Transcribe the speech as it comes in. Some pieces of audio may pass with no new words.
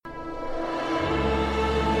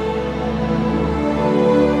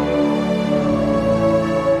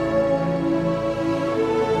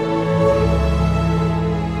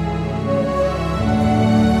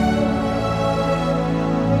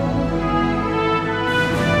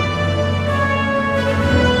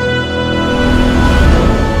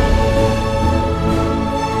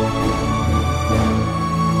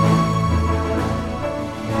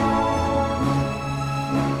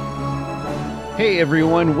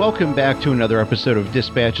everyone, welcome back to another episode of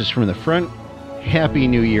Dispatches from the Front. Happy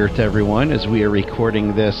New Year to everyone as we are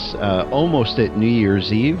recording this almost at New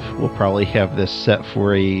Year's Eve. We'll probably have this set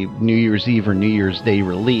for a New Year's Eve or New Year's Day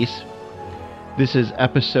release. This is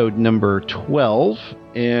episode number 12,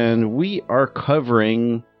 and we are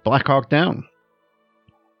covering Black Hawk Down,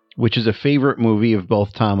 which is a favorite movie of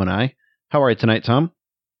both Tom and I. How are you tonight, Tom?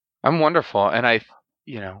 I'm wonderful, and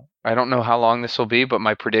I don't know how long this will be, but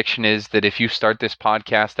my prediction is that if you start this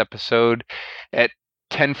podcast episode at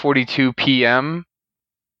 10:42 p.m.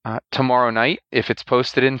 Tomorrow night, if it's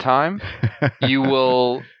posted in time, you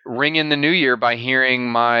will ring in the new year by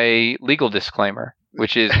hearing my legal disclaimer,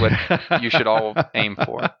 which is what you should all aim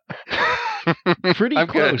for. Pretty I'm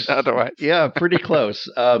close. Good, otherwise. Yeah, pretty close.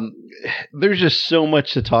 There's just so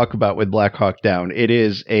much to talk about with Black Hawk Down. It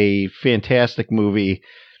is a fantastic movie.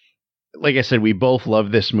 Like I said, we both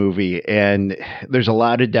love this movie, and there's a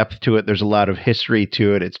lot of depth to it. There's a lot of history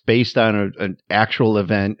to it. It's based on an actual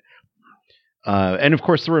event. And of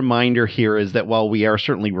course, the reminder here is that while we are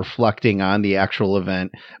certainly reflecting on the actual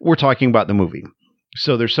event, we're talking about the movie.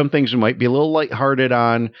 So there's some things we might be a little lighthearted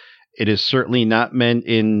on. It is certainly not meant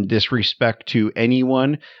in disrespect to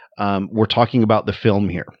anyone. We're talking about the film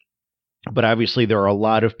here. But obviously, there are a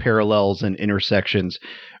lot of parallels and intersections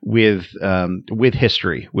with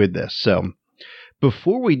history with this. So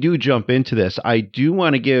before we do jump into this, I do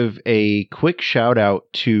want to give a quick shout out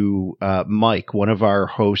to Mike, one of our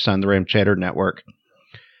hosts on the Ram Chatter Network.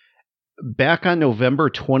 Back on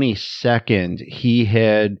November 22nd, he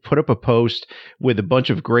had put up a post with a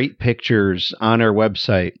bunch of great pictures on our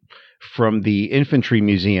website from the Infantry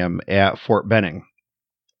Museum at Fort Benning.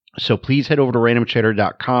 So please head over to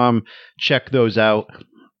randomchatter.com, check those out.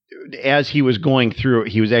 As he was going through it,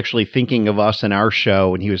 he was actually thinking of us and our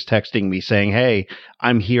show, and he was texting me saying, hey,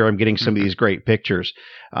 I'm here. I'm getting some of these great pictures.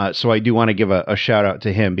 So I do want to give a shout out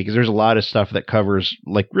to him because there's a lot of stuff that covers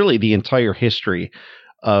like really the entire history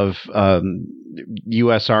of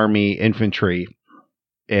U.S. Army infantry,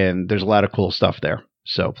 and there's a lot of cool stuff there.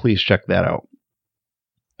 So please check that out.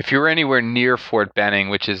 If you're anywhere near Fort Benning,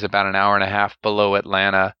 which is about an hour and a half below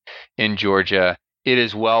Atlanta in Georgia, it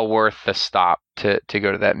is well worth the stop to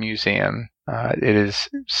go to that museum. It is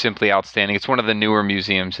simply outstanding. It's one of the newer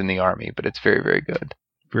museums in the Army, but it's very, very good.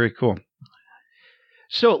 Very cool.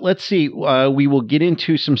 So let's see. We will get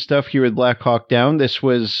into some stuff here with Black Hawk Down.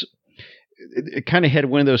 It kind of had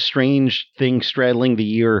one of those strange things straddling the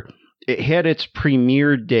year. It had its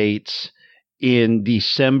premiere dates in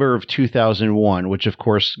December of 2001, which of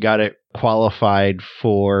course got it qualified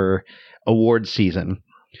for award season.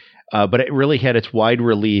 But it really had its wide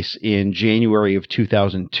release in January of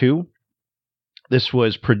 2002. This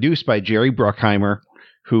was produced by Jerry Bruckheimer,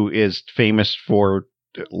 who is famous for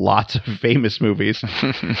lots of famous movies.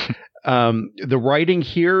 The writing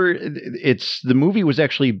here, the movie was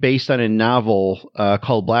actually based on a novel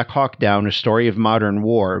called Black Hawk Down, A Story of Modern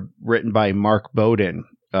War, written by Mark Bowden,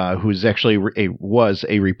 who's actually was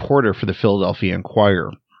a reporter for the Philadelphia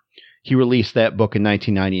Inquirer. He released that book in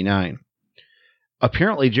 1999.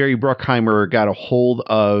 Apparently, Jerry Bruckheimer got a hold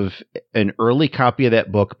of an early copy of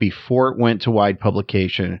that book before it went to wide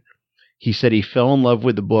publication. He said he fell in love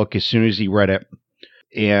with the book as soon as he read it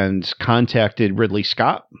and contacted Ridley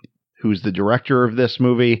Scott, who's the director of this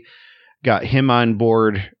movie, got him on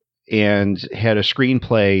board and had a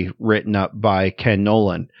screenplay written up by Ken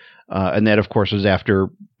Nolan. And that, of course, was after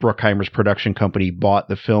Bruckheimer's production company bought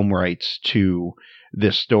the film rights to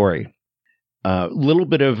this story. A little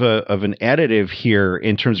bit of an additive here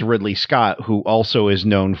in terms of Ridley Scott, who also is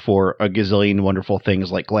known for a gazillion wonderful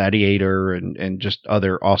things like Gladiator and just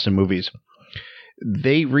other awesome movies.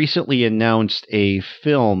 They recently announced a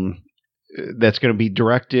film that's going to be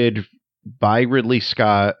directed by Ridley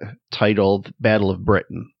Scott titled Battle of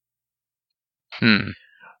Britain.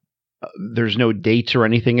 There's no dates or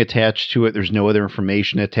anything attached to it. There's no other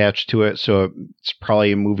information attached to it. So it's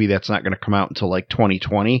probably a movie that's not going to come out until like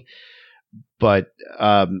 2020. But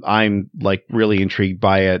I'm like really intrigued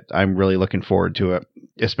by it. I'm really looking forward to it,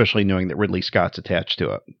 especially knowing that Ridley Scott's attached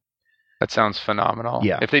to it. That sounds phenomenal.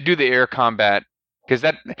 Yeah. If they do the air combat, because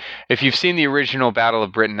if you've seen the original Battle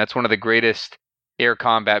of Britain, that's one of the greatest air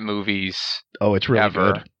combat movies. Oh, it's really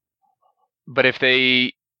ever. good. But if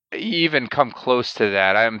they even come close to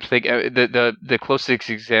that, I'm thinking the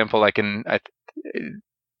closest example the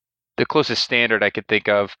closest standard I could think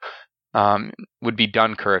of would be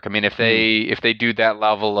Dunkirk. I mean, if they do that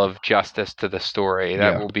level of justice to the story,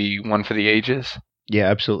 that will be one for the ages. Yeah,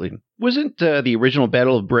 absolutely. Wasn't the original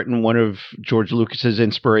Battle of Britain one of George Lucas's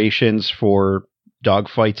inspirations for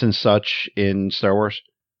dogfights and such in Star Wars?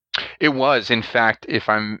 It was, in fact, if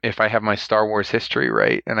I have my Star Wars history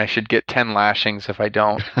right, and I should get 10 lashings if I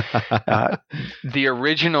don't. The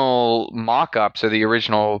original mock-ups, or the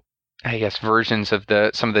original, I guess, versions of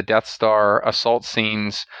some of the Death Star assault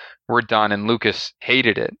scenes were done, and Lucas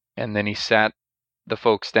hated it. And then he sat the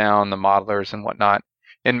folks down, the modelers and whatnot,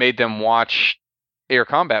 and made them watch air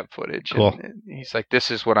combat footage. Cool. And he's like,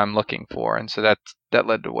 "This is what I'm looking for," and so that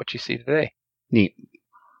led to what you see today. Neat.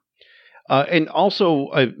 And also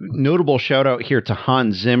a notable shout out here to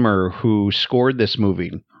Hans Zimmer, who scored this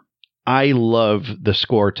movie. I love the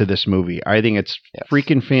score to this movie. I think it's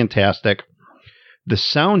freaking fantastic. The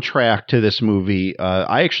soundtrack to this movie,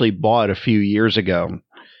 I actually bought a few years ago,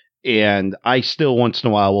 and I still once in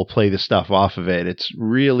a while will play the stuff off of it. It's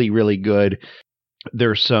really, really good.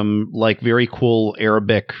 There's some like very cool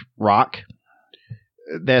Arabic rock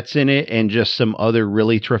that's in it, and just some other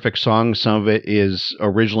really terrific songs. Some of it is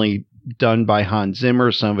originally done by Hans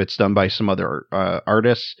Zimmer, some of it's done by some other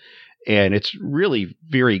artists, and it's really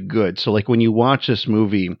very good. So like when you watch this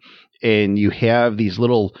movie and you have these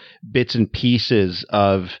little bits and pieces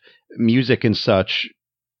of music and such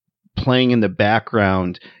playing in the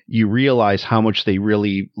background, you realize how much they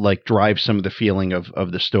really like drive some of the feeling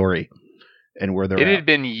of the story and where they're at. It had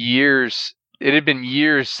been years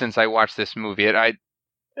since I watched this movie. I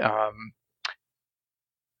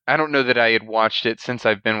don't know that I had watched it since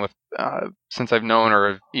I've been with, since I've known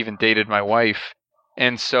or even dated my wife.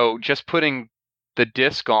 And so just putting the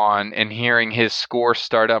disc on and hearing his score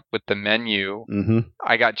start up with the menu,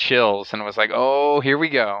 I got chills and was like, oh, here we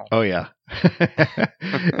go. Oh, yeah.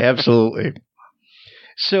 Absolutely.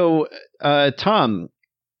 So, Tom,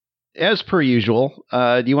 as per usual,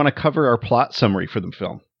 do you want to cover our plot summary for the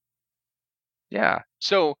film? Yeah.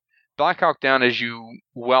 So, Black Hawk Down, as you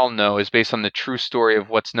well know, is based on the true story of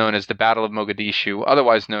what's known as the Battle of Mogadishu,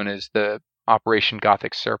 otherwise known as the Operation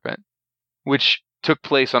Gothic Serpent, which took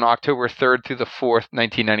place on October 3rd through the 4th,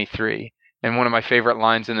 1993. And one of my favorite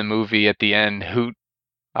lines in the movie at the end, Hoot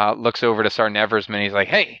looks over to Sergeant Eversman. He's like,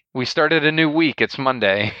 "Hey, we started a new week. It's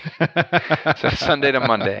Monday." So Sunday to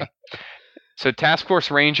Monday. So Task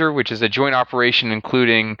Force Ranger, which is a joint operation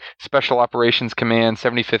including Special Operations Command,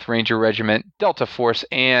 75th Ranger Regiment, Delta Force,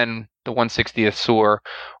 and the 160th SOAR,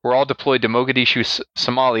 were all deployed to Mogadishu,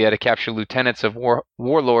 Somalia to capture lieutenants of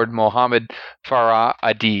warlord Mohammed Farah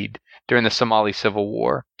Aidid during the Somali Civil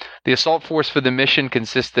War. The assault force for the mission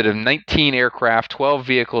consisted of 19 aircraft, 12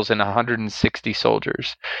 vehicles, and 160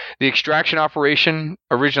 soldiers. The extraction operation,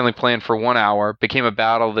 originally planned for 1 hour, became a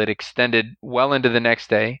battle that extended well into the next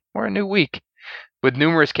day, or a new week, with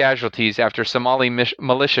numerous casualties after Somali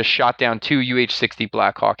militia shot down 2 UH-60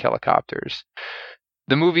 Black Hawk helicopters.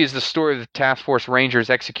 The movie is the story of the Task Force Rangers'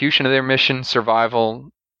 execution of their mission, survival,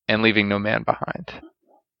 and leaving no man behind.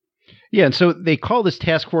 Yeah, and so they call this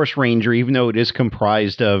Task Force Ranger, even though it is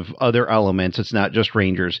comprised of other elements. It's not just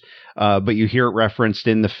Rangers, but you hear it referenced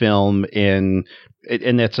in the film, and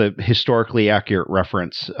that's a historically accurate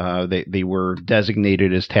reference. They were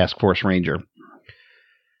designated as Task Force Ranger.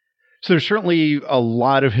 So there's certainly a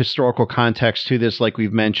lot of historical context to this, like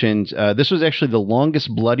we've mentioned. This was actually the longest,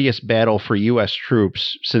 bloodiest battle for U.S.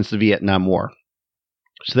 troops since the Vietnam War.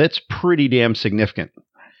 So that's pretty damn significant.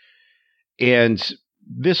 And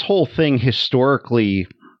this whole thing historically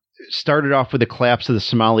started off with the collapse of the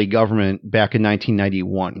Somali government back in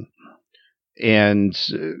 1991. And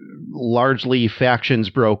largely factions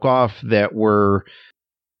broke off that were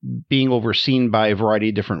being overseen by a variety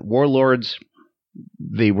of different warlords.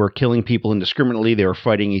 They were killing people indiscriminately. They were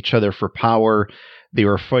fighting each other for power. They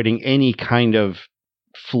were fighting any kind of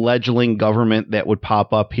fledgling government that would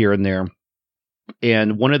pop up here and there.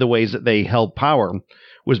 And one of the ways that they held power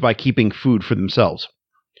was by keeping food for themselves.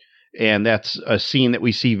 And that's a scene that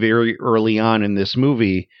we see very early on in this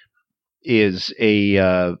movie, is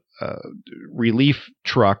a relief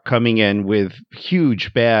truck coming in with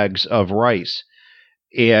huge bags of rice.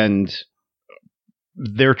 And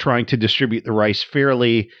they're trying to distribute the rice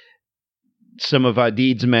fairly. Some of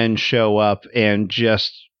Aidid's men show up and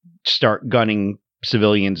just start gunning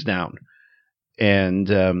civilians down.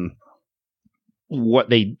 And what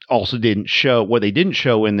they didn't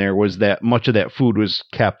show in there was that much of that food was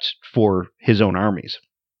kept for his own armies.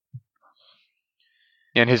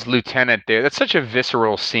 And his lieutenant there, that's such a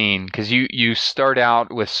visceral scene, because you start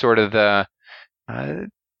out with sort of the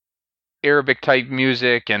Arabic type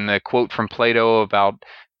music and the quote from Plato about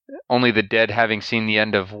only the dead having seen the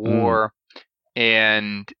end of war.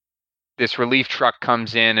 And this relief truck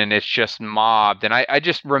comes in and it's just mobbed. And I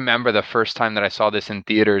just remember the first time that I saw this in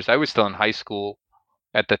theaters. I was still in high school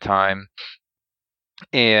at the time.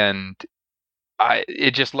 And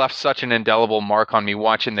it just left such an indelible mark on me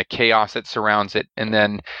watching the chaos that surrounds it. And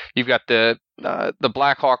then you've got the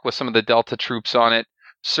Black Hawk with some of the Delta troops on it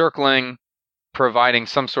circling, providing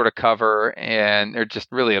some sort of cover, and they're just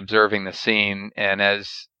really observing the scene. And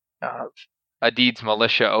as Adid's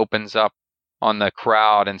militia opens up on the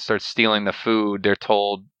crowd and starts stealing the food,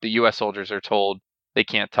 the U.S. soldiers are told they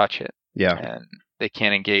can't touch it. Yeah. And they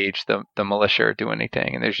can't engage the militia or do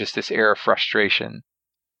anything. And there's just this air of frustration.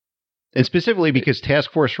 And specifically because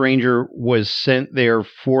Task Force Ranger was sent there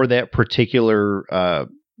for that particular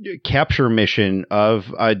capture mission of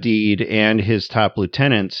Adid and his top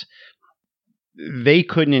lieutenants, they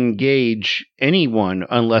couldn't engage anyone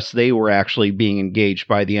unless they were actually being engaged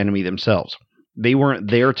by the enemy themselves. They weren't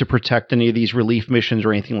there to protect any of these relief missions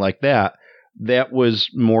or anything like that. That was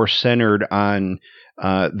more centered on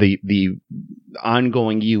the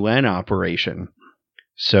ongoing UN operation.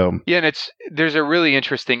 So yeah, and there's a really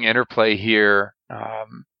interesting interplay here.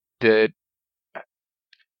 That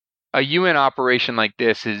a UN operation like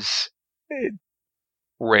this is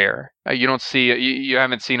rare. You don't see you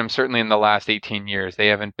haven't seen them certainly in the last 18 years. They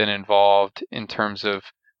haven't been involved in terms of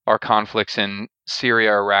our conflicts in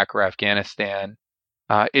Syria, Iraq, or Afghanistan.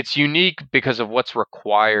 It's unique because of what's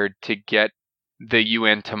required to get the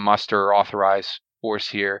UN to muster or authorize force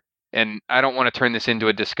here. And I don't want to turn this into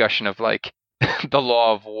a discussion of like the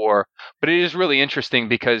law of war, but it is really interesting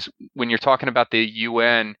because when you're talking about the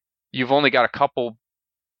UN, you've only got a couple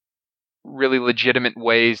really legitimate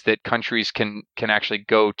ways that countries can actually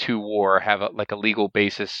go to war, have a legal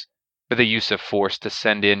basis for the use of force to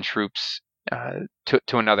send in troops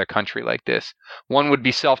to another country like this. One would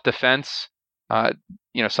be self-defense,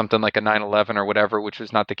 something like a 9/11 or whatever, which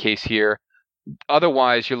was not the case here.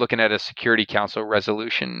 Otherwise, you're looking at a Security Council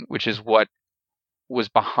resolution, which is what was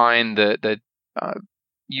behind the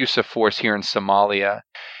use of force here in Somalia.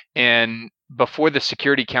 And before the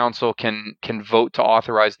Security Council can vote to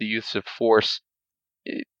authorize the use of force,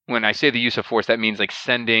 when I say the use of force, that means like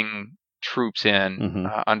sending troops in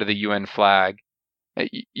under the UN flag.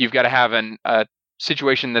 You've got to have a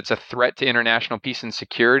situation that's a threat to international peace and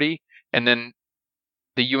security, and then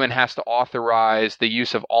the UN has to authorize the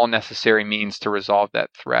use of all necessary means to resolve that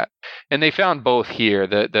threat. And they found both here.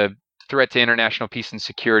 The threat to international peace and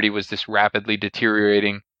security was this rapidly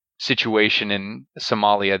deteriorating situation in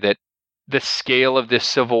Somalia, that the scale of this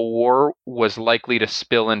civil war was likely to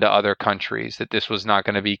spill into other countries, that this was not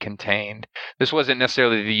going to be contained. This wasn't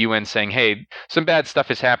necessarily the UN saying, hey, some bad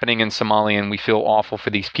stuff is happening in Somalia and we feel awful for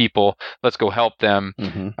these people, let's go help them.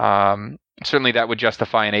 Certainly that would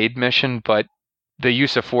justify an aid mission, but the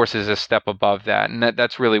use of force is a step above that. And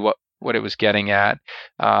that's really what it was getting at.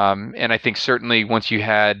 And I think certainly once you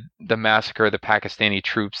had the massacre of the Pakistani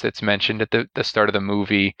troops that's mentioned at the start of the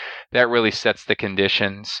movie, that really sets the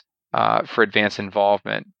conditions for advanced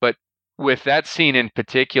involvement. But with that scene in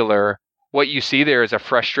particular, what you see there is a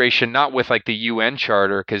frustration, not with like the UN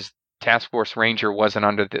charter, because Task Force Ranger wasn't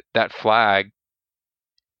under that flag.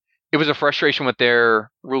 It was a frustration with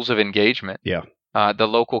their rules of engagement. Yeah. The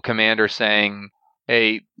local commander saying,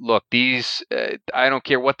 hey, look, these, I don't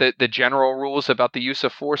care what the general rules about the use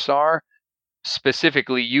of force are.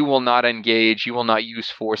 Specifically, you will not engage, you will not use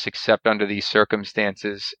force except under these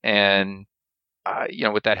circumstances. And,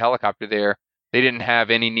 with that helicopter there, they didn't have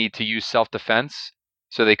any need to use self-defense,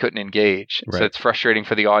 so they couldn't engage. Right. So it's frustrating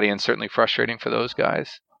for the audience, certainly frustrating for those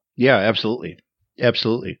guys. Yeah, absolutely.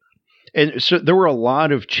 Absolutely. And so there were a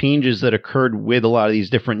lot of changes that occurred with a lot of these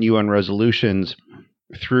different UN resolutions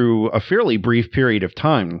through a fairly brief period of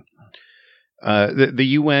time. The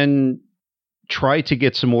UN tried to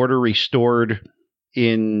get some order restored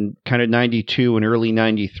in kind of 92 and early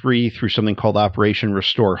 93 through something called Operation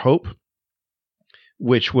Restore Hope,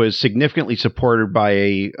 which was significantly supported by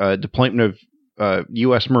a deployment of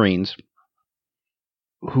U.S. Marines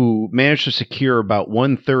who managed to secure about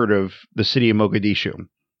 1/3 of the city of Mogadishu,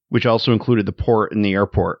 which also included the port and the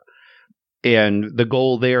airport. And the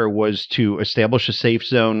goal there was to establish a safe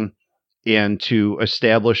zone and to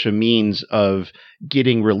establish a means of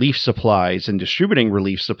getting relief supplies and distributing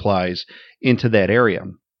relief supplies into that area.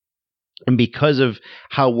 And because of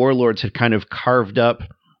how warlords had kind of carved up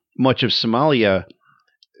much of Somalia,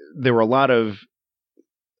 there were a lot of,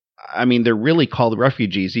 they're really called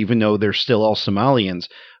refugees, even though they're still all Somalians,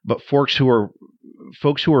 but folks who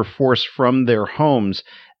were forced from their homes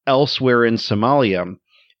elsewhere in Somalia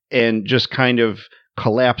and just kind of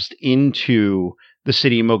collapsed into the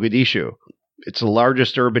city of Mogadishu. It's the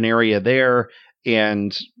largest urban area there,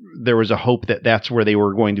 and there was a hope that that's where they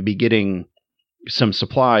were going to be getting some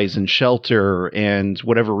supplies and shelter and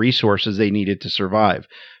whatever resources they needed to survive.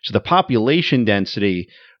 So the population density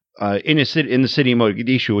in the city of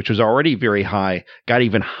Mogadishu, which was already very high, got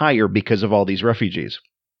even higher because of all these refugees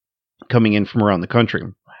coming in from around the country.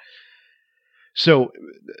 So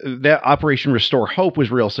that Operation Restore Hope was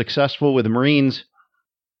real successful with the Marines.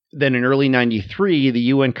 Then in early 93, the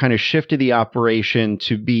UN kind of shifted the operation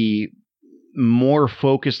to be more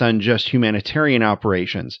focused on just humanitarian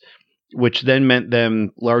operations, which then meant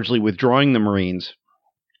them largely withdrawing the Marines.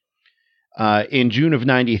 In June of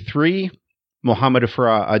 93, Mohammed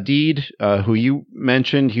Farah Aidid, who you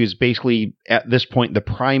mentioned, he was basically at this point the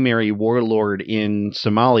primary warlord in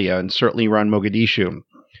Somalia and certainly around Mogadishu.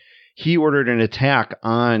 He ordered an attack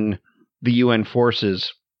on the UN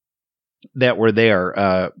forces that were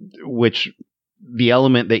there, which the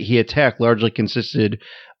element that he attacked largely consisted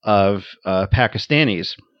of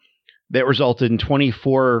Pakistanis. That resulted in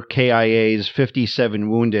 24 KIAs, 57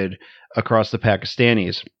 wounded across the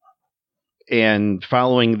Pakistanis. And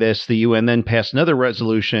following this, the UN then passed another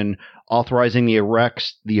resolution authorizing the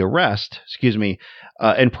arrest,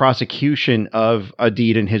 and prosecution of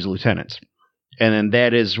Aidid and his lieutenants. And then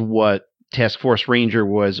that is what Task Force Ranger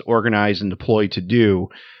was organized and deployed to do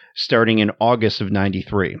starting in August of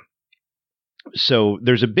 93. So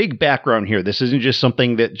there's a big background here. This isn't just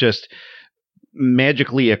something that just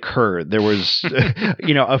magically occurred. There was,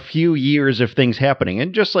 a few years of things happening.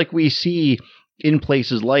 And just like we see in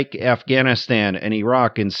places like Afghanistan and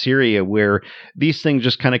Iraq and Syria, where these things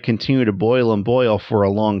just kind of continue to boil and boil for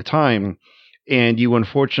a long time. And you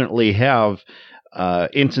unfortunately have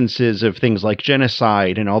instances of things like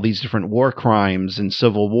genocide and all these different war crimes and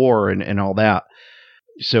civil war and all that.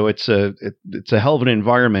 So it's a hell of an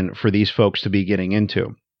environment for these folks to be getting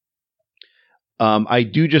into. I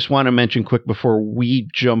do just want to mention quick before we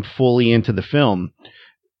jump fully into the film,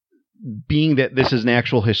 being that this is an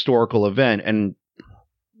actual historical event, and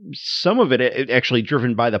some of it actually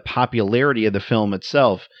driven by the popularity of the film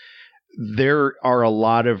itself, there are a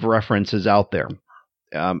lot of references out there.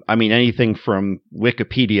 Anything from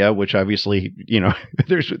Wikipedia, which obviously,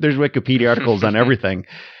 there's Wikipedia articles on everything.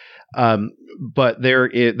 But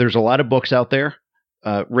there's a lot of books out there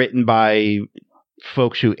written by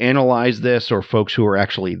folks who analyze this or folks who are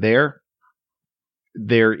actually there.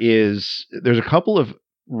 There's a couple of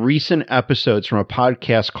recent episodes from a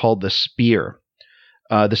podcast called The Spear.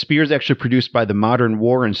 The Spear is actually produced by the Modern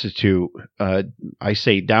War Institute. I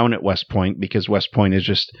say down at West Point because West Point is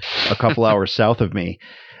just a couple hours south of me,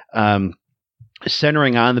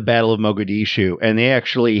 centering on the Battle of Mogadishu. And they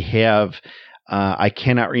actually have, I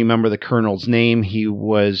cannot remember the colonel's name. He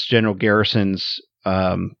was General Garrison's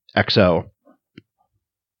XO.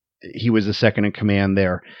 He was the second in command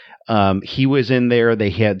there. He was in there.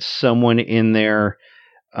 They had someone in there.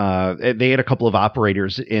 They had a couple of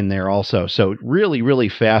operators in there also. So really, really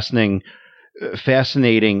fascinating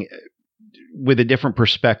with the different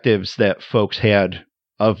perspectives that folks had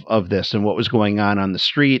of this and what was going on the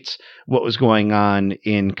streets, what was going on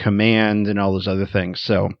in command and all those other things.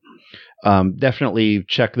 So definitely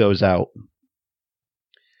check those out.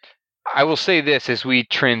 I will say this as we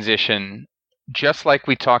transition, just like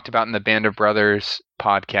we talked about in the Band of Brothers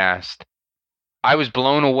podcast, I was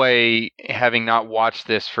blown away, having not watched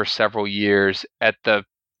this for several years, at the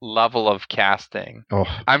level of casting. Oh.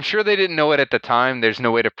 I'm sure they didn't know it at the time. There's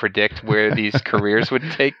no way to predict where these careers would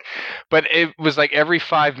take. But it was like every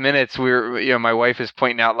 5 minutes, my wife is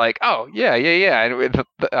pointing out like, oh, yeah.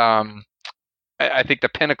 And I think the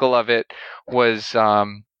pinnacle of it was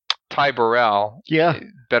Ty Burrell,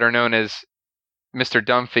 better known as Mr.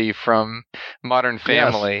 Dunphy from Modern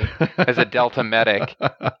Family, as a Delta medic.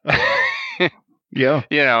 Yeah.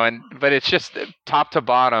 But it's just top to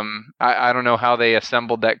bottom. I don't know how they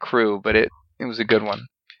assembled that crew, but it was a good one.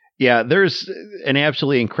 Yeah, there's an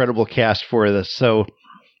absolutely incredible cast for this. So,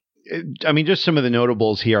 just some of the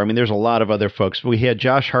notables here. There's a lot of other folks. We had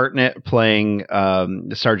Josh Hartnett playing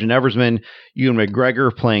Sergeant Eversman, Ewan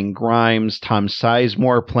McGregor playing Grimes, Tom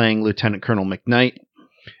Sizemore playing Lieutenant Colonel McKnight,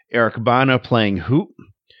 Eric Bana playing Hoot,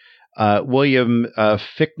 William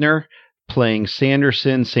Fichtner playing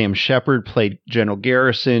Sanderson, Sam Shepard played General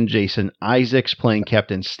Garrison, Jason Isaacs playing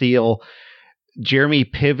Captain Steele, Jeremy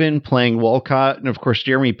Piven playing Wolcott, and of course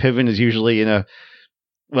Jeremy Piven is usually at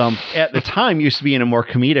the time used to be in a more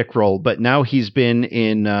comedic role, but now he's been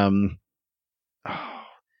in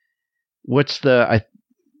what's the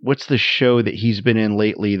show that he's been in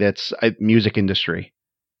lately that's music industry?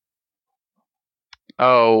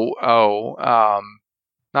 Not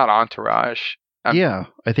Entourage. Yeah,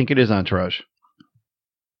 I think it is Entourage.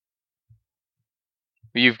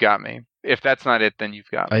 You've got me. If that's not it, then you've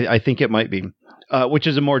got me. I think it might be, which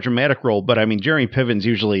is a more dramatic role. But Jeremy Piven's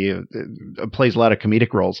usually plays a lot of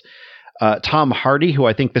comedic roles. Tom Hardy, who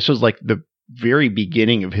I think this was like the very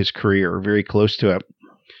beginning of his career, very close to it,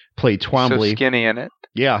 played Twombly. So skinny in it.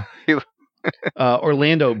 Yeah.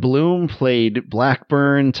 Orlando Bloom played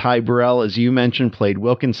Blackburn. Ty Burrell, as you mentioned, played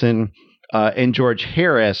Wilkinson. And George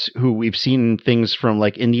Harris, who we've seen things from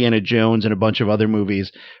like Indiana Jones and a bunch of other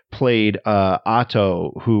movies, played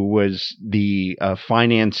Otto, who was the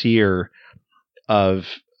financier of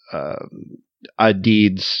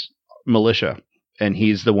Adid's militia. And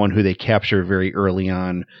he's the one who they capture very early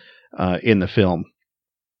on in the film.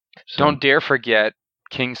 So. Don't dare forget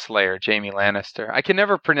Kingslayer, Jaime Lannister. I can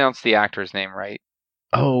never pronounce the actor's name right.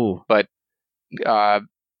 Oh. But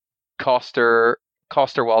Coster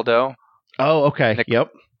Waldo. Oh, okay.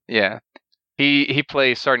 Yep. Yeah. He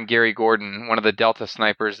plays Sergeant Gary Gordon, one of the Delta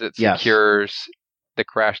snipers that secures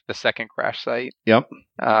the second crash site. Yep.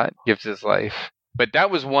 Gives his life. But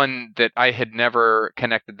that was one that I had never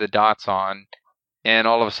connected the dots on. And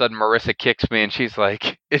all of a sudden, Marissa kicks me, and she's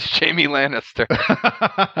like, "It's Jaime Lannister."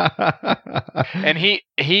 And he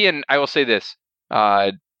and I will say this: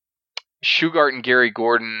 Shugart and Gary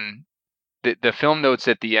Gordon. The film notes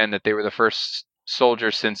at the end that they were the first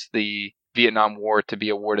soldiers since the Vietnam War to be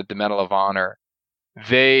awarded the Medal of Honor.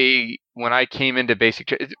 When I came into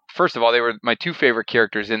basic, first of all, they were my two favorite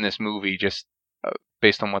characters in this movie, just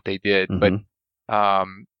based on what they did. Mm-hmm. But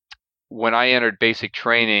when I entered basic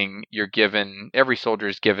training, every soldier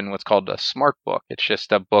is given what's called a SMART book. It's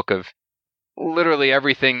just a book of literally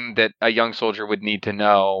everything that a young soldier would need to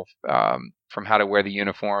know, from how to wear the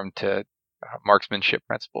uniform to marksmanship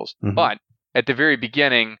principles. Mm-hmm. But at the very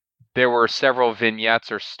beginning, there were several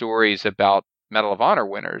vignettes or stories about Medal of Honor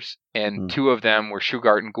winners, and two of them were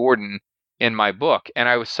Shugart and Gordon in my book. And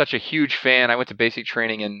I was such a huge fan. I went to basic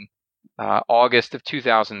training in August of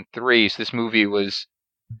 2003, so this movie was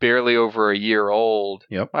barely over a year old.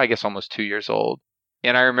 Yep. I guess almost 2 years old.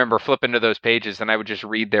 And I remember flipping to those pages, and I would just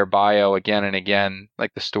read their bio again and again,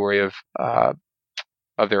 like the story of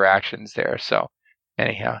their actions there. So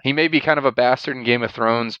anyhow, he may be kind of a bastard in Game of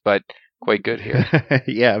Thrones, but quite good here.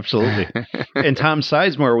 Yeah, absolutely. And Tom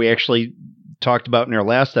Sizemore, we actually talked about in our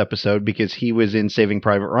last episode because he was in Saving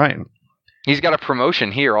Private Ryan. He's got a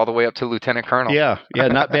promotion here all the way up to Lieutenant Colonel. Yeah,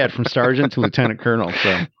 not bad. From Sergeant to Lieutenant Colonel,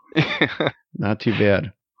 so not too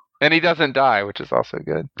bad. And he doesn't die, which is also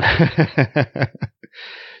good.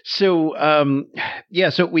 So,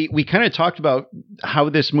 so we kind of talked about how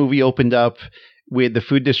this movie opened up with the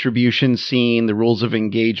food distribution scene, the rules of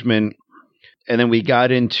engagement, and then we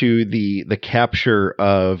got into the capture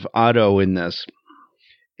of Otto in this.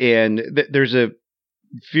 And there's a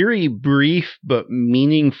very brief but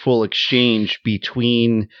meaningful exchange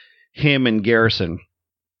between him and Garrison.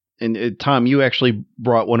 And Tom, you actually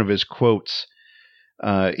brought one of his quotes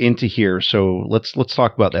into here, so let's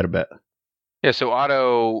talk about that a bit. Yeah, so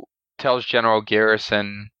Otto tells General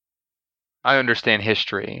Garrison, "I understand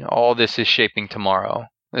history. All this is shaping tomorrow.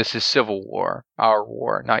 This is civil war, our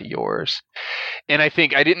war, not yours." And I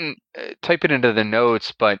think I didn't type it into the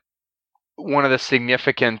notes, but one of the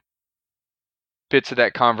significant bits of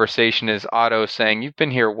that conversation is Otto saying, "You've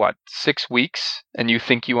been here, 6 weeks, and you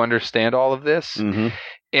think you understand all of this?" Mm-hmm.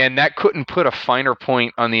 And that couldn't put a finer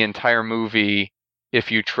point on the entire movie if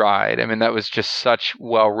you tried. I mean, that was just such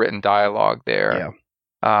well-written dialogue there.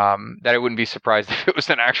 Yeah. That I wouldn't be surprised if it was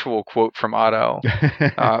an actual quote from Otto.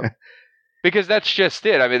 Because that's just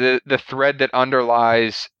it. I mean, the thread that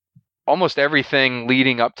underlies almost everything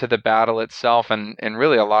leading up to the battle itself, and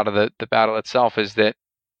really a lot of the battle itself, is that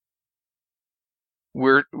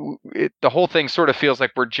the whole thing sort of feels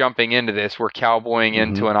like we're jumping into this. We're cowboying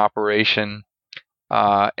into an operation.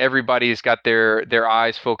 Everybody's got their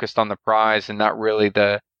eyes focused on the prize and not really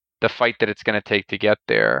the fight that it's going to take to get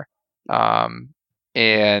there.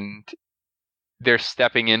 And they're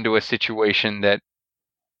stepping into a situation that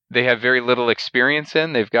they have very little experience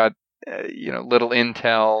in. They've got little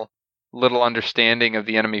intel, little understanding of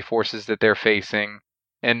the enemy forces that they're facing,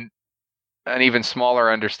 and an even smaller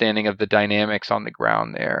understanding of the dynamics on the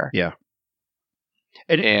ground there. Yeah.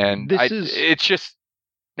 It's just...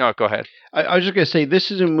 No, go ahead. I was just going to say, this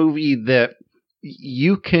is a movie that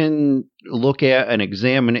you can look at and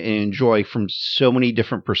examine and enjoy from so many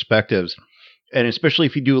different perspectives. And especially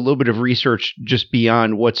if you do a little bit of research just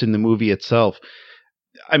beyond what's in the movie itself.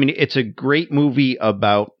 I mean, it's a great movie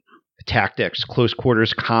about tactics, close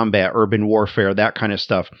quarters combat, urban warfare, that kind of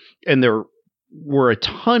stuff. And there were a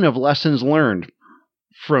ton of lessons learned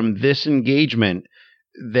from this engagement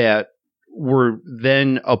that were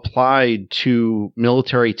then applied to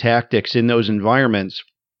military tactics in those environments,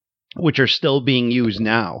 which are still being used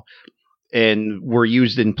now. and were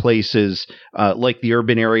used in places like the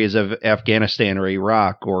urban areas of Afghanistan or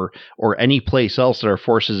Iraq or any place else that our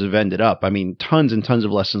forces have ended up. I mean, tons and tons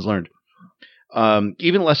of lessons learned.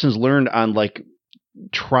 Even lessons learned on like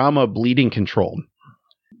trauma bleeding control,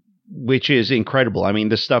 which is incredible. I mean,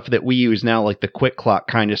 the stuff that we use now, like the quick clock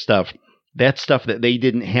kind of stuff, that's stuff that they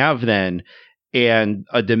didn't have then. And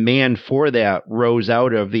a demand for that rose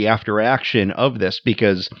out of the after action of this,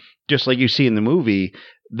 because just like you see in the movie,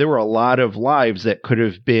 there were a lot of lives that could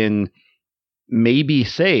have been maybe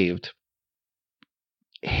saved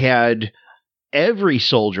had every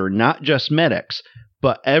soldier, not just medics,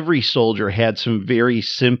 but every soldier had some very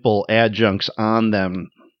simple adjuncts on them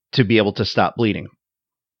to be able to stop bleeding.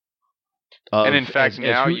 And in fact,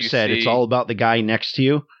 now you said, see, it's all about the guy next to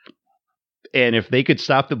you. And if they could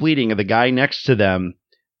stop the bleeding of the guy next to them,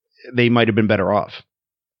 they might have been better off.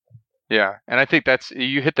 Yeah, and I think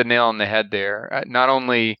you hit the nail on the head there. Not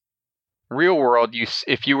only real world,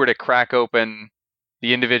 if you were to crack open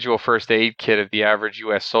the individual first aid kit of the average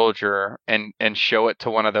U.S. soldier and show it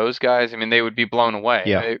to one of those guys, I mean, they would be blown away.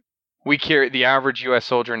 Yeah. The average U.S.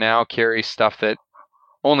 soldier now carries stuff that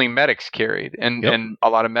only medics carried, and a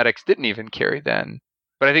lot of medics didn't even carry then.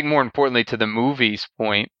 But I think more importantly to the movie's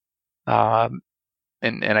point, and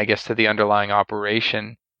I guess to the underlying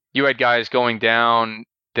operation, you had guys going down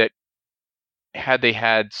that, had they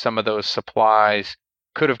had some of those supplies,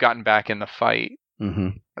 could have gotten back in the fight. Mm-hmm.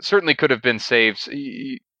 Certainly could have been saved.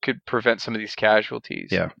 You could prevent some of these casualties.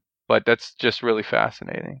 Yeah. But that's just really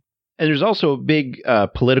fascinating. And there's also a big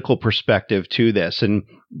political perspective to this. And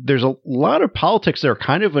there's a lot of politics that are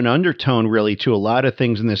kind of an undertone, really, to a lot of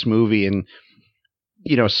things in this movie. And,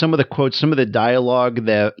 you know, some of the quotes, some of the dialogue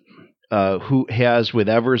that Hoot has with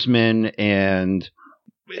Eversman, and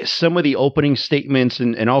some of the opening statements,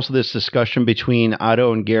 and also this discussion between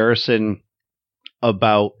Otto and Garrison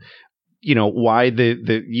about, you know, why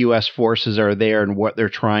the U.S. forces are there and what they're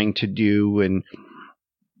trying to do. And,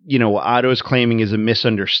 you know, what Otto's claiming is a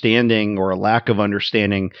misunderstanding or a lack of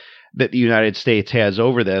understanding that the United States has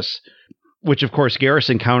over this, which, of course,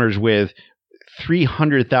 Garrison counters with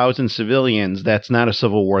 300,000 civilians. That's not a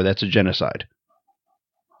civil war. That's a genocide.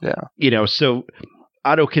 Yeah. You know, so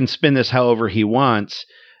Otto can spin this however he wants.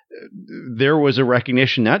 There was a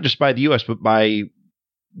recognition, not just by the U.S., but by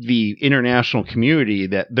the international community,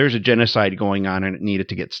 that there's a genocide going on and it needed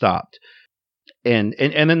to get stopped. And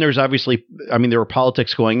then there's obviously, I mean, there were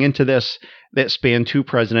politics going into this that spanned two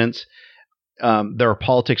presidents. There are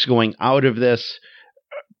politics going out of this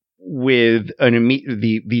with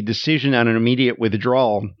the decision on an immediate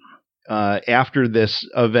withdrawal after this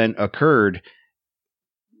event occurred,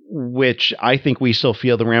 which I think we still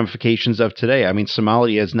feel the ramifications of today. I mean,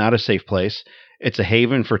 Somalia is not a safe place. It's a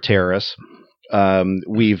haven for terrorists.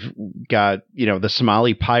 We've got, you know, the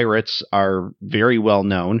Somali pirates are very well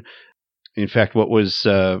known. In fact, what was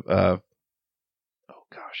what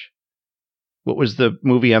was the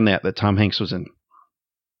movie on that Tom Hanks was in?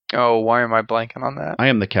 Oh, why am I blanking on that? I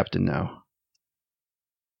Am the Captain Now.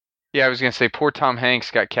 Yeah, I was going to say poor Tom Hanks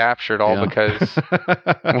got captured because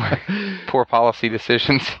poor policy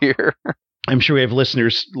decisions here. I'm sure we have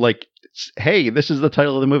listeners like, hey, this is the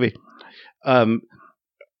title of the movie.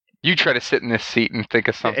 You try to sit in this seat and think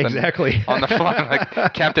of something exactly on the fly,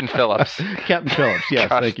 like Captain Phillips. Captain Phillips, yes.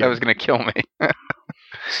 Gosh, thank you. That was going to kill me.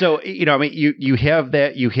 So, you know, I mean, you have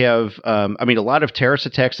that. You have, I mean, a lot of terrorist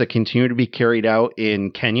attacks that continue to be carried out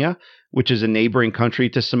in Kenya, which is a neighboring country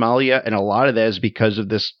to Somalia. And a lot of that is because of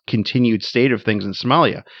this continued state of things in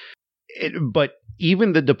Somalia. But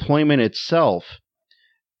even the deployment itself,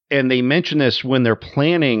 and they mention this when they're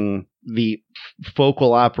planning the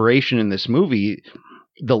focal operation in this movie,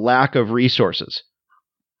 the lack of resources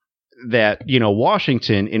that, you know,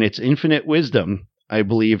 Washington, in its infinite wisdom, I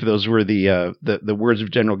believe those were the words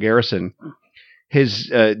of General Garrison,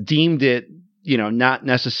 has deemed it, you know, not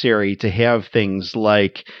necessary to have things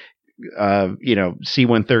like, you know,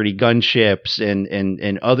 C-130 gunships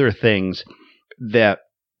and other things that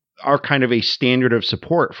are kind of a standard of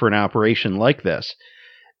support for an operation like this.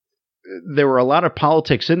 There were a lot of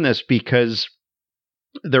politics in this because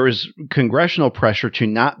there was congressional pressure to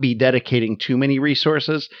not be dedicating too many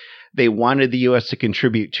resources. They wanted the U.S. to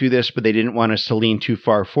contribute to this, but they didn't want us to lean too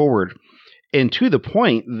far forward. And to the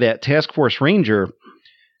point that Task Force Ranger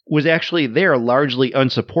was actually there largely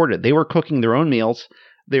unsupported. They were cooking their own meals.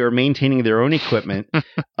 They were maintaining their own equipment.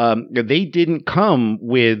 They didn't come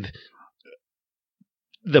with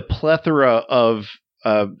the plethora of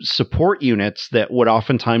support units that would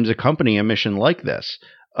oftentimes accompany a mission like this.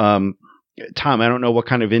 Tom, I don't know what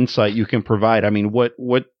kind of insight you can provide. I mean, what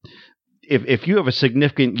if you have a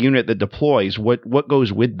significant unit that deploys, what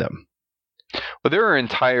goes with them? Well, there are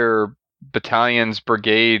entire battalions,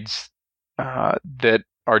 brigades that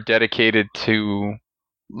are dedicated to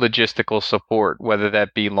logistical support, whether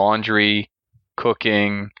that be laundry,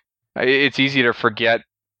 cooking. It's easy to forget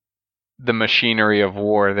the machinery of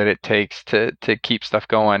war that it takes to keep stuff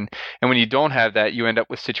going. And when you don't have that, you end up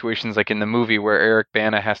with situations like in the movie where Eric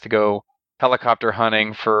Bana has to go helicopter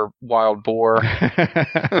hunting for wild boar.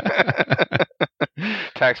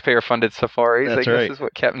 Taxpayer funded safaris, That's I guess right. is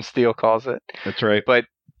what Captain Steele calls it. That's right. But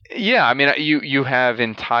yeah, I mean, you have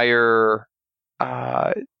entire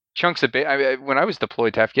chunks of when I was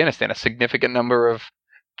deployed to Afghanistan, a significant number of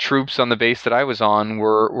troops on the base that I was on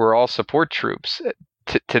were all support troops.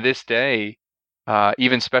 To this day,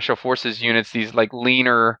 even special forces units, these like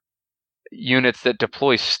leaner units that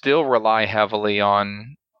deploy, still rely heavily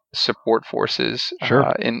on support forces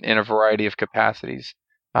Sure. in a variety of capacities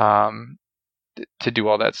to do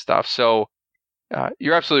all that stuff. So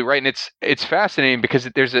you're absolutely right, and it's fascinating because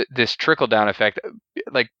there's this trickle down effect.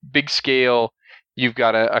 Like big scale, you've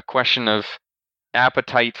got a question of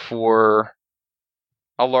appetite for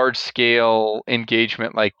a large scale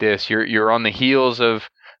engagement like this. You're on the heels of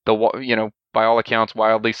the by all accounts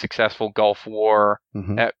wildly successful Gulf War.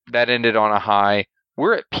 Mm-hmm. That ended on a high.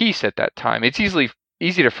 We're at peace at that time. It's easy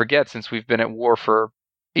to forget, since we've been at war for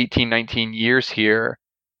 18, 19 years here,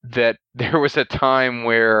 that there was a time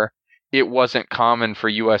where it wasn't common for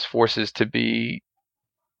U.S. forces to be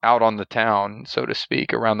out on the town, so to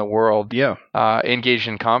speak, around the world, engaged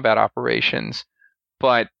in combat operations.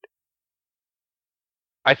 But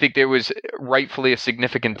I think there was rightfully a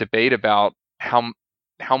significant debate about how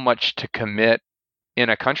much to commit in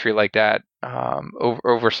a country like that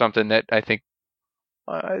over something that I think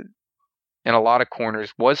in a lot of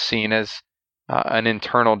corners was seen as an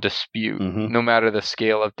internal dispute, no matter the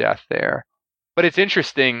scale of death there. But it's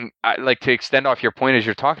interesting, like to extend off your point as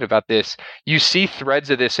you're talking about this, you see threads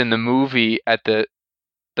of this in the movie at the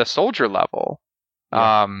soldier level.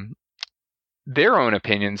 Yeah. Their own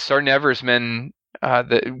opinions. Sergeant Eversman,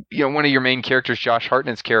 one of your main characters, Josh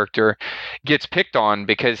Hartnett's character, gets picked on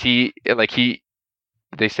because they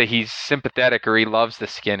say he's sympathetic, or he loves the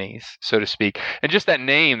skinnies, so to speak. And just that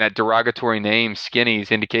name, that derogatory name,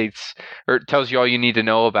 skinnies, indicates or tells you all you need to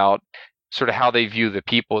know about sort of how they view the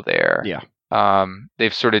people there. Yeah.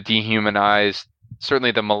 They've sort of dehumanized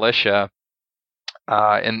certainly the militia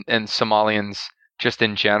and Somalians just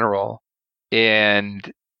in general.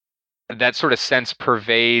 And that sort of sense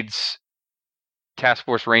pervades Task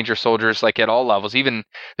Force Ranger soldiers, like at all levels. Even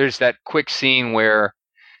there's that quick scene where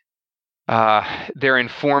their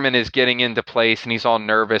informant is getting into place and he's all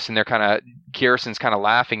nervous, and Garrison's kind of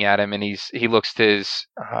laughing at him, and he looks to his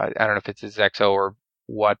I don't know if it's his XO or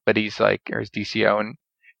what, but he's like, or his DCO, and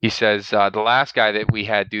he says, the last guy that we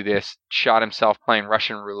had do this shot himself playing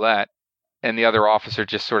Russian roulette. And the other officer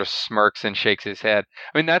just sort of smirks and shakes his head.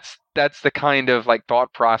 I mean, that's the kind of like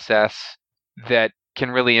thought process that can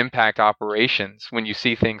really impact operations when you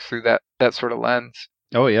see things through that sort of lens.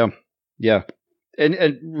 Oh yeah, yeah,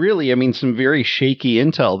 and really, I mean, some very shaky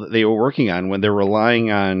intel that they were working on when they're relying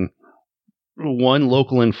on one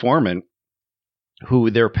local informant who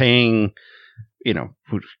they're paying, a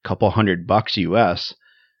couple $100 US,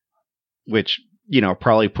 which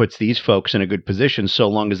probably puts these folks in a good position so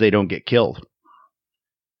long as they don't get killed.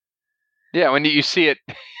 Yeah, when you see it,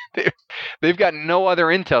 they've got no other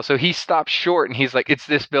intel. So he stops short and he's like, "It's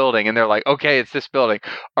this building," and they're like, "Okay, it's this building.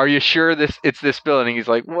 Are you sure it's this building?" He's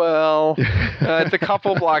like, "Well, it's a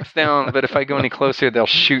couple blocks down, but if I go any closer, they'll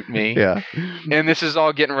shoot me." Yeah. And this is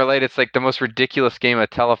all getting related. It's like the most ridiculous game of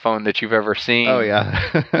telephone that you've ever seen. Oh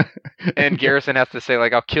yeah. And Garrison has to say,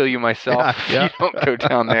 like, "I'll kill you myself if you don't go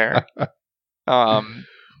down there."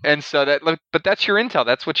 And so but that's your intel.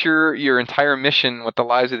 That's what your entire mission, what the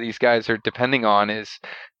lives of these guys are depending on, is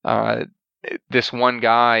this one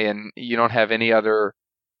guy, and you don't have any other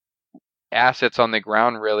assets on the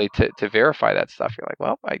ground really to verify that stuff. You're like,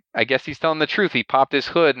 well, I guess he's telling the truth. He popped his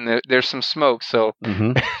hood and there's some smoke, so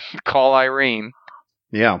call Irene.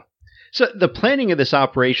 Yeah. So the planning of this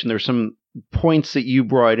operation, there's some points that you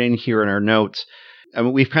brought in here in our notes. I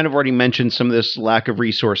mean, we've kind of already mentioned some of this lack of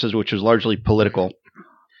resources, which was largely political.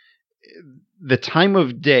 The time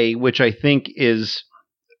of day, which I think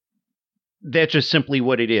that's just simply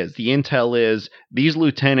what it is. The intel is these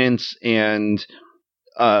lieutenants and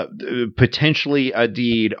potentially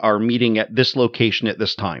Adid are meeting at this location at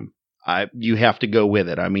this time. You have to go with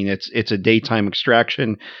it. I mean, it's a daytime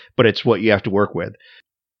extraction, but it's what you have to work with.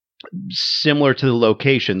 Similar to the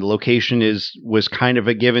location. The location was kind of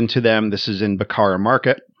a given to them. This is in Bakara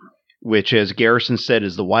Market, which, as Garrison said,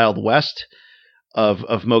 is the Wild West. of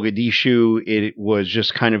Mogadishu. It was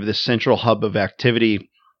just kind of the central hub of activity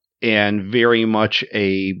and very much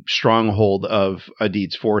a stronghold of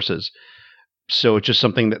Adid's forces. So it's just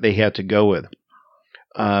something that they had to go with.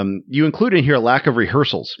 You include in here lack of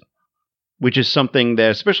rehearsals, which is something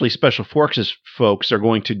that especially Special Forces folks are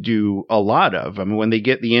going to do a lot of. I mean, when they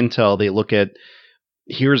get the intel, they look at,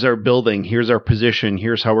 here's our building, here's our position,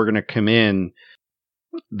 here's how we're going to come in,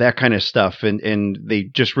 that kind of stuff. And they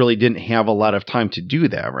just really didn't have a lot of time to do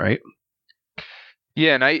that, right?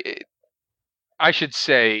 Yeah, and I should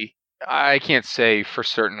say, I can't say for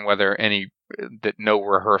certain whether that no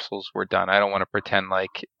rehearsals were done. I don't want to pretend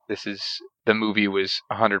like the movie was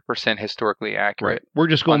 100% historically accurate. Right. We're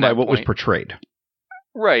just going by what was portrayed.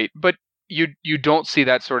 Right. But you don't see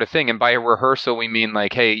that sort of thing. And by a rehearsal, we mean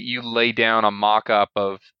like, hey, you lay down a mock-up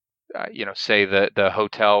of, say the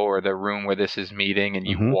hotel or the room where this is meeting, and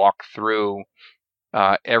you walk through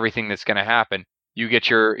everything that's going to happen. You get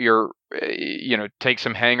your take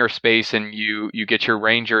some hangar space, and you get your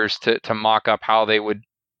Rangers to mock up how they would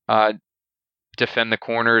defend the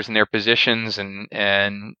corners and their positions,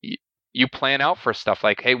 and you plan out for stuff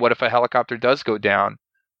like, hey, what if a helicopter does go down?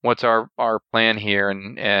 What's our plan here?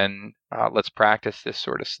 And let's practice this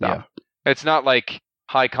sort of stuff. Yeah. It's not like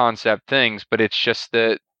high concept things, but it's just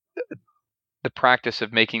the practice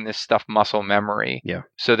of making this stuff muscle memory. Yeah.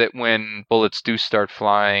 So that when bullets do start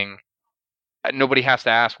flying, nobody has to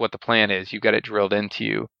ask what the plan is. You got it drilled into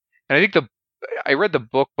you. And I think I read the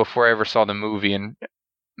book before I ever saw the movie, and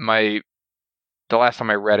the last time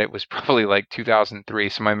I read it was probably like 2003,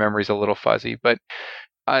 so my memory's a little fuzzy. But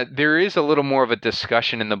there is a little more of a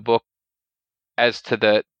discussion in the book as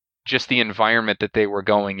to just the environment that they were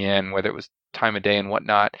going in, whether it was time of day and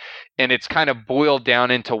whatnot. And it's kind of boiled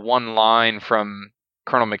down into one line from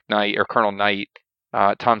Colonel Knight,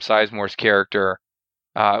 Tom Sizemore's character,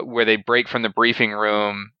 where they break from the briefing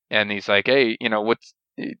room, and he's like, hey,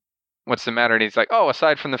 what's the matter? And he's like, oh,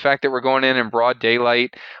 aside from the fact that we're going in broad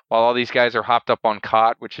daylight while all these guys are hopped up on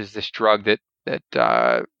cot, which is this drug that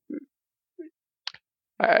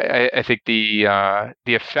I think the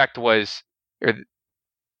effect was, or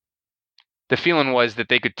the feeling was that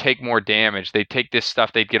they could take more damage. They'd take this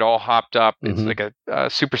stuff, they'd get all hopped up. It's like a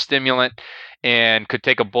super stimulant, and could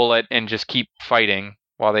take a bullet and just keep fighting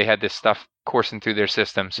while they had this stuff coursing through their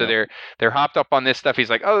system. So they're hopped up on this stuff. He's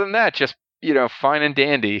like, other than that, just fine and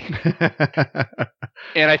dandy.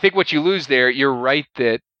 And I think what you lose there, you're right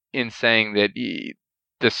that in saying that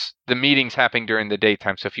the meeting's happening during the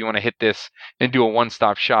daytime. So if you want to hit this and do a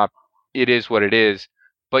one-stop shop, it is what it is.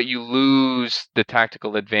 But you lose the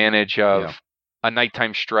tactical advantage of a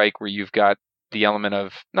nighttime strike where you've got the element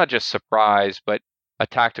of not just surprise, but a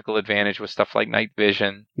tactical advantage with stuff like night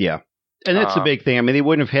vision. Yeah. And that's the big thing. I mean, they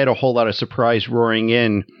wouldn't have had a whole lot of surprise roaring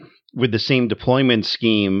in with the same deployment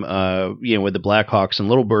scheme, with the Blackhawks and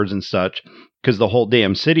Little Birds and such, because the whole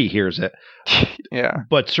damn city hears it. Yeah.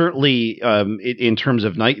 But certainly in terms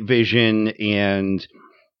of night vision and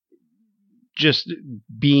just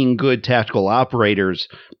being good tactical operators,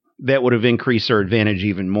 that would have increased their advantage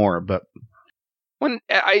even more. But when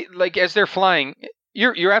as they're flying,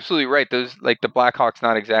 you're absolutely right. Those, like, the Blackhawk's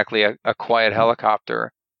not exactly a quiet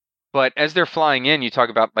helicopter, but as they're flying in, you talk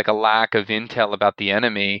about like a lack of intel about the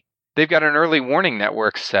enemy. They've got an early warning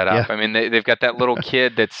network set up. Yeah. I mean, they've got that little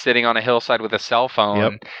kid that's sitting on a hillside with a cell phone.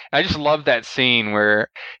 Yep. I just love that scene where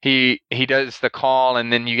he does the call,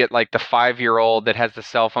 and then you get like the 5-year-old that has the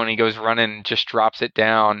cell phone. He goes running and just drops it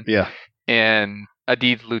down. Yeah. And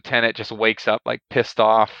Adid's lieutenant just wakes up like pissed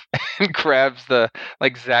off and grabs the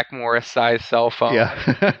like Zach Morris size cell phone.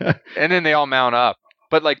 Yeah. And then they all mount up.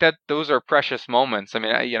 But like those are precious moments. I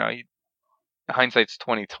mean, hindsight's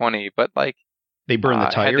 20/20, but like, they burn the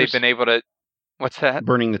tires. Had they been able to, what's that?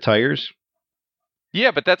 Burning the tires.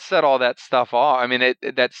 Yeah, but that set all that stuff off. I mean,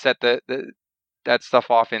 that set that stuff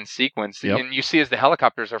off in sequence. Yep. And you see as the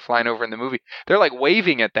helicopters are flying over in the movie, they're like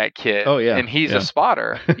waving at that kid. Oh yeah, and he's a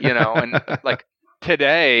spotter, And like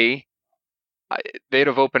today, they'd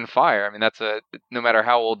have opened fire. I mean, no matter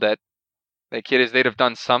how old that kid is, they'd have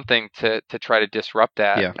done something to try to disrupt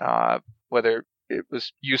that. Yeah. Whether it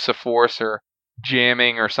was use of force or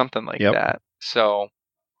jamming or something like that. So,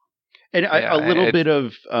 and a little bit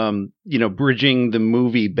of bridging the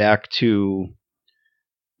movie back to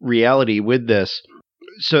reality with this.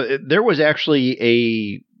 So there was actually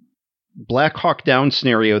a Black Hawk Down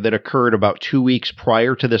scenario that occurred about 2 weeks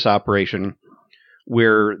prior to this operation,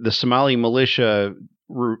 where the Somali militia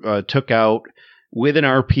took out with an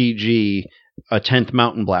RPG a 10th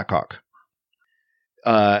Mountain Black Hawk.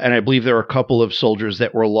 And I believe there were a couple of soldiers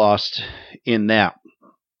that were lost in that.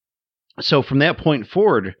 So from that point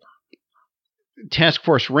forward, Task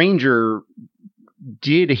Force Ranger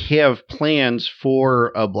did have plans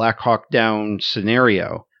for a Black Hawk Down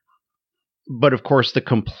scenario. But of course, the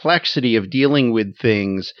complexity of dealing with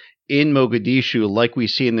things in Mogadishu, like we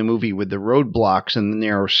see in the movie with the roadblocks and the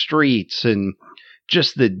narrow streets and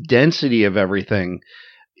just the density of everything,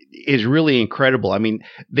 is really incredible. I mean,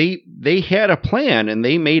 they had a plan and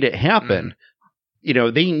they made it happen.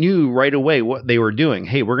 They knew right away what they were doing.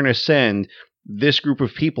 Hey, we're going to send this group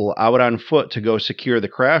of people out on foot to go secure the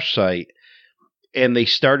crash site. And they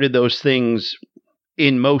started those things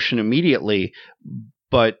in motion immediately.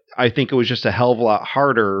 But I think it was just a hell of a lot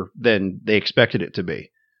harder than they expected it to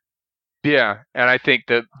be. Yeah, and I think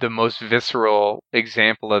the most visceral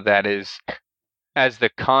example of that is as the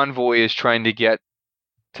convoy is trying to get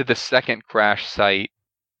to the second crash site,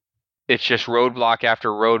 it's just roadblock after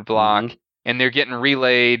roadblock, and they're getting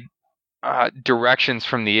relayed directions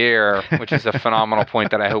from the air, which is a phenomenal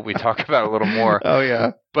point that I hope we talk about a little more. Oh,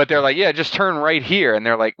 yeah. But they're like, yeah, just turn right here. And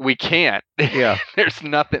they're like, we can't. Yeah.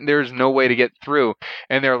 There's no way to get through.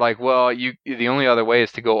 And they're like, well, the only other way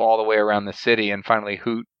is to go all the way around the city. And finally,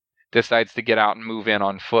 Hoot decides to get out and move in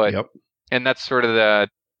on foot. Yep. And that's sort of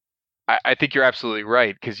I think you're absolutely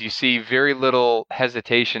right, because you see very little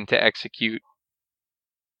hesitation to execute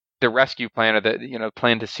the rescue plan or the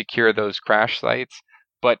plan to secure those crash sites.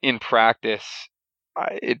 But in practice,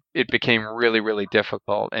 it became really, really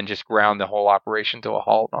difficult and just ground the whole operation to a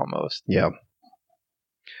halt almost. Yeah.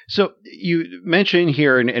 So you mentioned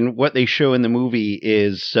here, and what they show in the movie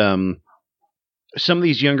is some of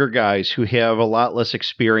these younger guys who have a lot less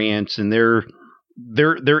experience, and they're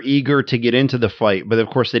eager to get into the fight, but of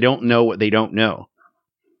course they don't know what they don't know.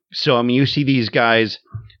 So I mean, you see these guys,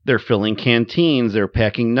 they're filling canteens, they're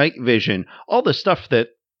packing night vision, all the stuff that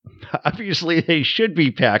obviously they should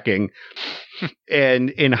be packing. And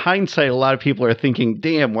in hindsight, a lot of people are thinking,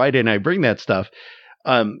 damn, why didn't I bring that stuff?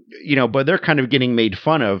 But they're kind of getting made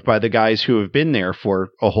fun of by the guys who have been there for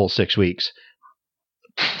a whole 6 weeks,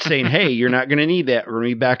 saying, hey, you're not going to need that. We're going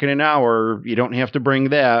to be back in an hour. You don't have to bring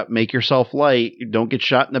that. Make yourself light. Don't get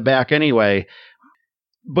shot in the back anyway.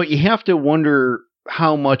 But you have to wonder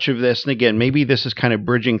how much of this, and again, maybe this is kind of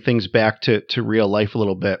bridging things back to real life a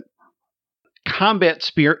little bit. Combat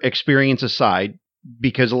experience aside,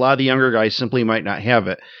 because a lot of the younger guys simply might not have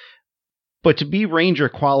it. But to be Ranger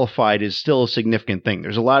qualified is still a significant thing.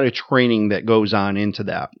 There's a lot of training that goes on into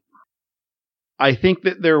that. I think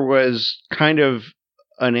that there was kind of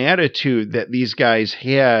an attitude that these guys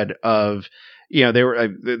had of,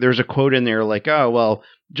 there's a quote in there like, oh, well,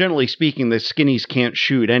 generally speaking, the skinnies can't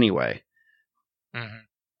shoot anyway. Mm-hmm.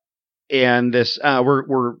 And this,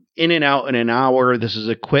 we're in and out in an hour. This is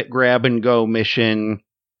a quick grab and go mission,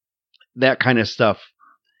 that kind of stuff.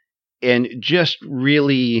 And just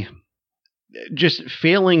failing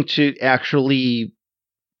to actually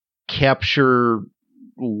capture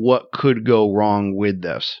what could go wrong with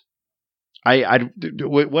this.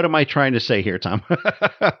 What am I trying to say here, Tom?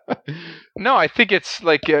 No, I think it's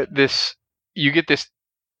like you get this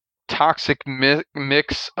toxic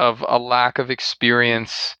mix of a lack of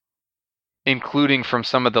experience, including from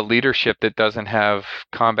some of the leadership that doesn't have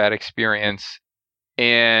combat experience,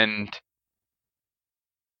 and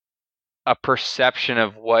a perception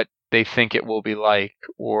of what they think it will be like,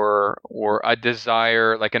 or a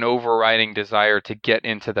desire, like an overriding desire to get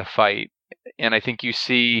into the fight. And I think you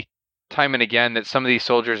see time and again that some of these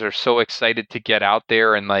soldiers are so excited to get out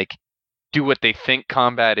there and like do what they think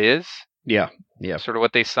combat is. Yeah. Sort of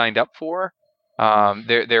what they signed up for.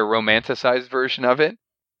 Their romanticized version of it,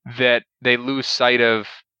 that they lose sight of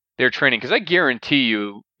their training. Because I guarantee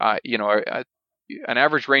you, an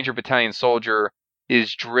average Ranger Battalion soldier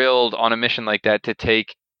is drilled on a mission like that to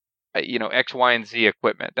take, X, Y, and Z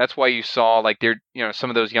equipment. That's why you saw like some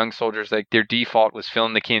of those young soldiers, like their default was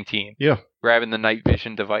filling the canteen, grabbing the night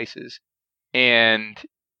vision devices, and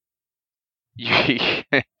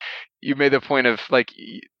you made the point of like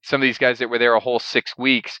some of these guys that were there a whole 6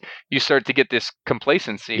 weeks, you start to get this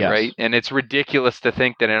complacency, right? And it's ridiculous to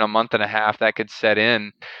think that in a month and a half that could set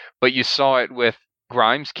in, but you saw it with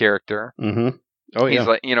Grimes' character. Mm-hmm. Oh yeah. He's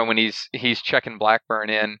like, when he's checking Blackburn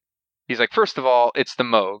in, he's like, first of all, it's the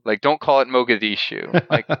Moog. Like, don't call it Mogadishu.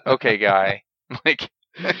 Like, okay, guy. Like,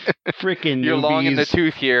 freaking you're newbies. Long in the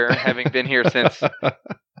tooth here, having been here since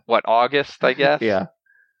August, I guess. Yeah.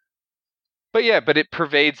 But it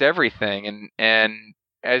pervades everything, and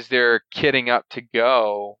as they're kitting up to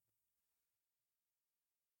go,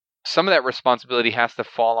 some of that responsibility has to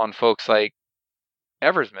fall on folks like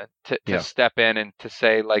Eversman to step in and to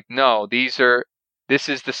say, like, no, this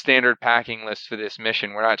is the standard packing list for this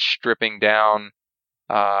mission. We're not stripping down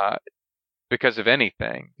because of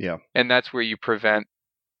anything. Yeah. And that's where you prevent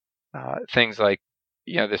things like,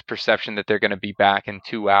 this perception that they're going to be back in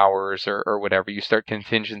 2 hours or whatever. You start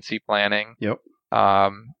contingency planning. Yep.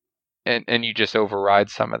 And you just override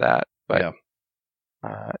some of that. But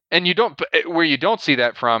and you don't see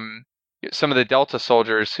that from some of the Delta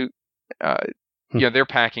soldiers who, they're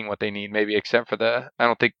packing what they need, maybe except for I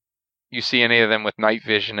don't think you see any of them with night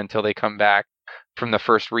vision until they come back from the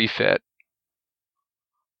first refit.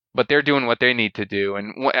 But they're doing what they need to do.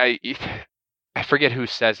 And I forget who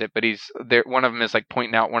says it, but one of them is like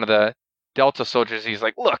pointing out one of the Delta soldiers. He's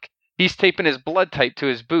like, look, he's taping his blood type to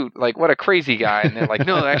his boot. Like, what a crazy guy. And they're like,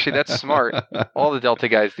 no, actually, that's smart. All the Delta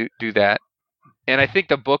guys do that. And I think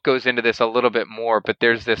the book goes into this a little bit more, but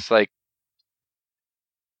there's this like,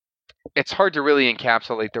 it's hard to really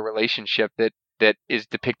encapsulate the relationship that is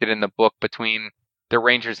depicted in the book between the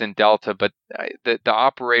Rangers and Delta, but the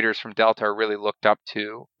operators from Delta are really looked up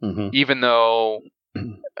to, even though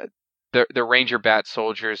the Ranger Bat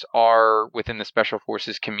soldiers are within the Special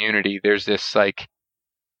Forces community. There's this like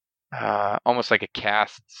almost like a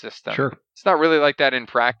caste system. Sure. It's not really like that in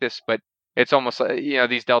practice, but it's almost like,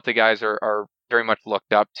 these Delta guys are very much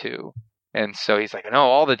looked up to. And so he's like, no,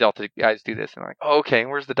 all the Delta guys do this. And I'm like, oh, okay,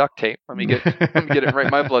 where's the duct tape? Let me get it, write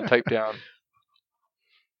my blood type down.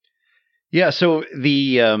 Yeah, so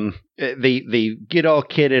they get all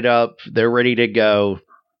kitted up. They're ready to go.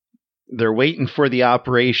 They're waiting for the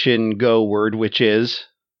Operation Go word, which is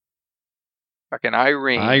fucking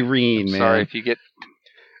Irene. Man. Sorry if you get.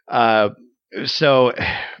 So,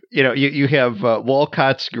 you have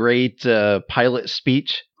Walcott's great pilot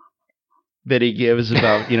speech that he gives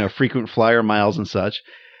about frequent flyer miles and such,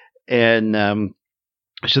 and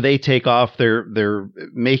so they take off. They're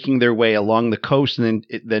making their way along the coast and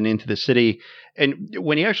then into the city. And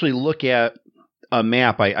when you actually look at a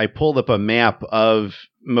map, I pulled up a map of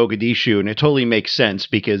Mogadishu, and it totally makes sense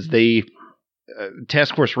because they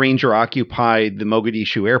Task Force Ranger occupied the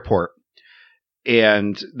Mogadishu airport,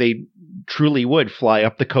 and they truly would fly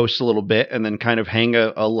up the coast a little bit and then kind of hang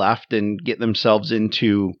a left and get themselves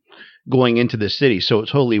into going into the city. So it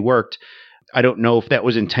totally worked. I don't know if that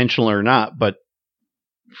was intentional or not, but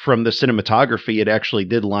from the cinematography, it actually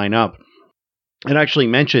did line up. And I actually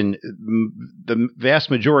mentioned the vast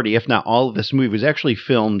majority, if not all of this movie, was actually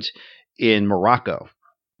filmed in Morocco.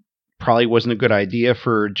 Probably wasn't a good idea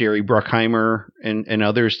for Jerry Bruckheimer and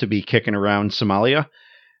others to be kicking around Somalia.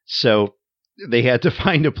 So they had to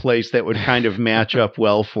find a place that would kind of match up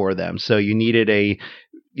well for them. So you needed a,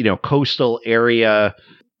 coastal area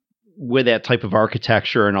with that type of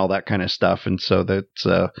architecture and all that kind of stuff. And so that's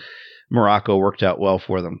Morocco worked out well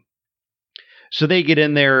for them. So they get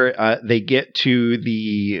in there. They get to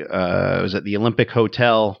the the Olympic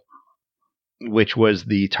Hotel, which was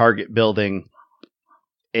the target building,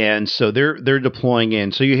 and so they're deploying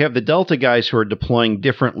in. So you have the Delta guys who are deploying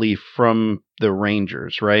differently from the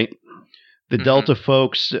Rangers, right? The Delta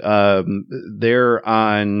folks, they're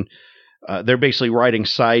basically riding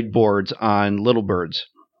sideboards on Little Birds,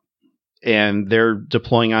 and they're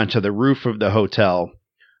deploying onto the roof of the hotel.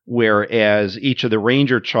 Whereas each of the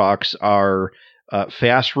Ranger chalks are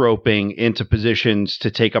fast roping into positions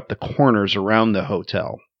to take up the corners around the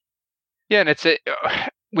hotel. Yeah, and it's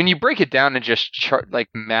when you break it down and just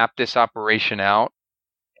map this operation out,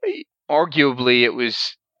 arguably it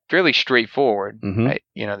was fairly straightforward. Right?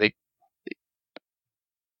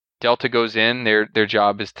 Delta goes in. Their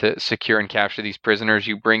job is to secure and capture these prisoners.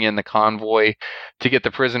 You bring in the convoy to get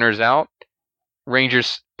the prisoners out.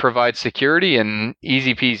 Rangers provide security, and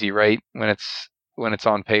easy peasy, right? When it's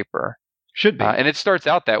on paper, should be. And it starts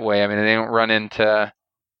out that way. I mean, they don't run into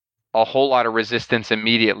a whole lot of resistance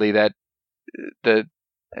immediately. That the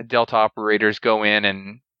Delta operators go in,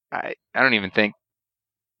 and I don't even think.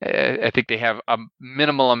 I think they have a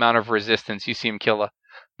minimal amount of resistance. You see them kill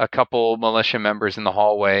a couple militia members in the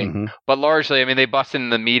hallway, but largely, I mean, they bust in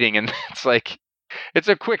the meeting, and it's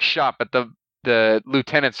a quick shot, but the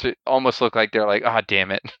lieutenants almost look like they're like, oh,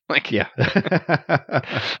 damn it. Yeah.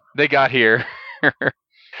 They got here.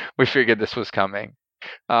 We figured this was coming.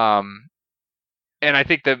 And I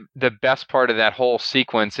think the best part of that whole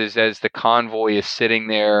sequence is as the convoy is sitting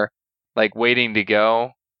there, waiting to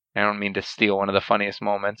go. I don't mean to steal one of the funniest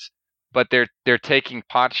moments, but they're taking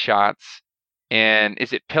pot shots. And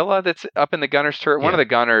is it Pilla that's up in the gunner's turret? Yeah. One of the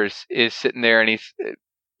gunners is sitting there, and he's...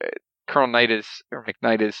 Colonel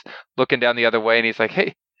McKnight is looking down the other way, and he's like,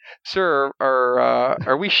 "Hey, sir,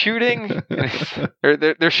 are we shooting?"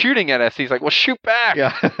 And they're shooting at us. He's like, "Well, shoot back!"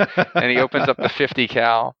 Yeah. And he opens up the 50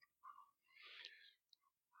 cal.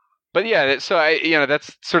 But yeah, so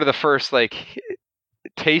that's sort of the first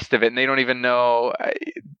taste of it, and they don't even know.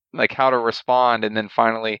 like how to respond, and then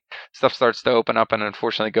finally stuff starts to open up and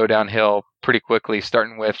unfortunately go downhill pretty quickly,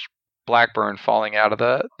 starting with Blackburn falling out of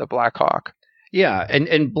the Black Hawk. Yeah,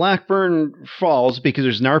 and Blackburn falls because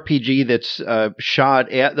there's an RPG that's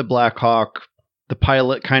shot at the Black Hawk. The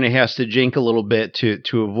pilot kind of has to jink a little bit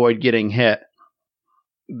to avoid getting hit.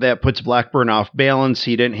 That puts Blackburn off balance.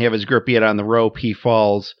 He didn't have his grip yet on the rope. He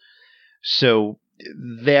falls. So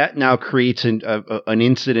that now creates an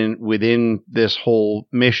incident within this whole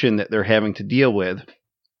mission that they're having to deal with.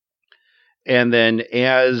 And then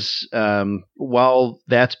while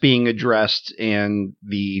that's being addressed and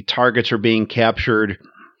the targets are being captured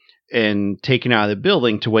and taken out of the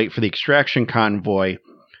building to wait for the extraction convoy,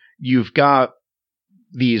 you've got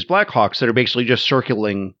these Blackhawks that are basically just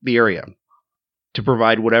circling the area to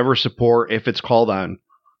provide whatever support if it's called on.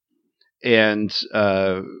 And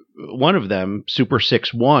one of them, Super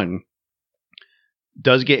 6-1,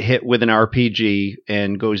 does get hit with an RPG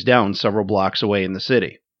and goes down several blocks away in the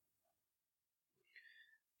city.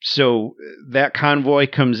 So that convoy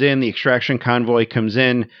comes in, the extraction convoy comes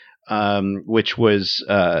in, which was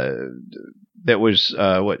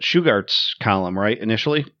Shugart's column, right,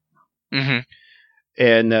 initially? Mm-hmm.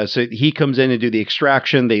 And so he comes in to do the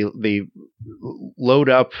extraction. They load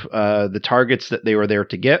up the targets that they were there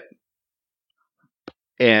to get.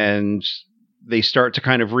 And they start to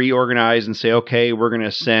kind of reorganize and say, okay, we're going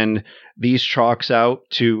to send these chalks out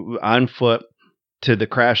on foot to the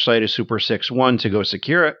crash site of Super 6-1 to go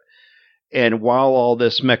secure it. And while all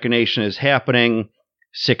this machination is happening,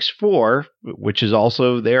 6-4, which is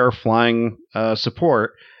also there flying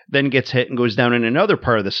support, then gets hit and goes down in another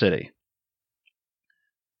part of the city.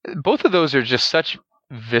 Both of those are just such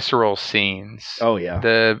visceral scenes. Oh, yeah.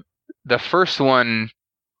 The first one,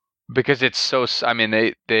 because it's so, I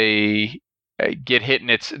mean, they get hit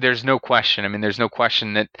and there's no question. I mean, there's no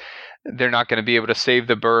question that they're not going to be able to save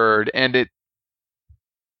the bird. And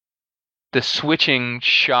the switching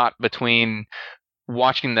shot between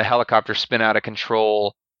watching the helicopter spin out of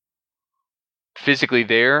control physically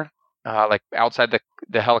there, like outside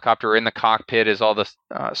the helicopter in the cockpit as all the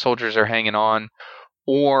soldiers are hanging on,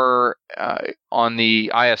 or on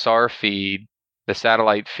the ISR feed, the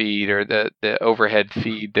satellite feed or the overhead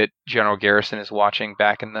feed that General Garrison is watching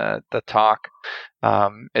back in the talk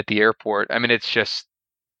at the airport. I mean, it's just,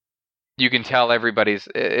 you can tell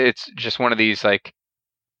it's just one of these like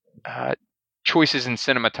choices in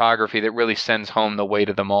cinematography that really sends home the weight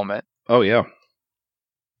of the moment. Oh, yeah.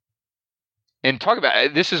 And talk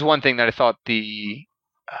about, this is one thing that I thought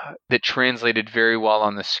that translated very well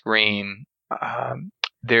on the screen.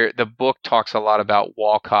 The book talks a lot about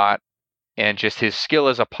Walcott and just his skill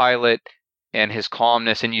as a pilot and his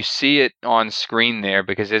calmness, and you see it on screen there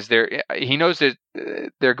because he knows that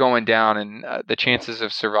they're going down, and the chances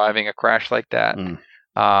of surviving a crash like that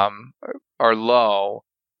are low.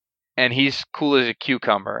 And he's cool as a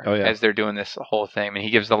cucumber as they're doing this whole thing. I mean, he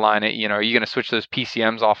gives the line, are you going to switch those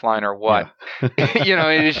PCMs offline or what? Yeah.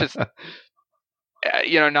 It's just,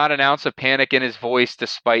 not an ounce of panic in his voice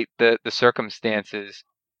despite the circumstances,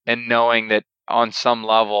 and knowing that on some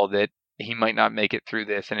level that he might not make it through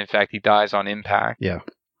this. And in fact, he dies on impact. Yeah.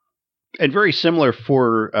 And very similar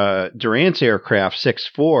for Durant's aircraft,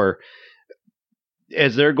 6-4,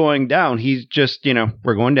 as they're going down, he's just,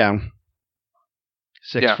 we're going down.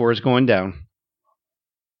 6-4 is going down.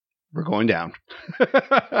 We're going down.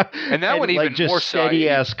 And that one even just more steady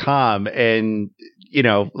as calm. And,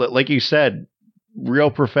 like you said,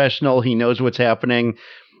 real professional. He knows what's happening.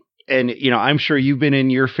 And, I'm sure you've been in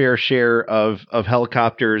your fair share of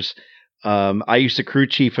helicopters. I used to crew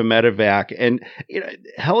chief a medevac, and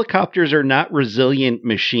helicopters are not resilient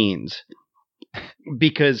machines,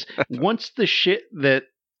 because once the shit that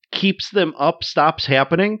keeps them up stops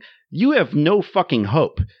happening, you have no fucking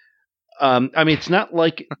hope. I mean, it's not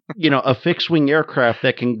like, a fixed-wing aircraft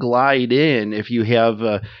that can glide in if you have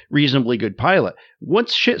a reasonably good pilot.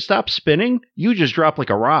 Once shit stops spinning, you just drop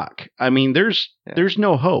like a rock. I mean, there's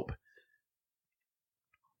no hope.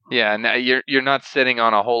 Yeah, and you're not sitting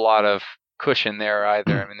on a whole lot of cushion there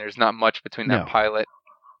either. I mean, there's not much between that pilot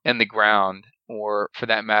and the ground, or for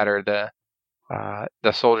that matter,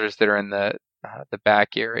 the soldiers that are in the back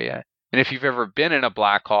area. And if you've ever been in a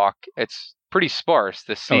Black Hawk, it's pretty sparse.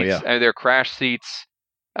 The seats, they're crash seats.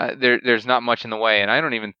 There's not much in the way. And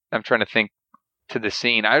I'm trying to think to the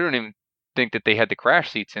scene. I don't even think that they had the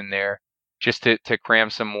crash seats in there just to cram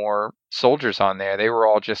some more soldiers on there. They were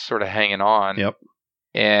all just sort of hanging on. Yep.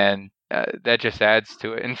 And that just adds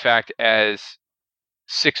to it. In fact, as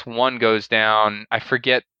 6-1 goes down, I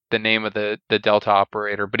forget the name of the Delta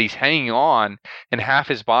operator, but he's hanging on, and half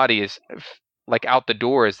his body is like out the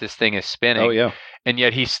door as this thing is spinning. Oh yeah. And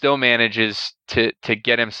yet he still manages to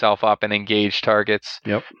get himself up and engage targets.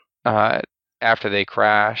 Yep. After they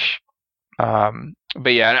crash.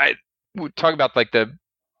 But yeah, we talk about like the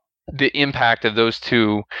impact of those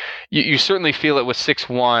two. You certainly feel it with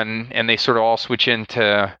 6-1, and they sort of all switch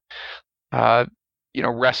into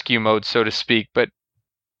rescue mode, so to speak. But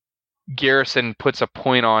Garrison puts a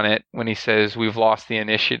point on it when he says, "We've lost the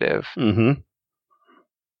initiative." Mm-hmm.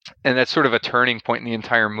 And that's sort of a turning point in the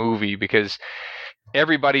entire movie, because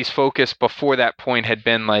everybody's focus before that point had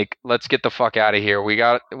been like, let's get the fuck out of here. We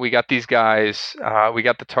got these guys. We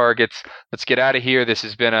got the targets. Let's get out of here. This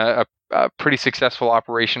has been a pretty successful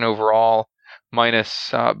operation overall,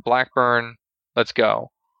 minus Blackburn. Let's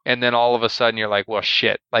go. And then all of a sudden you're like, well,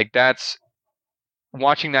 shit. Like, that's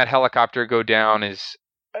watching that helicopter go down is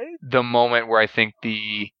the moment where I think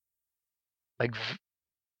the like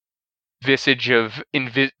visage of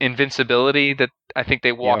invincibility that I think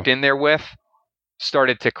they walked in there with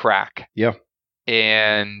started to crack. Yeah.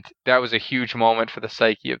 And that was a huge moment for the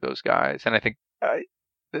psyche of those guys. And I think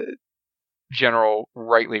the general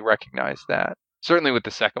rightly recognized that. Certainly with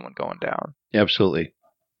the second one going down. Absolutely.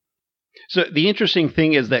 So the interesting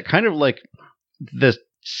thing is that kind of like the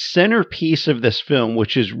centerpiece of this film,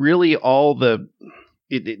 which is really all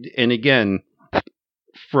and again,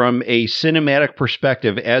 from a cinematic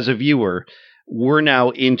perspective as a viewer, we're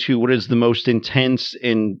now into what is the most intense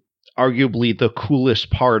and arguably the coolest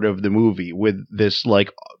part of the movie, with this like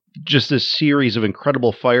just this series of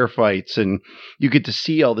incredible firefights, and you get to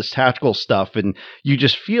see all this tactical stuff, and you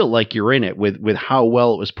just feel like you're in it with how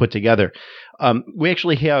well it was put together. We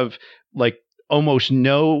actually have like almost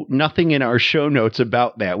nothing in our show notes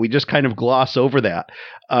about that. We just kind of gloss over that.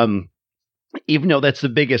 Even though that's the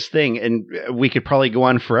biggest thing, and we could probably go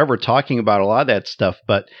on forever talking about a lot of that stuff,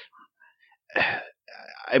 but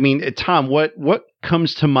I mean, Tom, what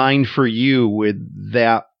comes to mind for you with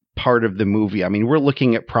that part of the movie? I mean, we're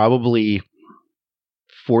looking at probably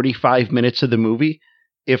 45 minutes of the movie,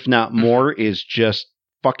 if not more, is just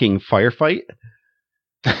fucking firefight.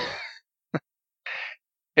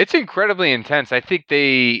 It's incredibly intense. I think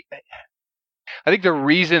the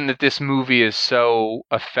reason that this movie is so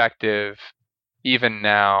effective even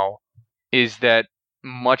now is that,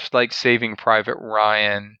 much like Saving Private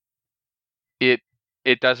Ryan,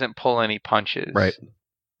 it doesn't pull any punches. Right.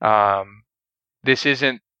 This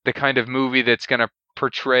isn't the kind of movie that's going to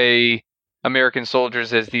portray American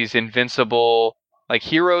soldiers as these invincible like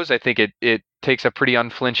heroes. I think it takes a pretty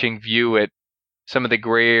unflinching view at some of the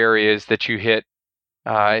gray areas that you hit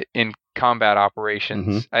in combat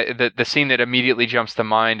operations. Mm-hmm. The scene that immediately jumps to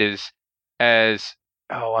mind is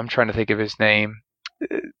I'm trying to think of his name.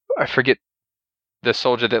 I forget the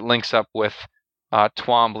soldier that links up with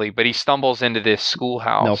Twombly, but he stumbles into this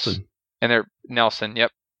schoolhouse. Nelson,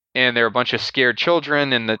 yep. And there are a bunch of scared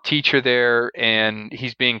children and the teacher there, and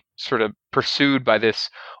he's being sort of pursued by this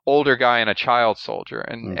older guy and a child soldier.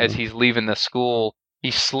 And as he's leaving the school,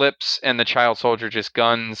 he slips and the child soldier just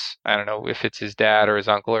guns, I don't know if it's his dad or his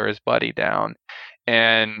uncle or his buddy, down.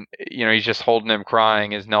 And, he's just holding him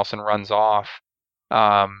crying as Nelson runs off.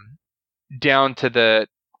 Down to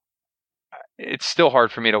it's still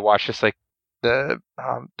hard for me to watch just like the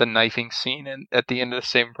knifing scene at the end of the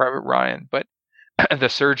Saving Private Ryan, but the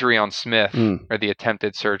surgery on Smith, or the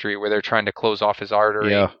attempted surgery where they're trying to close off his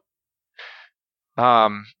artery. Yeah.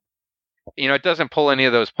 It doesn't pull any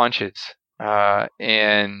of those punches.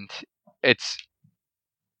 And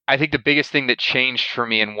I think the biggest thing that changed for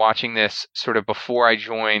me in watching this sort of before I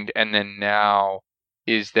joined and then now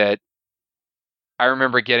is that I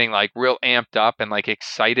remember getting like real amped up and like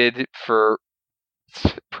excited for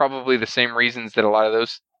probably the same reasons that a lot of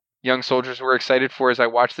those young soldiers were excited for as I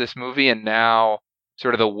watched this movie. And now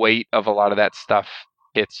sort of the weight of a lot of that stuff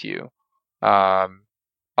hits you a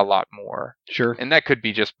lot more. Sure. And that could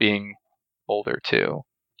be just being older too.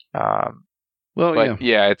 It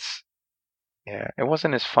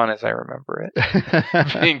wasn't as fun as I remember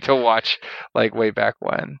it being to watch like way back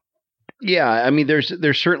when. Yeah, I mean, there's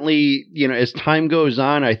certainly, as time goes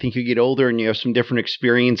on, I think you get older and you have some different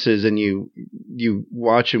experiences, and you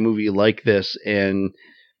watch a movie like this and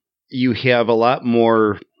you have a lot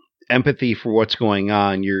more empathy for what's going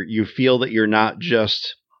on. You feel that you're not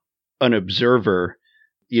just an observer,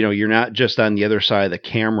 you're not just on the other side of the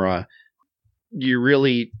camera. You're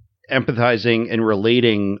really empathizing and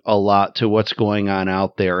relating a lot to what's going on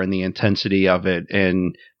out there and the intensity of it.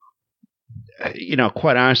 And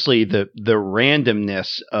quite honestly, the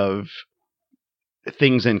randomness of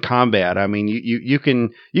things in combat. I mean, you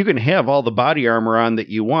can have all the body armor on that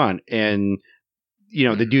you want, and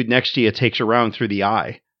the dude next to you takes a round through the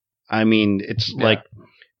eye. I mean, it's like,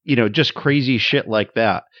 just crazy shit like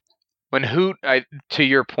that. When Hoot, to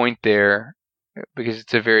your point there, because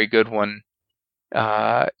it's a very good one,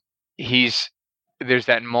 there's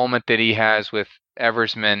that moment that he has with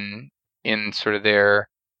Eversman in sort of their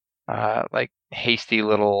like hasty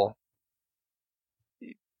little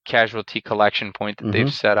casualty collection point that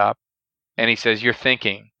they've set up, and he says, "You're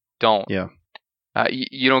thinking, don't. Yeah.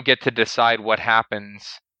 You don't get to decide what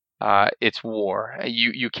happens. It's war.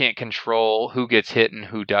 You can't control who gets hit and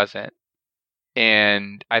who doesn't."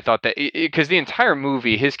 And I thought that because the entire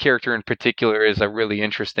movie, his character in particular, is a really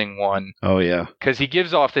interesting one. Oh yeah, because he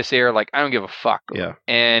gives off this air like, I don't give a fuck. Yeah,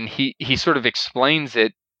 and he sort of explains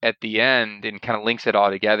it at the end and kind of links it all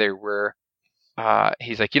together. Where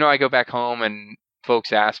he's like, I go back home and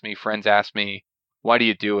friends ask me, why do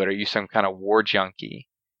you do it? Are you some kind of war junkie?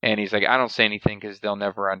 And he's like, I don't say anything because they'll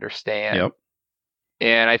never understand. Yep.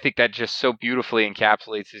 And I think that just so beautifully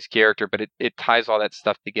encapsulates his character, but it ties all that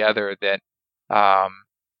stuff together that.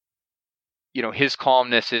 His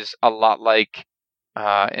calmness is a lot like,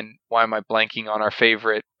 and why am I blanking on our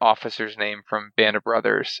favorite officer's name from Band of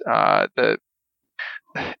Brothers? The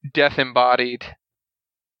Death Embodied.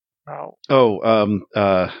 Start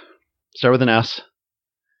with an S.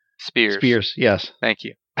 Spears. Yes. Thank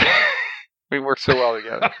you. We work so well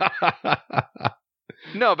together.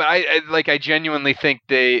 No, but I genuinely think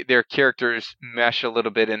their characters mesh a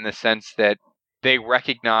little bit in the sense that they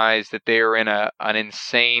recognize that they are in an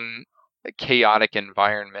insane, chaotic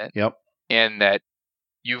environment. Yep. And that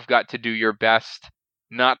you've got to do your best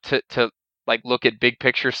not to like look at big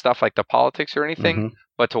picture stuff like the politics or anything,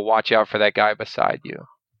 but to watch out for that guy beside you.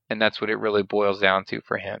 And that's what it really boils down to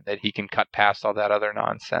for him, that he can cut past all that other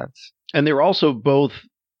nonsense. And they're also both,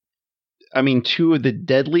 two of the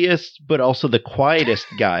deadliest, but also the quietest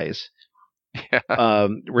guys,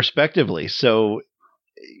 respectively. So,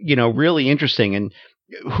 really interesting. And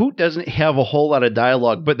Hoot doesn't have a whole lot of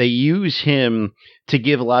dialogue, but they use him to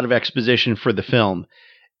give a lot of exposition for the film.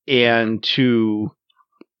 And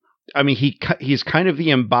he's kind of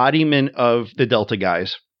the embodiment of the Delta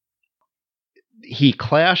guys. He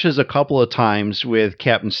clashes a couple of times with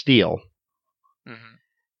Captain Steele.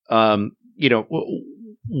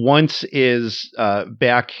 Once is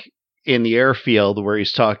back in the airfield where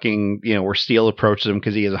he's talking, where Steele approaches him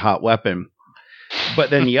because he has a hot weapon. But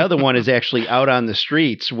then the other one is actually out on the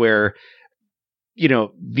streets where,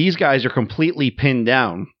 these guys are completely pinned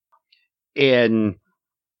down. And,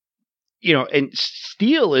 and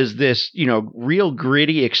Steele is this, real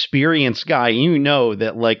gritty, experienced guy.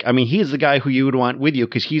 That he's the guy who you would want with you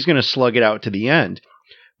because he's going to slug it out to the end.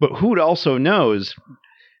 But Hoot also knows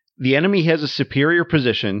the enemy has a superior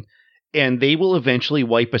position and they will eventually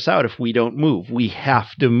wipe us out if we don't move. We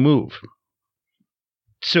have to move.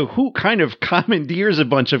 So Hoot kind of commandeers a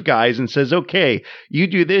bunch of guys and says, okay, you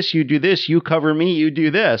do this, you cover me, you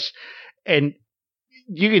do this. And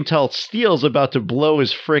you can tell Steele's about to blow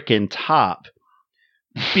his frickin' top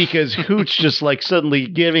because Hoot's just like suddenly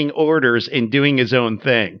giving orders and doing his own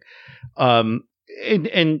thing. Hoot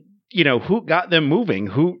got them moving.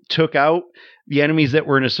 Hoot took out the enemies that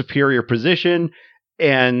were in a superior position.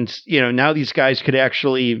 And, now these guys could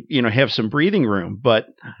actually, have some breathing room. But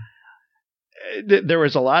there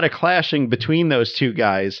was a lot of clashing between those two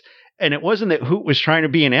guys. And it wasn't that Hoot was trying to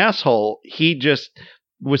be an asshole. He just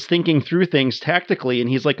was thinking through things tactically. And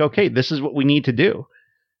he's like, okay, this is what we need to do.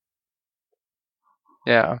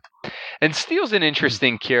 Yeah. And Steele's an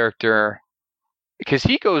interesting character because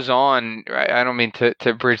he goes on, I don't mean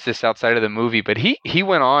to bridge this outside of the movie, but he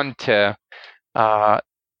went on to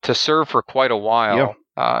serve for quite a while.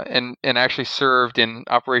 Yeah. And actually served in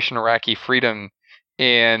Operation Iraqi Freedom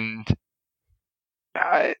and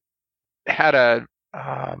had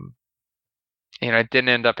it didn't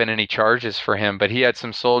end up in any charges for him, but he had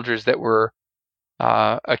some soldiers that were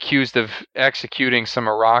accused of executing some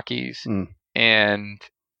Iraqis, and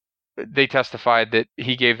they testified that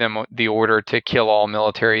he gave them the order to kill all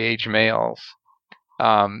military-age males.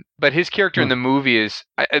 But his character in the movie is,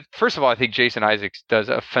 first of all, I think Jason Isaacs does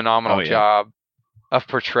a phenomenal job of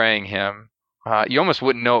portraying him. You almost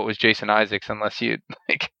wouldn't know it was Jason Isaacs unless you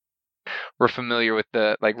were familiar with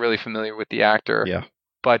really familiar with the actor. Yeah.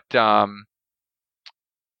 But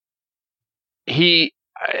he,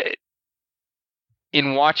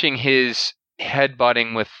 in watching his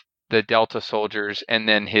headbutting with the Delta soldiers and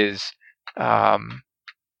then his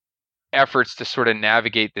efforts to sort of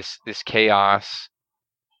navigate this chaos,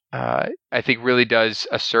 I think really does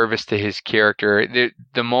a service to his character.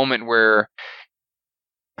 The moment where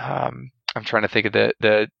I'm trying to think of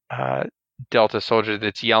the Delta soldier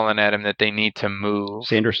that's yelling at him that they need to move.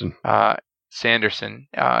 Sanderson. Sanderson,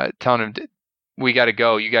 telling him, "We got to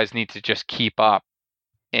go. You guys need to just keep up."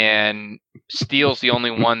 And Steele's the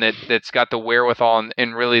only one that's got the wherewithal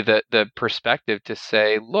and really the perspective to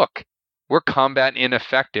say, "Look, we're combat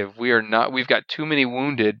ineffective. We've got too many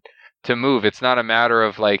wounded to move. It's not a matter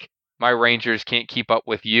of like my Rangers can't keep up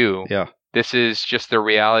with you. Yeah. This is just the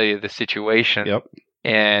reality of the situation." Yep.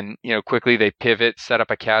 And quickly they pivot, set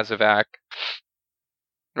up a CASEVAC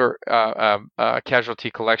or casualty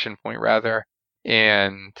collection point rather,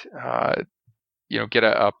 and get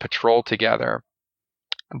a patrol together.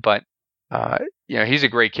 But he's a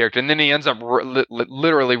great character, and then he ends up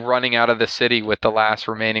literally running out of the city with the last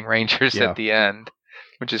remaining Rangers at the end,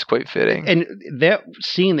 which is quite fitting. And that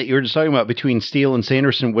scene that you were just talking about between Steele and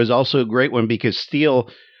Sanderson was also a great one, because Steele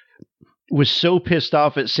was so pissed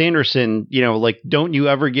off at Sanderson, like, don't you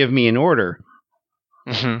ever give me an order.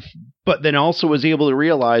 Mm-hmm. But then also was able to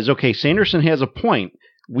realize, okay, Sanderson has a point.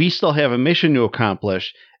 We still have a mission to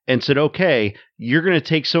accomplish, and said, okay, you're going to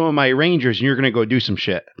take some of my Rangers and you're going to go do some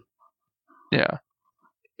shit. Yeah.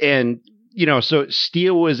 And, so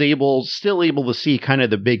Steele was still able to see kind of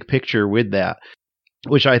the big picture with that,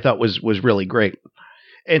 which I thought was really great.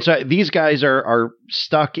 And so these guys are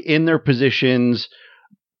stuck in their positions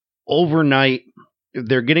overnight.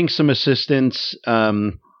 They're getting some assistance.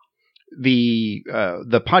 The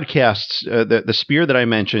podcasts, the Spear that I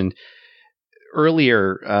mentioned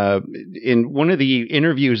earlier, in one of the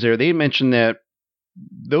interviews there, they mentioned that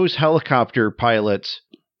those helicopter pilots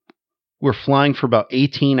were flying for about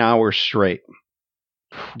 18 hours straight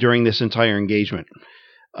during this entire engagement.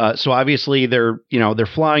 So obviously they're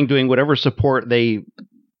flying, doing whatever support they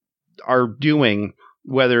are doing,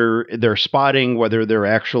 whether they're spotting, whether they're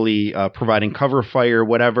actually providing cover fire,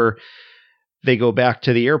 whatever. They go back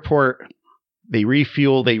to the airport, they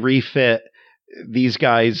refuel, they refit. These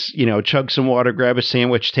guys, chug some water, grab a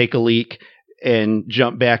sandwich, take a leak, and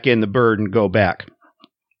jump back in the bird and go back.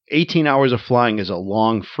 18 hours of flying is a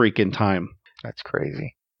long freaking time. That's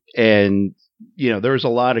crazy. And, there's a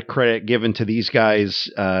lot of credit given to these guys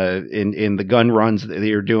in the gun runs that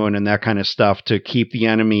they are doing and that kind of stuff to keep the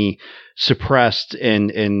enemy suppressed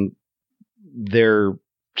and their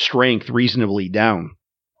strength reasonably down.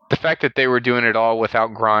 The fact that they were doing it all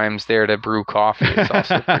without Grimes there to brew coffee is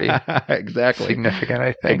also pretty exactly significant,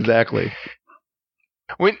 I think. Exactly.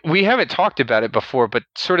 We haven't talked about it before, but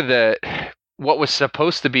sort of what was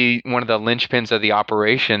supposed to be one of the linchpins of the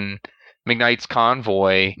operation, McKnight's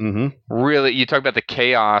convoy, really, you talk about the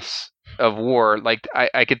chaos of war. Like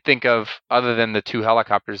I could think of, other than the 2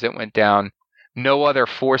 helicopters that went down, no other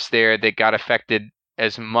force there that got affected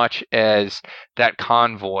as much as that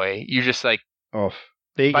convoy. You just like,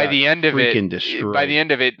 by the end of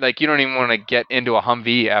it, like you don't even want to get into a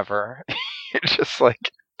Humvee ever. It's just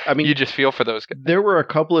like, you just feel for those guys. There were a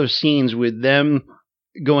couple of scenes with them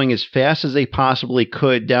going as fast as they possibly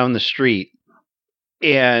could down the street,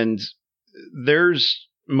 and there's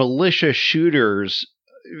militia shooters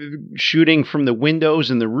shooting from the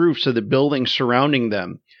windows and the roofs of the buildings surrounding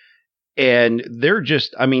them. And they're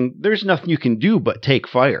just, there's nothing you can do but take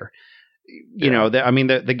fire.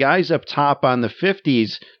 The guys up top on the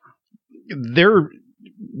 50s, they're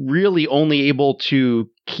really only able to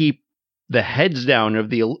keep the heads down of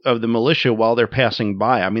the militia while they're passing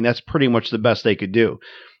by. That's pretty much the best they could do.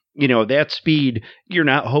 That speed, you're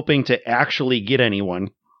not hoping to actually get anyone.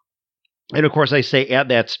 And of course, I say at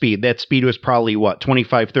that speed was probably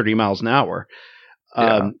 25, 30 miles an hour.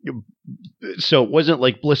 Yeah. So it wasn't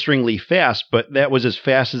like blisteringly fast, but that was as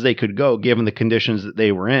fast as they could go given the conditions that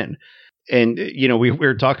they were in. And, we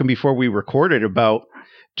were talking before we recorded about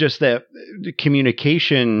just that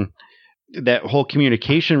communication, that whole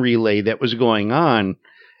communication relay that was going on,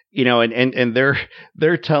 and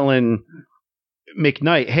they're telling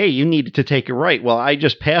McKnight, hey, you need to take a right. Well, I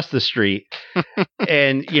just passed the street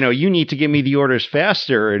and, you need to give me the orders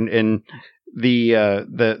faster. And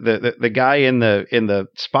the guy in the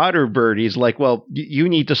spotter bird, he's like, well, you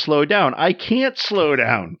need to slow down. I can't slow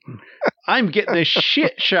down. I'm getting the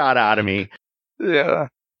shit shot out of me. Yeah.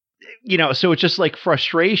 So it's just like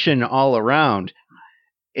frustration all around.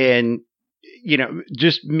 And,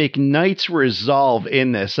 just McKnight's resolve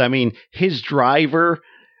in this. His driver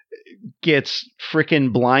gets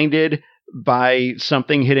freaking blinded by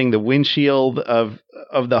something hitting the windshield of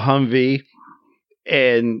the Humvee.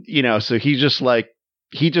 And, so he's just like,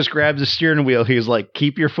 he just grabs the steering wheel. He's like,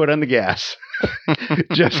 keep your foot on the gas.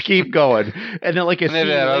 Just keep going. And then like a scene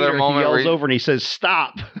later, he yells over and he says,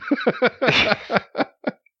 stop.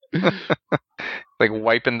 Like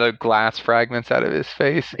wiping the glass fragments out of his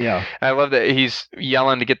face. Yeah. I love that he's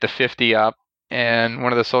yelling to get the 50 up. And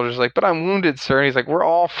one of the soldiers is like, but I'm wounded, sir. And he's like, we're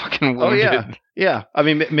all fucking wounded. Oh, yeah. Yeah. I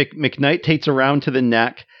mean, McKnight takes a round to the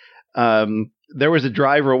neck. There was a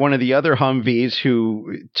driver of one of the other Humvees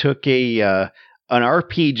who took an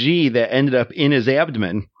RPG that ended up in his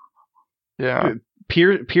abdomen. Yeah.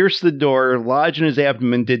 Pierced the door, lodged in his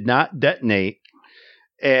abdomen, did not detonate.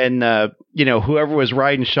 And, whoever was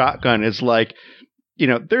riding shotgun is like,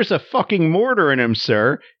 there's a fucking mortar in him,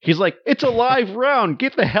 sir. He's like, it's a live round.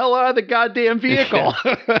 Get the hell out of the goddamn vehicle.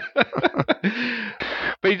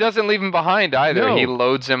 But he doesn't leave him behind either. No. He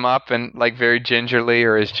loads him up and like very gingerly,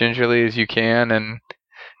 or as gingerly as you can, and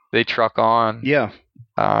they truck on. Yeah.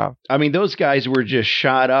 I mean, those guys were just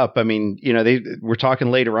shot up. I mean, they were talking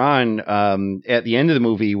later on at the end of the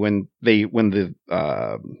movie when the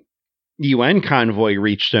UN convoy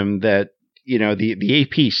reached them that, the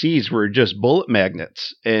APCs were just bullet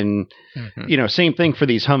magnets. And, same thing for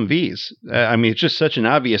these Humvees. I mean, it's just such an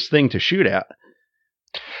obvious thing to shoot at.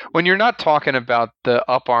 When you're not talking about the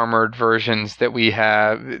up-armored versions that we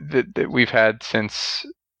have, that we've had since,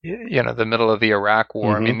 the middle of the Iraq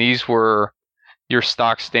War. Mm-hmm. I mean, these were your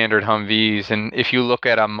stock standard Humvees. And if you look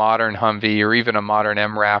at a modern Humvee or even a modern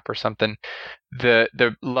MRAP or something, the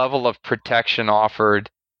level of protection offered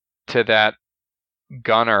to that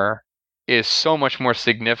gunner is so much more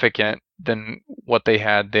significant than what they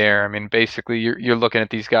had there. I mean, basically, you're looking at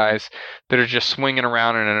these guys that are just swinging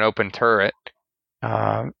around in an open turret.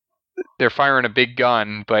 They're firing a big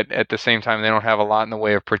gun, but at the same time, they don't have a lot in the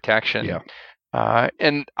way of protection. Yeah.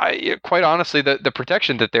 And quite honestly, the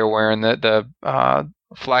protection that they're wearing, the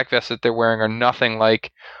flak vests that they're wearing, are nothing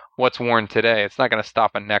like what's worn today. It's not going to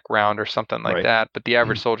stop a neck round or something like that. But the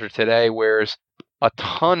average soldier today wears a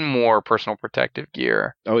ton more personal protective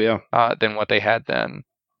gear. Oh, yeah. Than what they had then.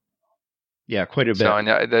 Yeah, quite a bit. So, and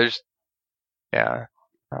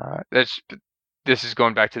this is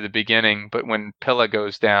going back to the beginning, but when Pilla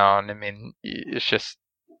goes down, I mean, it's just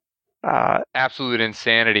absolute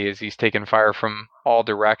insanity as he's taking fire from all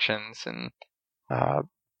directions and,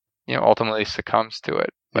 ultimately succumbs to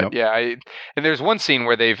it. But and there's one scene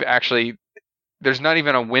where there's not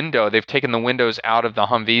even a window. They've taken the windows out of the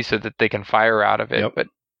Humvee so that they can fire out of it. Yep. But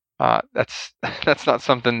that's not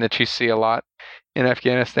something that you see a lot in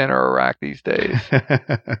Afghanistan or Iraq these days.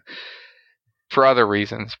 For other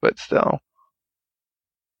reasons, but still.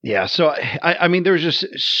 Yeah, so I mean, there's just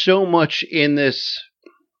so much in this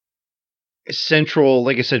central,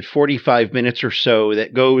 like I said, 45 minutes or so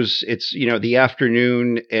that goes, it's, the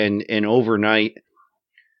afternoon and overnight,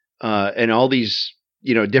 and all these,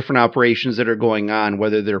 different operations that are going on,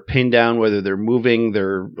 whether they're pinned down, whether they're moving,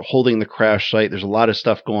 they're holding the crash site. There's a lot of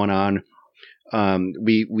stuff going on.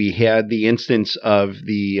 We had the instance of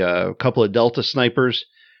the couple of Delta snipers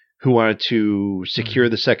who wanted to secure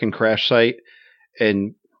the second crash site,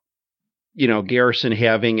 and Garrison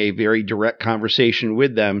having a very direct conversation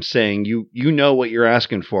with them saying, you know what you're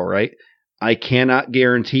asking for, right? I cannot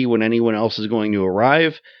guarantee when anyone else is going to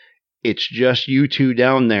arrive. It's just you two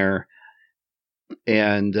down there.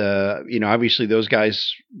 And, obviously those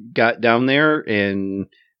guys got down there and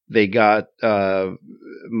they got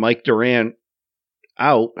Mike Durant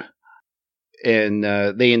out, and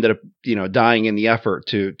they ended up, dying in the effort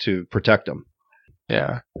to protect him.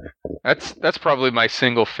 Yeah, that's probably my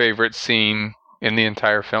single favorite scene in the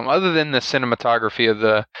entire film, other than the cinematography of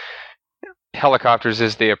the helicopters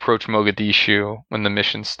as they approach Mogadishu when the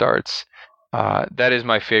mission starts. That is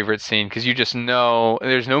my favorite scene because you just know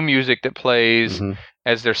there's no music that plays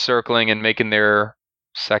as they're circling and making their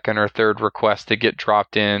second or third request to get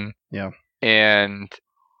dropped in. Yeah, and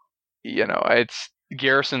it's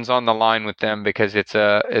Garrison's on the line with them because it's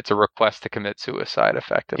a request to commit suicide,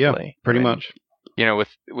 effectively. Yeah, pretty much.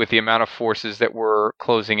 With the amount of forces that were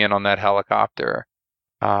closing in on that helicopter.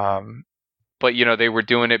 But, they were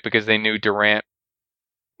doing it because they knew Durant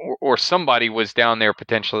or somebody was down there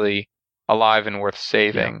potentially alive and worth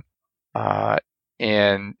saving. Yeah.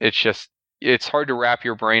 And it's hard to wrap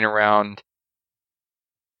your brain around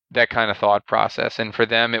that kind of thought process. And for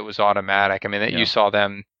them, it was automatic. I mean, you saw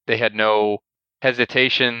them, they had no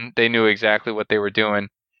hesitation. They knew exactly what they were doing.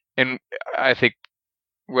 And I think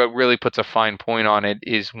what really puts a fine point on it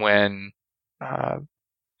is when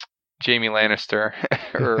Jamie Lannister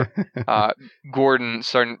or Gordon,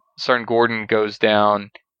 Sergeant Gordon goes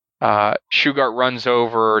down. Shugart runs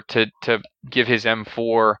over to give his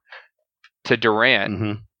M4 to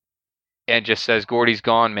Durant and just says, "Gordy's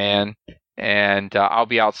gone, man, and I'll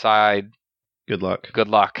be outside. Good luck."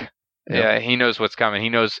 Yep. Yeah, he knows what's coming. He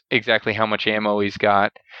knows exactly how much ammo he's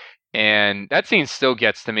got. And that scene still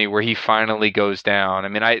gets to me where he finally goes down. I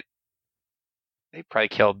mean, they probably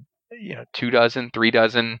killed, 2 dozen, 3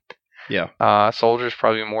 dozen Yeah. Soldiers,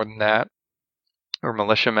 probably more than that, or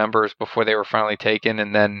militia members before they were finally taken.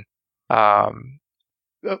 And then, of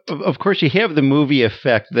course, you have the movie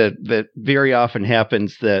effect that very often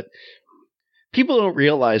happens, that people don't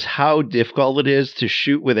realize how difficult it is to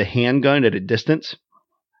shoot with a handgun at a distance.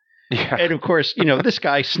 yeah, And of course, this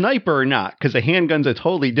guy, sniper or not, because a handgun's a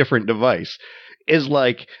totally different device, is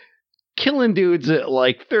like killing dudes at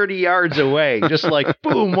like 30 yards away, just like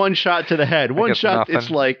boom, one shot to the head, one shot. nothing. It's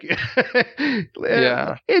like,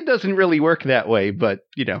 Yeah. it doesn't really work that way, but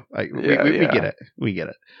we get it. We get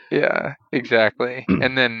it. Yeah, exactly.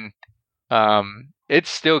 And then, it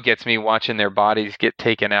still gets me watching their bodies get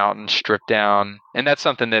taken out and stripped down, and that's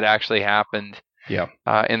something that actually happened. Yeah.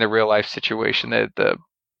 In the real life situation, that the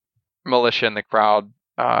militia and the crowd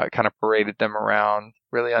kind of paraded them around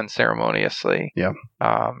really unceremoniously. Yeah.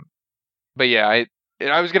 But yeah,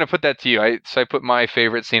 I was going to put that to you. So I put my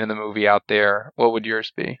favorite scene in the movie out there. What would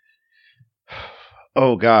yours be?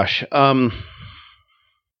 Oh gosh. I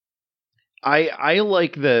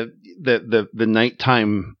like the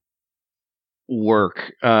nighttime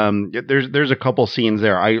work. There's a couple scenes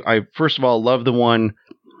there. I first of all love the one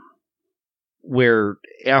where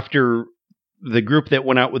after the group that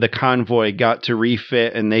went out with the convoy got to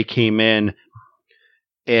refit and they came in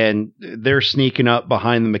and they're sneaking up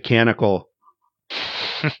behind the mechanical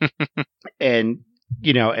and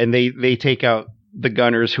and they take out the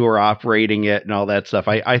gunners who are operating it and all that stuff.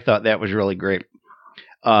 I thought that was really great.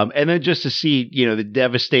 And then just to see, the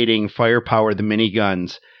devastating firepower, the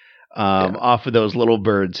miniguns off of those little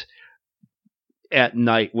birds at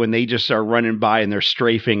night when they just are running by and they're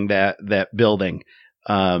strafing that building.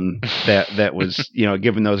 That was,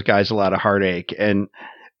 giving those guys a lot of heartache. And,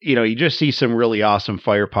 you just see some really awesome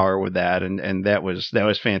firepower with that. And that was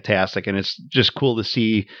fantastic. And it's just cool to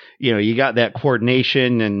see, you got that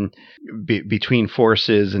coordination and between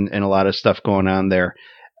forces and a lot of stuff going on there.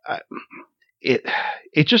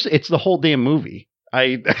 It's the whole damn movie.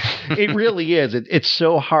 It really is. It's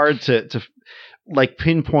so hard to like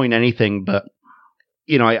pinpoint anything, but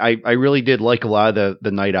I really did like a lot of the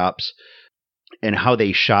night ops and how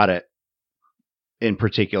they shot it in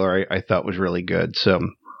particular. I thought was really good. So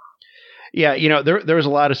yeah, there was a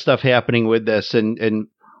lot of stuff happening with this and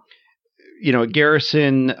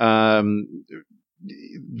Garrison, the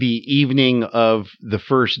evening of the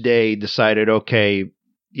first day decided, okay,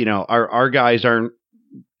 our guys aren't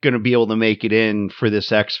going to be able to make it in for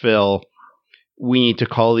this exfil. We need to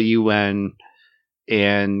call the UN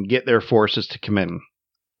and get their forces to come in.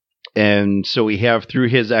 And so we have, through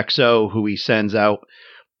his XO, who he sends out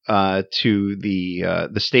to the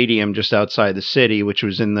stadium just outside the city, which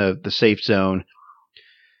was in the safe zone.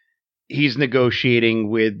 He's negotiating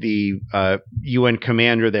with the UN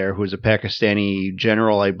commander there, who is a Pakistani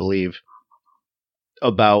general, I believe,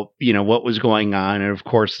 about, what was going on. And of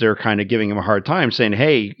course, they're kind of giving him a hard time, saying,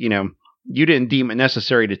 hey, you didn't deem it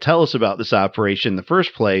necessary to tell us about this operation in the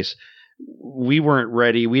first place. We weren't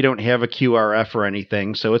ready. We don't have a QRF or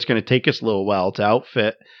anything. So it's going to take us a little while to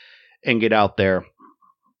outfit and get out there.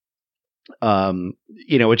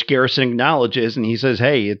 Which Garrison acknowledges. And he says,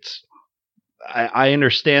 hey, I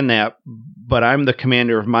understand that, but I'm the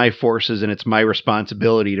commander of my forces and it's my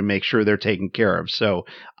responsibility to make sure they're taken care of. So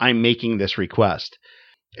I'm making this request.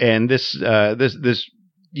 And this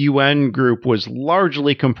UN group was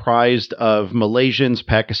largely comprised of Malaysians,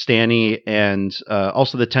 Pakistani, and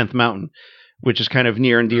also the 10th Mountain, which is kind of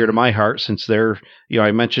near and dear to my heart since they're,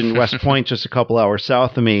 I mentioned West Point just a couple hours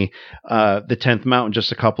south of me, the 10th Mountain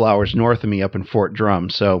just a couple hours north of me up in Fort Drum.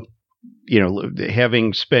 So,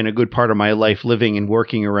 having spent a good part of my life living and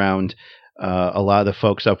working around a lot of the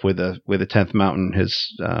folks up with the 10th Mountain has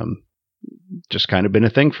just kind of been a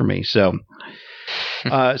thing for me. So,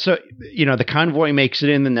 the convoy makes it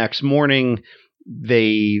in the next morning.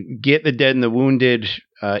 They get the dead and the wounded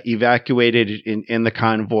evacuated in the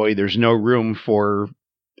convoy. There's no room for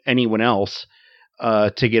anyone else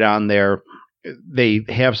to get on there. They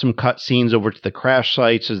have some cut scenes over to the crash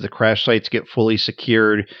sites. As the crash sites get fully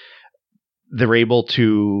secured, they're able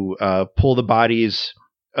to pull the bodies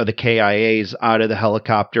of the KIAs out of the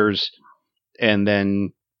helicopters and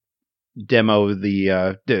then demo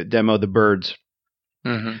the birds.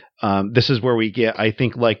 Mm-hmm. This is where we get, I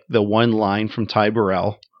think, like the one line from Ty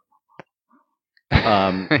Burrell,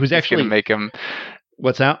 who's actually going to make him.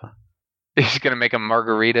 What's that? He's going to make him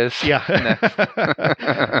margaritas. Yeah.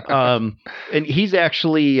 And he's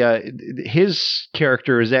actually his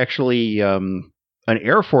character is actually an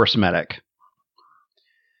Air Force medic.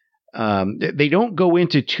 They don't go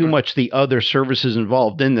into too much the other services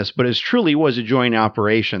involved in this, but it truly was a joint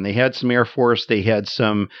operation. They had some Air Force, they had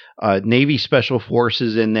some Navy Special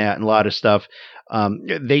Forces in that, and a lot of stuff.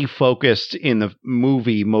 They focused in the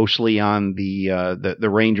movie mostly on the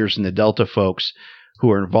Rangers and the Delta folks who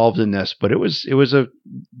are involved in this, but it was a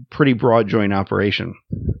pretty broad joint operation.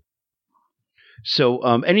 So,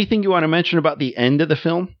 anything you want to mention about the end of the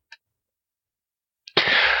film?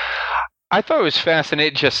 I thought it was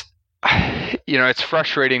fascinating. Just, it's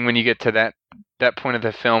frustrating when you get to that point of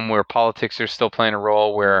the film where politics are still playing a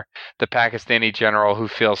role, where the Pakistani general who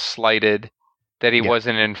feels slighted that he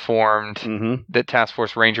wasn't informed that Task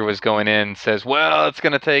Force Ranger was going in says, well, it's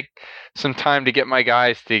going to take some time to get my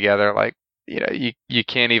guys together. Like, you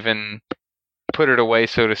can't even put it away,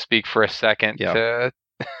 so to speak, for a second to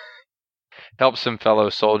help some fellow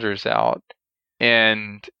soldiers out.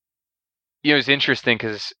 And, it's interesting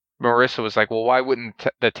because Marissa was like, well, why wouldn't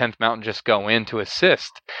the 10th Mountain just go in to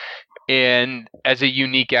assist? And as a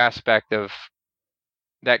unique aspect of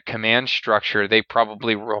that command structure, they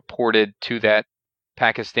probably reported to that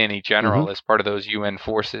Pakistani general as part of those UN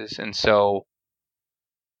forces. And so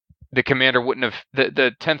the commander wouldn't have,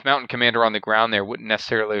 the 10th Mountain commander on the ground there wouldn't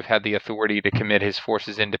necessarily have had the authority to commit his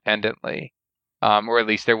forces independently. Or at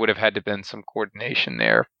least there would have had to have been some coordination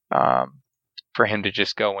there for him to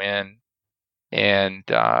just go in. And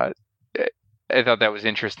I thought that was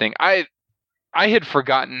interesting. I had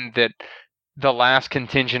forgotten that the last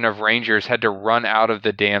contingent of Rangers had to run out of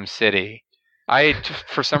the damn city. I,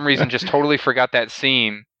 for some reason, just totally forgot that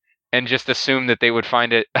scene and just assumed that they would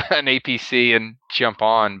find an APC and jump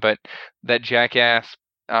on. But that jackass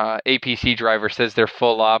APC driver says they're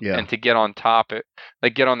full up and to get on top,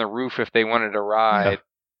 get on the roof if they wanted to ride. Yeah.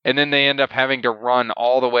 And then they end up having to run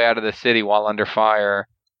all the way out of the city while under fire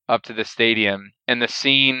up to the stadium. And the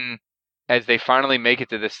scene as they finally make it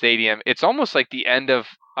to the stadium, it's almost like the end of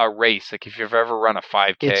a race. Like if you've ever run a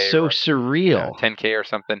 5K. It's so surreal. 10K or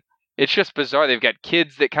something. It's just bizarre. They've got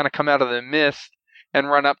kids that kind of come out of the mist and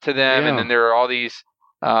run up to them. And then there are all these,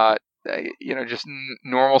 just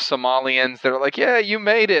normal Somalians that are like, yeah, you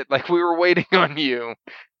made it. Like we were waiting on you.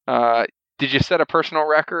 Did you set a personal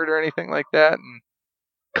record or anything like that? And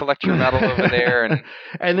collect your medal over there.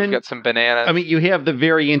 And then got some bananas. I mean, you have the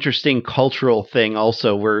very interesting cultural thing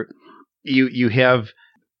also where you have,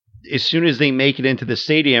 as soon as they make it into the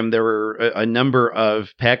stadium, there are a number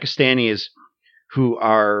of Pakistanis who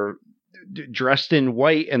are dressed in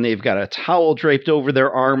white and they've got a towel draped over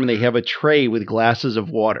their arm and they have a tray with glasses of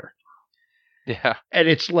water. Yeah. And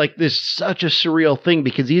it's like this such a surreal thing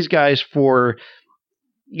because these guys for,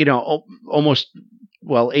 almost,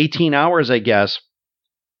 18 hours, I guess,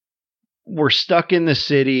 were stuck in the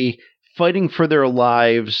city fighting for their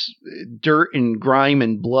lives, dirt and grime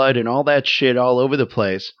and blood and all that shit all over the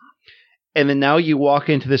place. And then now you walk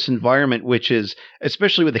into this environment, which is,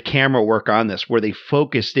 especially with the camera work on this, where they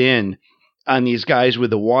focused in on these guys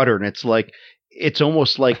with the water. And it's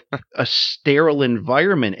almost like a sterile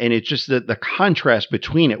environment. And it's just the contrast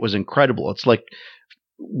between it was incredible. It's like,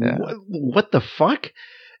 what the fuck?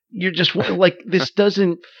 You're just like, this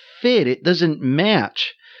doesn't fit. It doesn't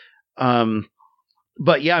match.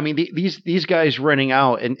 But yeah, I mean, these guys running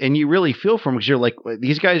out and you really feel for them because you're like,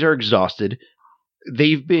 these guys are exhausted.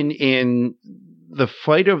 They've been in the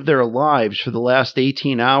fight of their lives for the last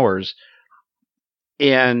 18 hours.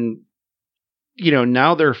 And,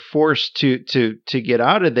 now they're forced to get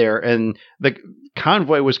out of there. And the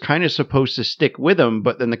convoy was kind of supposed to stick with them,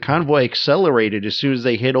 but then the convoy accelerated as soon as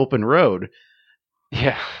they hit open road.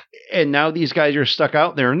 Yeah. And now these guys are stuck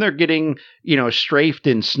out there and they're getting, strafed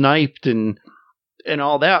and sniped and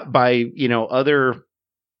all that by, other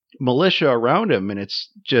militia around them. And it's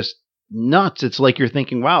just nuts. It's like you're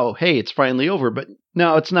thinking, wow, hey, it's finally over. But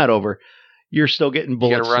no, it's not over. You're still getting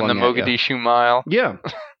bullets. You got to run the Mogadishu Mile. Yeah.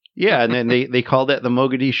 Yeah. And then they call that the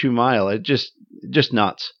Mogadishu Mile. It just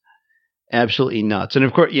nuts. Absolutely nuts. And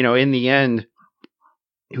of course, in the end,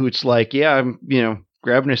 it's like, yeah, I'm,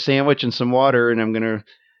 grabbing a sandwich and some water and I'm going to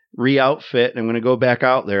re-outfit and I'm going to go back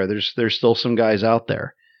out there. There's still some guys out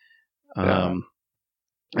there. Yeah.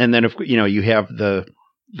 And then, you have the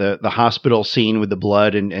hospital scene with the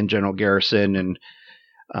blood and General Garrison and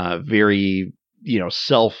very,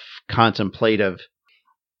 self-contemplative.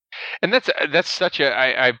 And that's such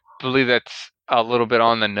I believe that's a little bit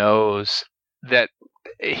on the nose that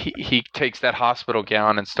he takes that hospital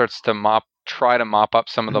gown and starts to try to mop up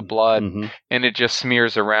some of the blood and it just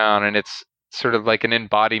smears around and it's sort of like an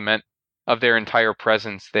embodiment of their entire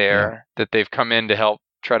presence there that they've come in to help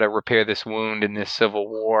try to repair this wound in this civil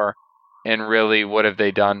war. And really, what have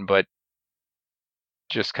they done but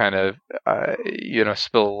just kind of,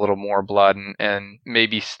 spill a little more blood and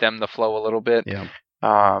maybe stem the flow a little bit. Yeah.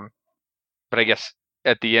 But I guess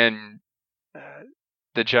at the end,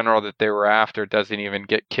 the general that they were after doesn't even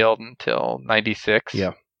get killed until 96.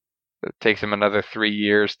 Yeah. It takes him another 3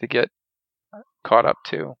 years to get caught up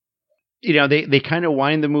to. They kind of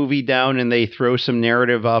wind the movie down and they throw some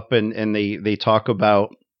narrative up and they talk about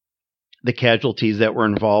the casualties that were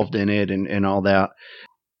involved in it and all that.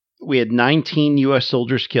 We had 19 U.S.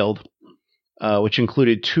 soldiers killed, which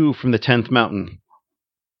included 2 from the 10th Mountain,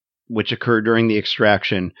 which occurred during the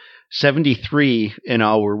extraction. 73 in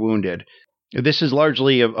all were wounded. This is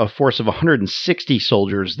largely a force of 160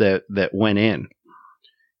 soldiers that went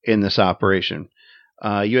in this operation.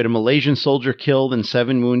 You had a Malaysian soldier killed and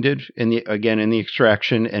 7 wounded in the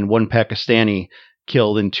extraction, and 1 Pakistani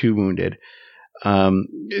killed and 2 wounded.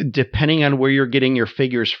 Depending on where you're getting your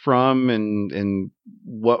figures from and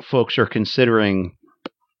what folks are considering,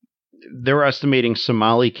 they're estimating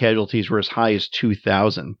Somali casualties were as high as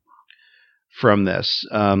 2,000 from this.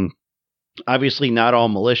 Obviously not all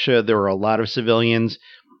militia. There were a lot of civilians.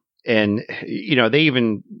 And, they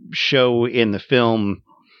even show in the film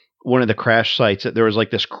one of the crash sites that there was like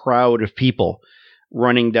this crowd of people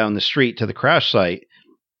running down the street to the crash site,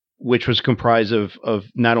 which was comprised of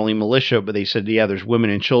not only militia, but they said, yeah, there's women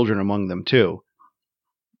and children among them too.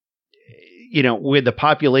 With the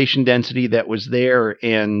population density that was there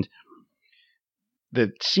and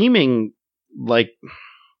the seeming like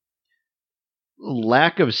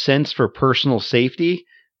lack of sense for personal safety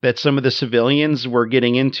that some of the civilians were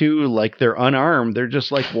getting into, like they're unarmed. They're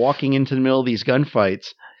just like walking into the middle of these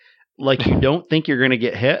gunfights. Like you don't think you're going to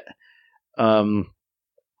get hit. The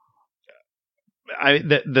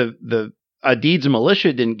Adid's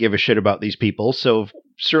militia didn't give a shit about these people. So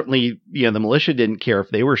certainly, the militia didn't care if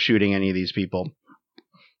they were shooting any of these people.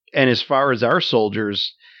 And as far as our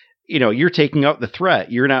soldiers, you're taking out the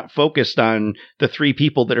threat. You're not focused on the 3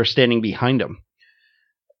 people that are standing behind them.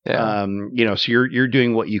 Yeah. So you're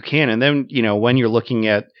doing what you can. And then, when you're looking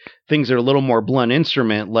at things that are a little more blunt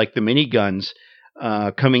instrument, like the miniguns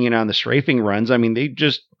coming in on the strafing runs, I mean, they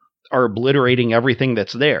just are obliterating everything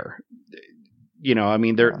that's there.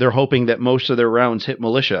 They're hoping that most of their rounds hit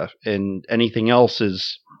militia and anything else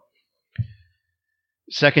is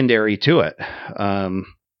secondary to it.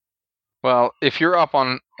 Well, if you're up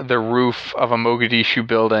on the roof of a Mogadishu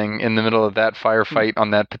building in the middle of that firefight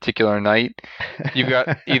on that particular night, you've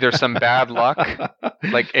got either some bad luck,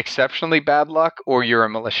 like exceptionally bad luck, or you're a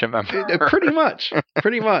militia member. Pretty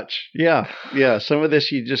much. Yeah. Some of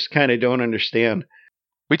this you just kind of don't understand.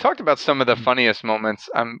 We talked about some of the funniest moments.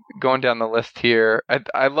 I'm going down the list here.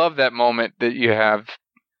 I love that moment that you have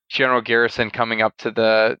General Garrison coming up to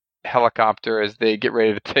the helicopter as they get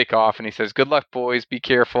ready to take off, and he says, "Good luck, boys. Be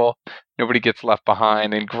careful. Nobody gets left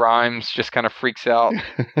behind." And Grimes just kind of freaks out.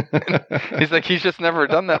 He's like, he's just never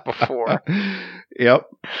done that before. Yep.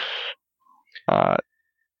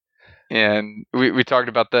 And we talked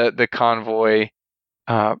about the convoy.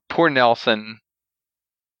 Poor Nelson.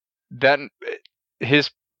 That his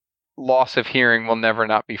loss of hearing will never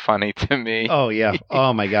not be funny to me. Oh yeah.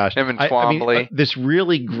 Oh my gosh. Him and Twombly. This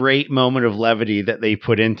really great moment of levity that they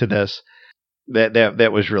put into this.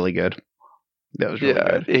 That was really good. That was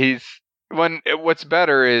really good. What's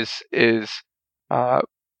better is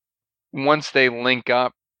once they link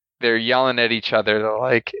up, they're yelling at each other. They're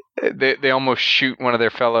like they almost shoot one of their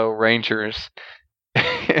fellow Rangers.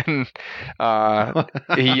 And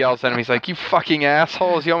he yells at him. He's like, "You fucking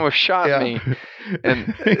assholes! You almost shot me!"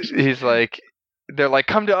 And he's like, "They're like,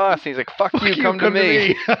 come to us." And he's like, "Fuck you! Come to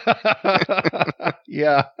me!"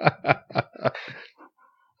 Yeah.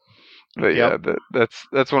 But yeah,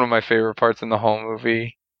 that's one of my favorite parts in the whole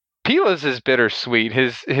movie. Pila's is bittersweet.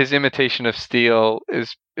 His imitation of Steele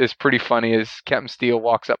is pretty funny as Captain Steele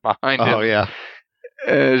walks up behind him. Oh yeah.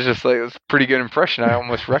 It's just like, it's a pretty good impression. I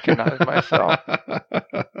almost recognize myself.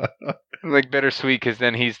 Like bittersweet because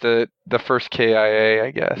then he's the first KIA, I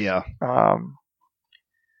guess. Yeah.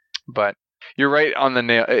 But you're right on the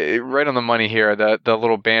nail, right on the money here. The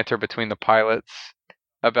little banter between the pilots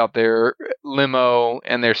about their limo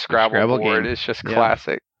and their Scrabble board is just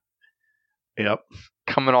classic. Yep.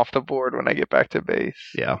 Coming off the board when I get back to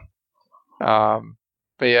base. Yeah.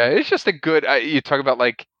 But yeah, it's just a good. You talk about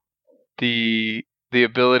like the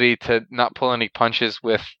ability to not pull any punches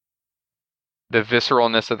with the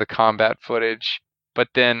visceralness of the combat footage, but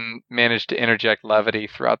then manage to interject levity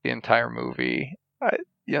throughout the entire movie.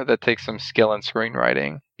 That takes some skill in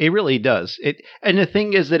screenwriting. It really does. And the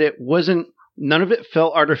thing is that none of it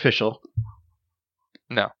felt artificial.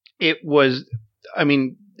 No. It was, I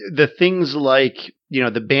mean, the things like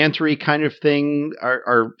the bantery kind of thing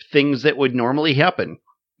are things that would normally happen.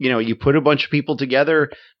 You put a bunch of people together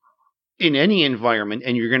in any environment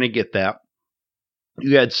and you're going to get that.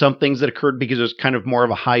 You had some things that occurred because it was kind of more of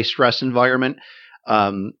a high stress environment.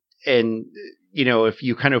 And, if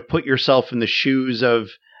you kind of put yourself in the shoes of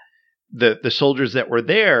the soldiers that were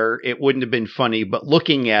there, it wouldn't have been funny, but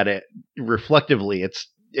looking at it reflectively,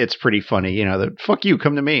 it's pretty funny, the fuck you,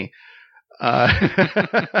 come to me. So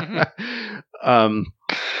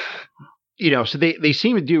they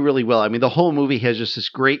seem to do really well. I mean, the whole movie has just this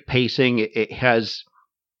great pacing. It has,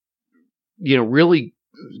 really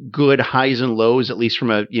good highs and lows, at least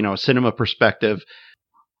from a, cinema perspective.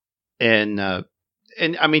 And I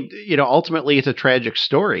mean, ultimately it's a tragic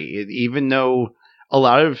story, even though a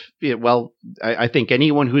lot of, I think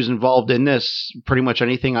anyone who's involved in this, pretty much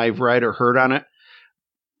anything I've read or heard on it,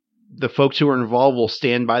 the folks who are involved will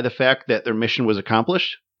stand by the fact that their mission was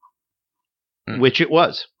accomplished, which it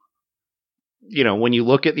was. When you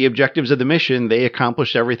look at the objectives of the mission, they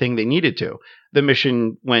accomplished everything they needed to. The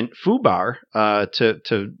mission went foobar,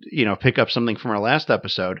 to pick up something from our last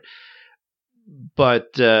episode.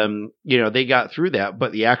 But, they got through that.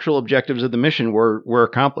 But the actual objectives of the mission were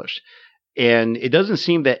accomplished. And it doesn't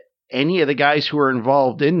seem that any of the guys who are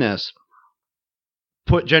involved in this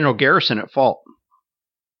put General Garrison at fault.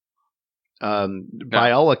 No.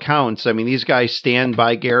 By all accounts, I mean, these guys stand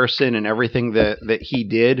by Garrison and everything that he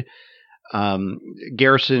did.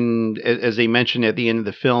 Garrison, as they mentioned at the end of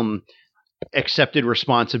the film, accepted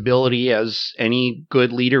responsibility as any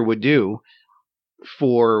good leader would do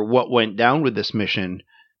for what went down with this mission.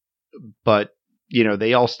 But,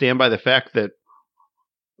 they all stand by the fact that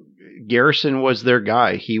Garrison was their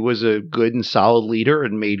guy. He was a good and solid leader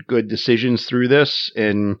and made good decisions through this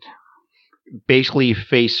and basically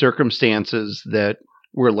faced circumstances that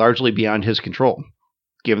were largely beyond his control,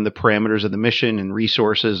 given the parameters of the mission and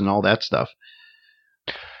resources and all that stuff.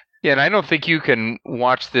 Yeah, and I don't think you can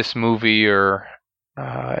watch this movie or,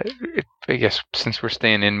 I guess since we're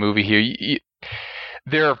staying in movie here,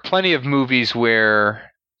 there are plenty of movies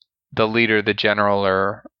where the leader, the general,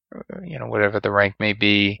 or, whatever the rank may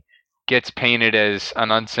be, gets painted as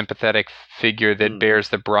an unsympathetic figure that bears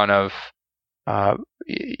the brunt of,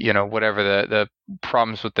 whatever the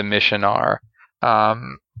problems with the mission are. I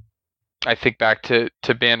think back to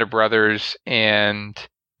Band of Brothers and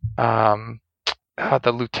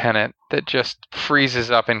the lieutenant that just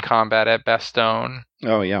freezes up in combat at Bastogne.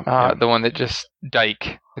 Oh, yeah. The one that just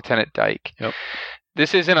Lieutenant Dyke. Yep.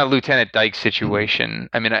 This isn't a Lieutenant Dyke situation.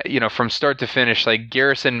 I mean, from start to finish, like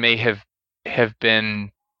Garrison may have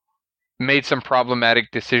been made some problematic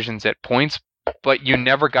decisions at points, but you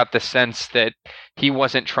never got the sense that he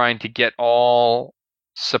wasn't trying to get all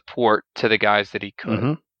support to the guys that he could.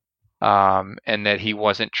 Mm-hmm. And that he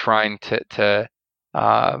wasn't trying to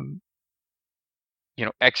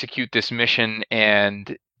execute this mission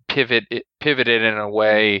and pivot it in a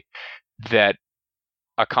way that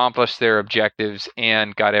accomplished their objectives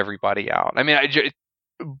and got everybody out. I mean,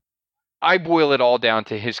 I boil it all down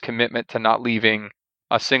to his commitment to not leaving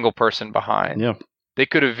a single person behind. Yeah. They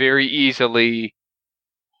could have very easily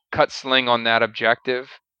cut sling on that objective,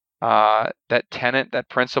 that tenet, that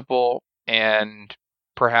principle, and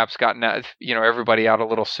perhaps gotten everybody out a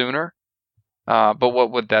little sooner. But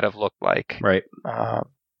what would that have looked like? Right.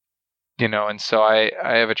 And so I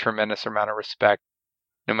have a tremendous amount of respect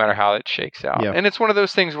no matter how it shakes out. Yeah. And it's one of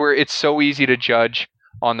those things where it's so easy to judge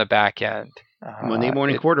on the back end. Monday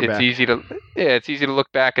morning quarterback. It's easy to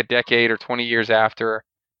look back a decade or 20 years after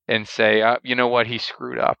and say, you know what, he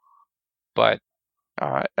screwed up. But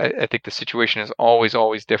I think the situation is always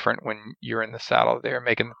different when you're in the saddle there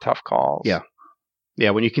making the tough calls. Yeah.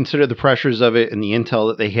 Yeah, when you consider the pressures of it and the intel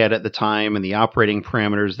that they had at the time and the operating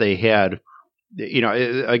parameters they had,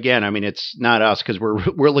 again, I mean, it's not us because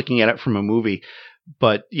we're looking at it from a movie,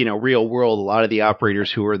 but, real world, a lot of the operators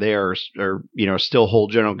who are there are still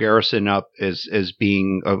hold General Garrison up as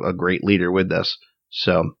being a great leader with this.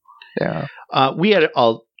 So, yeah, we had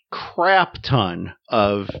a crap ton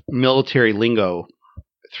of military lingo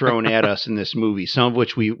thrown at us in this movie, some of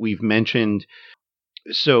which we've mentioned.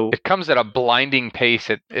 So it comes at a blinding pace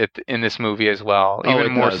in this movie as well,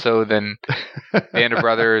 even more so than Band of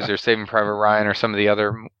Brothers or Saving Private Ryan or some of the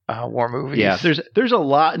other war movies. Yeah, there's a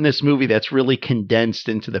lot in this movie that's really condensed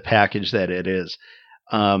into the package that it is.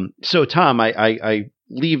 So Tom, I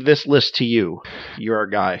leave this list to you. You're our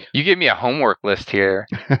guy. You gave me a homework list here.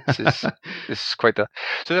 This is quite the.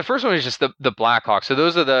 So the first one is just the Black Hawk. So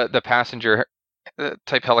those are the passenger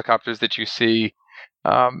type helicopters that you see.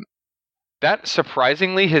 That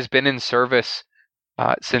surprisingly has been in service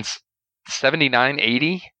since 79,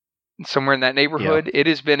 80. somewhere in that neighborhood. Yeah. It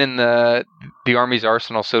has been in the Army's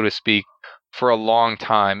arsenal, so to speak, for a long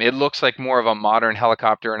time. It looks like more of a modern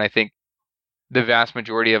helicopter, and I think the vast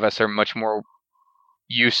majority of us are much more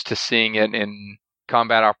used to seeing it in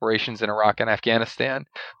combat operations in Iraq and Afghanistan.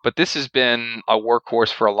 But this has been a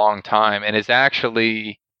workhorse for a long time, and is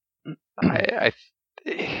actually, I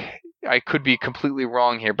could be completely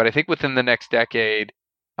wrong here, but I think within the next decade,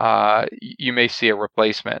 you may see a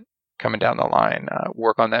replacement coming down the line.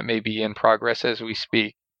 Work on that may be in progress as we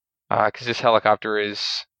speak, because this helicopter is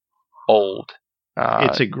old.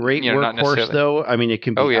 It's a great workhorse, though. I mean, it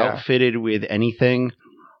can be outfitted with anything.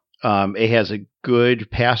 It has a good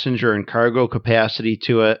passenger and cargo capacity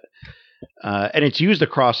to it. And it's used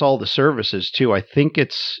across all the services, too. I think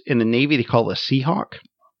it's in the Navy, they call it a Seahawk.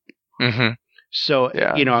 Mm-hmm. So,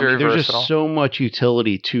 I mean, there's versatile. Just so much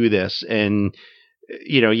utility to this. And,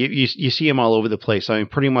 you see them all over the place. I mean,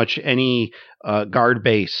 pretty much any guard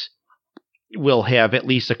base will have at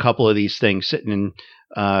least a couple of these things sitting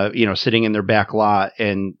in their back lot.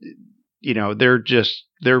 And,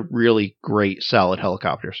 they're really great, solid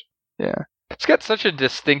helicopters. Yeah. It's got such a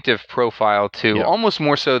distinctive profile, too, almost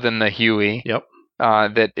more so than the Huey. Yep.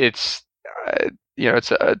 That it's,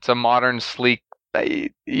 it's a modern, sleek,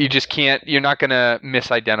 you just can't, you're not going to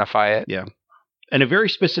misidentify it. Yeah. And a very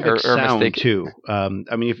specific sound, too. I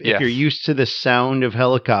mean, if you're used to the sound of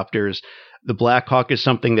helicopters, the Black Hawk is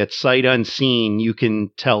something that sight unseen, you can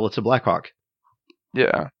tell it's a Black Hawk.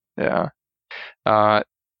 Yeah.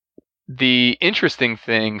 The interesting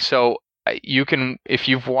thing, so you can, if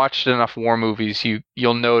you've watched enough war movies,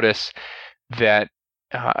 you'll notice that,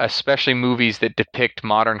 especially movies that depict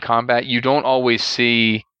modern combat, you don't always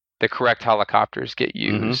see the correct helicopters get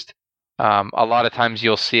used. Mm-hmm. A lot of times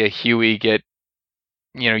you'll see a Huey get,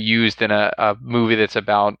 used in a movie that's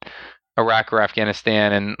about Iraq or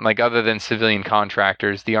Afghanistan, and like other than civilian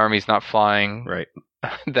contractors, the Army's not flying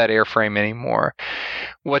that airframe anymore.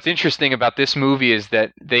 What's interesting about this movie is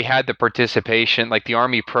that they had the participation, like the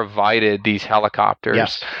Army provided these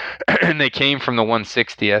helicopters, and they came from the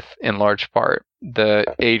 160th in large part. The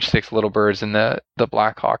H-6 Little Birds and the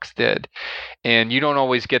Black Hawks did. And you don't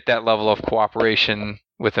always get that level of cooperation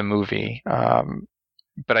with a movie.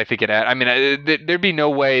 But I think there'd be no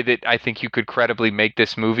way that I think you could credibly make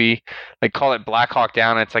this movie, like call it Black Hawk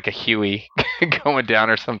Down, and it's like a Huey going down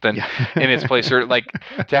or something in its place, or like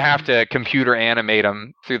to have to computer animate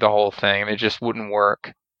them through the whole thing. I mean, it just wouldn't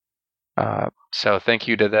work. So thank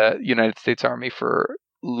you to the United States Army for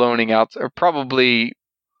loaning out, or probably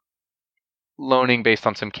loaning based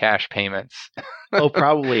on some cash payments. Oh,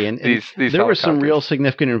 probably. And these there was some real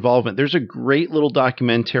significant involvement. There's a great little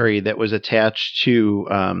documentary that was attached to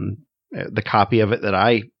the copy of it that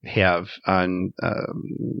I have on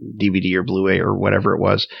DVD or Blu-ray or whatever it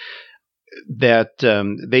was, that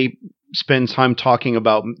they spend time talking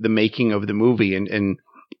about the making of the movie. And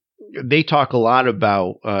they talk a lot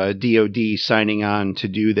about DOD signing on to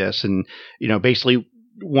do this. And, basically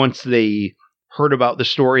once they heard about the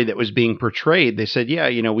story that was being portrayed, they said,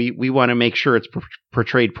 we want to make sure it's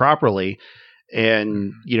portrayed properly.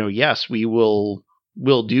 And, yes, we'll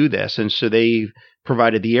do this. And so they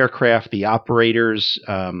provided the aircraft, the operators,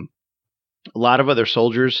 a lot of other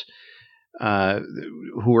soldiers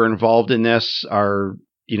who were involved in this are,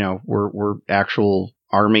 were actual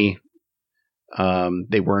Army.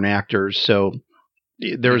 They weren't actors. So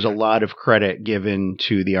there's a lot of credit given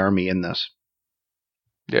to the Army in this.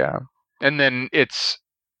 Yeah. And then it's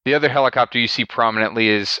the other helicopter you see prominently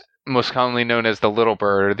is most commonly known as the Little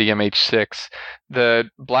Bird, or the MH-6.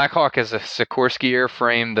 The Black Hawk is a Sikorsky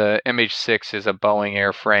airframe. The MH-6 is a Boeing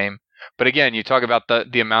airframe. But again, you talk about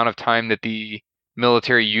the amount of time that the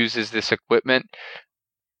military uses this equipment.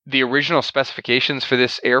 The original specifications for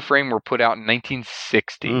this airframe were put out in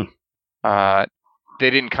 1960. They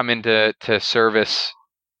didn't come into service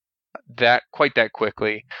quite that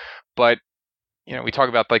quickly, but we talk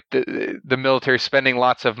about like the military spending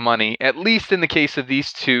lots of money. At least in the case of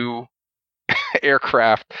these two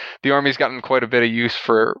aircraft, the Army's gotten quite a bit of use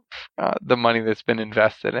for the money that's been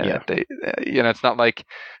invested in it. They, it's not like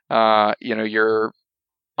your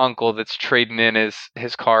uncle that's trading in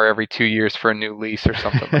his car every 2 years for a new lease or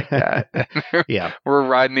something like that. We're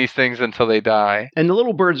riding these things until they die. And the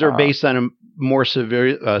Little Birds are based on a more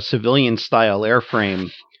civilian style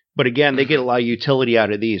airframe. But again, they get a lot of utility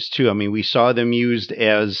out of these too. I mean, we saw them used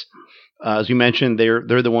as you mentioned,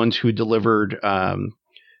 they're the ones who delivered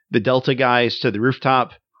the Delta guys to the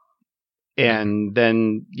rooftop, and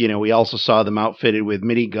then we also saw them outfitted with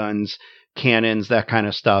mini guns, cannons, that kind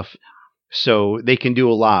of stuff. So they can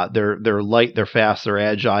do a lot. They're light, they're fast, they're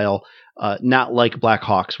agile. Not like Black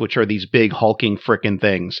Hawks, which are these big hulking frickin'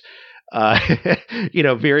 things.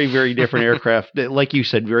 Very, very different aircraft. Like you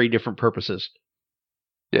said, very different purposes.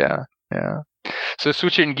 Yeah. So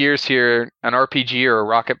switching gears here, an RPG or a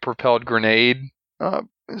rocket-propelled grenade,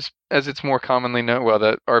 as it's more commonly known. Well,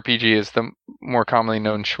 the RPG is the more commonly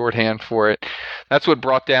known shorthand for it. That's what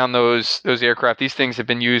brought down those aircraft. These things have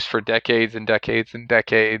been used for decades and decades and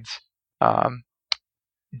decades.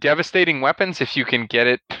 Devastating weapons if you can get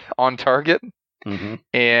it on target,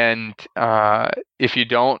 and if you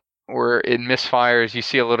don't, or it misfires, you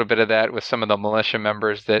see a little bit of that with some of the militia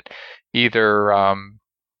members that either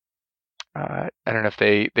I don't know if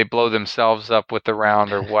they blow themselves up with the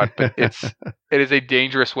round or what, but it is a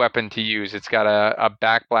dangerous weapon to use. It's got a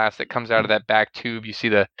back blast that comes out of that back tube. You see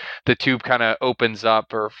the tube kind of opens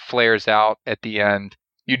up or flares out at the end.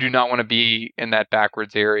 You do not want to be in that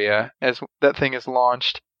backwards area as that thing is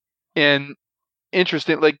launched. And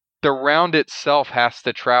interesting, like the round itself has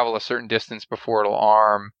to travel a certain distance before it'll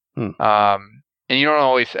arm. And you don't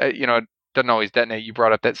always, it doesn't always detonate. You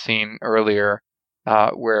brought up that scene earlier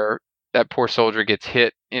where that poor soldier gets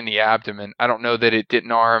hit in the abdomen. I don't know that it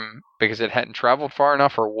didn't arm because it hadn't traveled far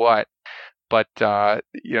enough or what, but that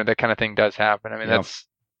kind of thing does happen. I mean, that's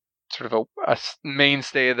sort of a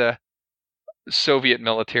mainstay of the Soviet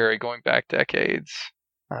military going back decades.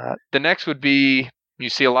 The next would be, you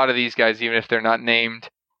see a lot of these guys, even if they're not named.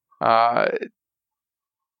 I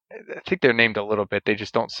think they're named a little bit. They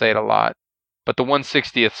just don't say it a lot. But the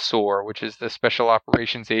 160th SOAR, which is the Special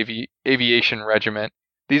Operations Aviation Regiment,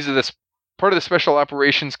 these are part of the Special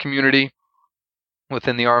Operations community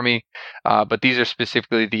within the Army, but these are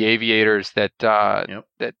specifically the aviators that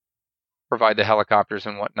provide the helicopters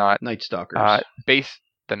and whatnot. Night Stalkers.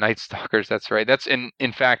 The Night Stalkers, that's right. That's in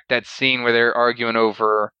fact that scene where they're arguing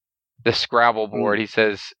over the Scrabble board. He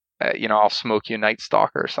says, I'll smoke you, Night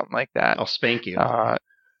Stalker, or something like that. I'll spank you. I'll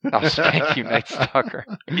spank you, Night Stalker.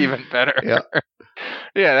 Even better.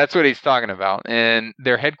 Yeah, that's what he's talking about. And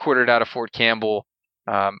they're headquartered out of Fort Campbell.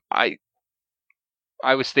 I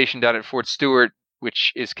was stationed out at Fort Stewart,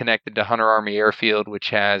 which is connected to Hunter Army Airfield,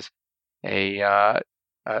 which has a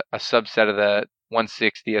subset of the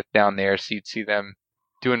 160th down there. So you'd see them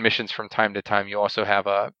doing missions from time to time. You also have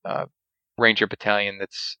a Ranger battalion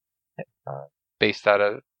that's based out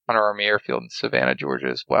of Hunter Army Airfield in Savannah, Georgia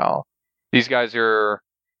as well. These guys are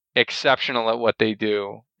exceptional at what they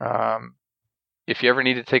do. If you ever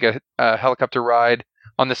need to take a helicopter ride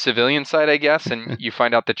on the civilian side, I guess, and you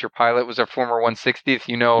find out that your pilot was a former 160th,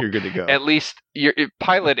 you're good to go. At least your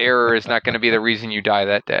pilot error is not going to be the reason you die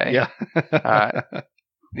that day. Yeah.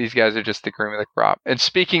 These guys are just the cream of the crop. And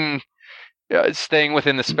staying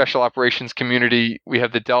within the special operations community, we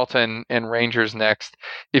have the Delta and Rangers next.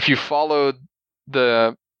 If you followed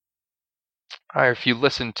if you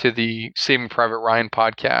listen to the Saving Private Ryan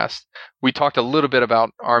podcast, we talked a little bit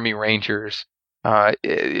about Army Rangers.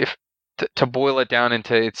 To boil it down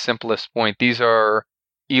into its simplest point, these are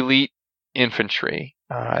elite infantry.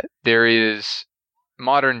 There is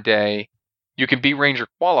modern day, you can be Ranger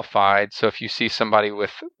qualified. So if you see somebody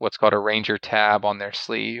with what's called a Ranger tab on their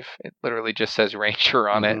sleeve, it literally just says Ranger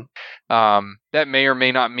on it. That may or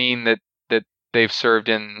may not mean that they've served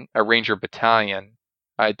in a Ranger battalion.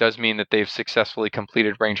 It does mean that they've successfully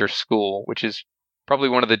completed Ranger School, which is probably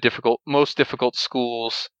one of the most difficult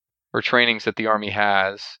schools or trainings that the Army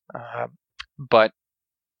has. But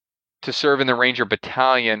to serve in the Ranger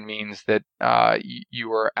Battalion means that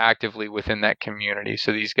you are actively within that community.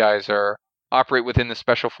 So these guys operate within the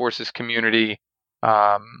Special Forces community.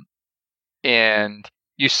 And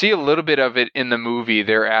you see a little bit of it in the movie,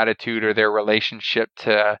 their attitude or their relationship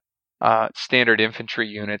to standard infantry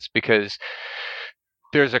units, because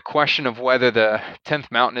there's a question of whether the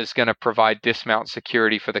 10th Mountain is going to provide dismount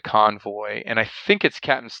security for the convoy. And I think it's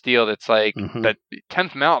Captain Steele that's like, the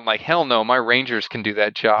 10th Mountain, like, hell no, my Rangers can do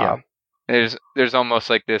that job. Yeah. There's almost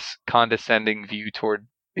like this condescending view toward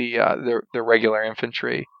the regular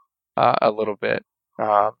infantry a little bit.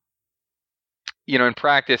 In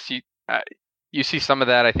practice, you see some of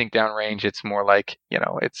that. I think downrange, it's more like,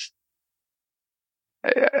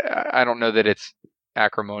 I don't know that it's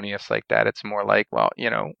acrimonious like that. It's more like, well,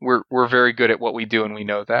 we're very good at what we do and we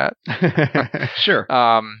know that. Sure.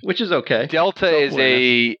 Which is okay. Delta is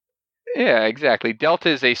exactly. Delta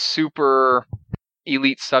is a super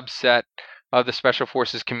elite subset of the Special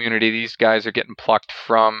Forces community. These guys are getting plucked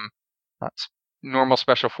from normal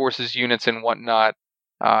Special Forces units and whatnot.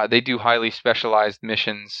 They do highly specialized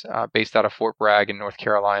missions based out of Fort Bragg in North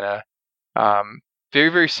Carolina. Very,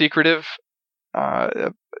 very secretive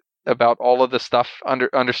about all of the stuff,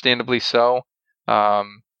 understandably so.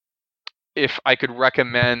 If I could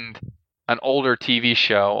recommend an older TV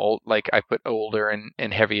show, like I put older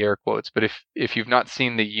in heavy air quotes, but if you've not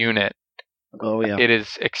seen The Unit, Oh yeah. it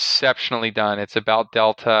is exceptionally done. It's about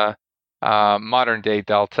Delta, modern day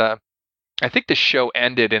Delta. I think the show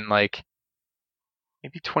ended in like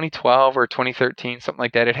maybe 2012 or 2013, something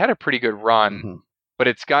like that. It had a pretty good run, but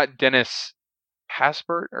it's got Dennis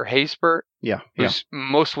Haysbert, who's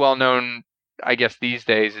most well known, I guess, these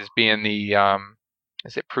days as being the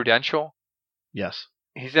is it Prudential? Yes.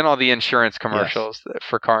 He's in all the insurance commercials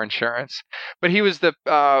for car insurance, but he was the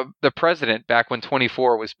president back when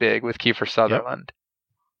 24 was big with Kiefer Sutherland.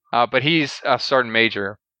 But he's a sergeant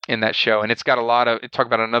major in that show, and it's got talk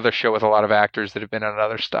about another show with a lot of actors that have been on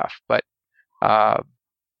other stuff. But so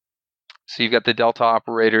you've got the Delta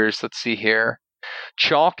operators. Let's see here.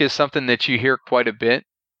 Chalk is something that you hear quite a bit.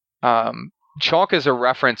 Chalk is a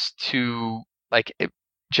reference to like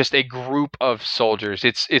just a group of soldiers.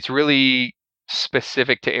 It's really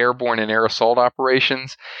specific to airborne and air assault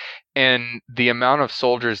operations, and the amount of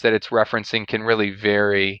soldiers that it's referencing can really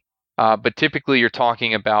vary. But typically, you're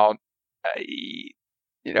talking about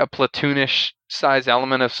a platoonish size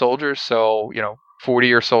element of soldiers. So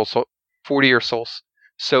 40 or so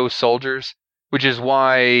soldiers, which is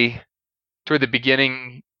why toward the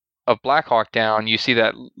beginning of Black Hawk Down, you see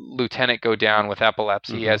that lieutenant go down with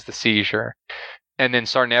epilepsy. He has the seizure, and then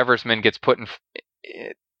Sergeant Eversman gets put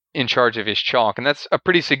in charge of his chalk, and that's a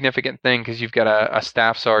pretty significant thing because you've got a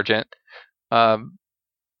staff sergeant, a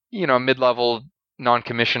mid-level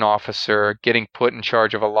non-commissioned officer getting put in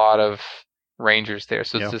charge of a lot of Rangers there.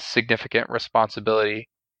 So it's a significant responsibility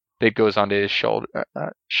that goes onto his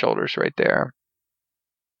shoulders right there.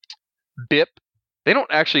 BIP. They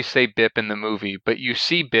don't actually say BIP in the movie, but you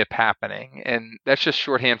see BIP happening, and that's just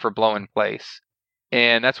shorthand for blow in place.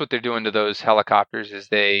 And that's what they're doing to those helicopters as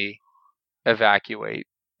they evacuate.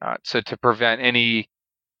 So to prevent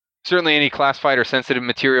certainly any classified or sensitive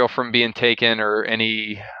material from being taken, or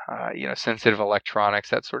any sensitive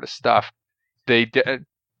electronics, that sort of stuff, they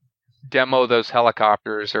demo those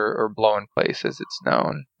helicopters or blow in place, as it's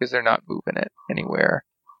known, because they're not moving it anywhere.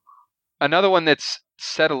 Another one that's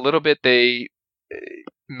said a little bit,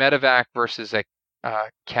 medevac versus a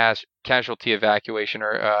casualty evacuation,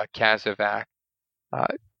 or CASEVAC.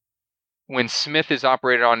 When Smith is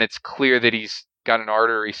operated on, it's clear that he's got an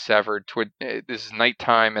artery severed. This is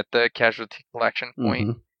nighttime at the casualty collection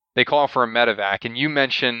point. They call for a medevac, and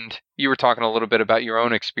you were talking a little bit about your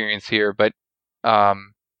own experience here, but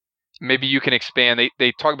maybe you can expand.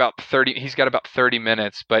 They talk about 30. He's got about 30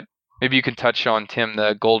 minutes, but maybe you can touch on, Tim,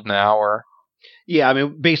 the golden hour. Yeah, I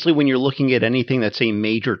mean, basically, when you're looking at anything that's a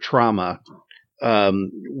major trauma,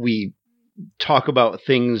 we talk about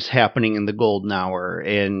things happening in the golden hour,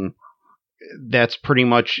 and that's pretty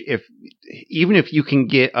much even if you can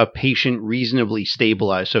get a patient reasonably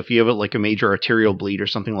stabilized. So if you have like a major arterial bleed or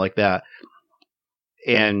something like that,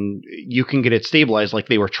 and you can get it stabilized like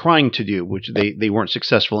they were trying to do, which they weren't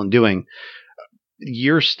successful in doing,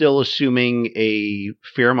 you're still assuming a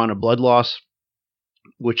fair amount of blood loss,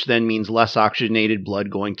 which then means less oxygenated blood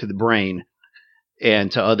going to the brain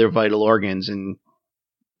and to other vital organs. And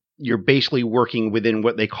you're basically working within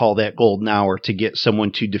what they call that golden hour to get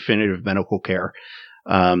someone to definitive medical care.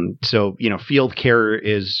 So, field care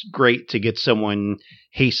is great to get someone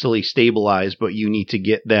hastily stabilized, but you need to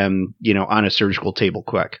get them, on a surgical table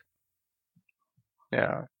quick.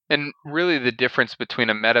 Yeah. And really the difference between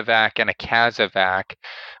a medevac and a CASEVAC,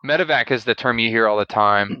 medevac is the term you hear all the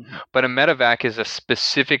time, but a medevac is a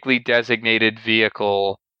specifically designated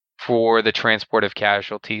vehicle for the transport of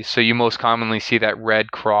casualties. So you most commonly see that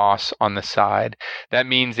red cross on the side. That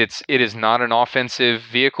means it is not an offensive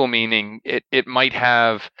vehicle, meaning it might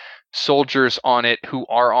have soldiers on it who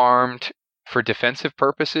are armed for defensive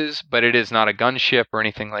purposes, but it is not a gunship or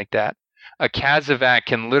anything like that. A CASEVAC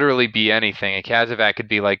can literally be anything. A CASEVAC could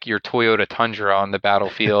be like your Toyota Tundra on the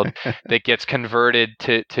battlefield that gets converted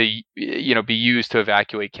to be used to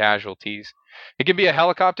evacuate casualties. It can be a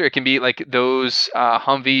helicopter. It can be like those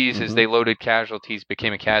Humvees as they loaded casualties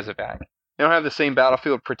became a CASEVAC. They don't have the same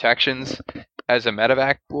battlefield protections as a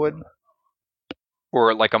medevac would,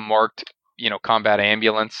 or like a marked combat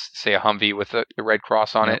ambulance, say a Humvee with a Red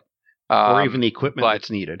Cross on it. Or even the equipment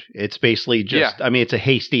that's needed. It's basically just, it's a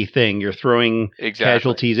hasty thing. You're throwing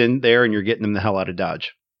casualties in there and you're getting them the hell out of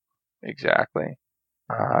Dodge. Exactly.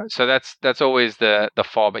 So that's always the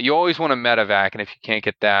fall. But you always want a medevac, and if you can't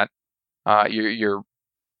get that, your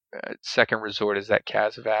second resort is that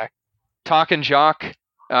CASEVAC. Talk and Jock.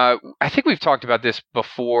 I think we've talked about this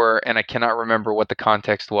before, and I cannot remember what the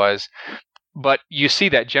context was. But you see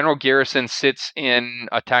that General Garrison sits in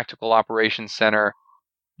a tactical operations center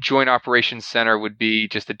Joint Operations Center would be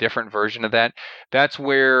just a different version of that. That's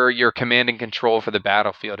where your command and control for the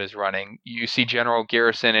battlefield is running. You see General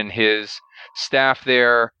Garrison and his staff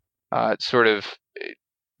there, sort of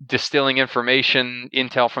distilling information,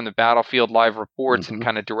 intel from the battlefield, live reports, and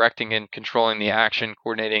kind of directing and controlling the action,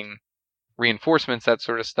 coordinating reinforcements, that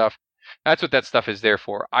sort of stuff. That's what that stuff is there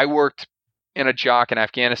for. I worked in a JOC in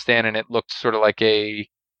Afghanistan, and it looked sort of like a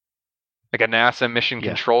NASA mission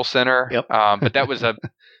control center. Yep. But that was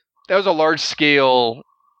a large scale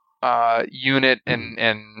unit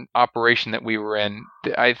and operation that we were in.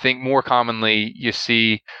 I think more commonly you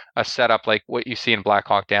see a setup like what you see in Black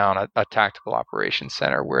Hawk Down, a tactical operations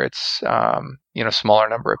center where it's smaller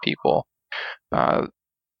number of people.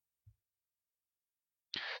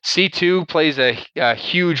 C2 plays a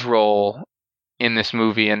huge role in this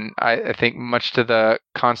movie, and I think much to the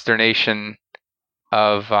consternation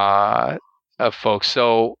of folks.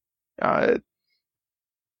 So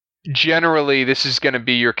generally, this is going to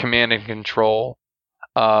be your command and control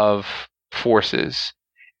of forces,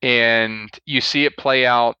 and you see it play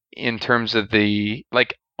out in terms of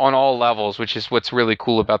on all levels, which is what's really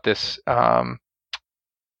cool about this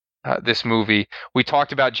this movie. We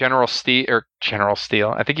talked about General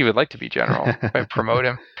Steele. I think he would like to be general if I promote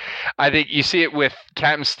him. I think you see it with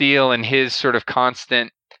Captain Steele and his sort of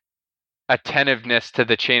constant attentiveness to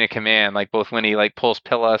the chain of command, like both when he pulls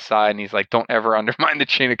Pilla aside and he's like, don't ever undermine the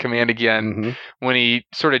chain of command again, when he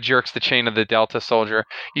sort of jerks the chain of the Delta soldier.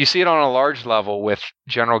 You see it on a large level with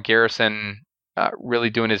General Garrison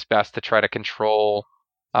really doing his best to try to control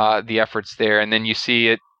the efforts there, and then you see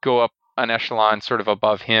it go up an echelon sort of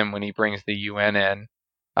above him when he brings the UN in.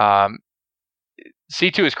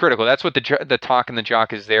 C2 is critical. That's what the talk and the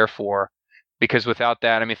JOC is there for. Because without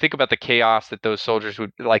that, I mean, think about the chaos that those soldiers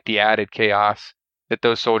would, the added chaos that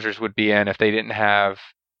those soldiers would be in if they didn't have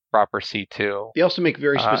proper C2. They also make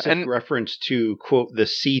very specific reference to, quote, the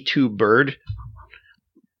C2 bird.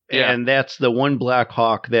 Yeah. And that's the one Black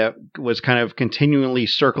Hawk that was kind of continually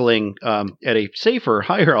circling at a safer,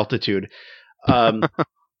 higher altitude.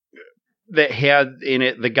 That had in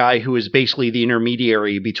it the guy who was basically the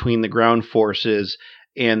intermediary between the ground forces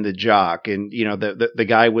and the JOC. And, the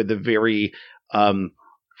guy with the very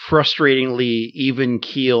frustratingly even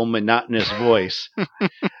keel, monotonous voice,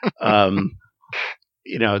 telling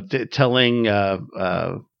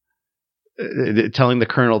the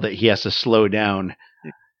colonel that he has to slow down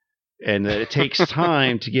and that it takes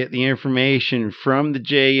time to get the information from the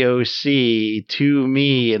JOC to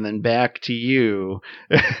me and then back to you.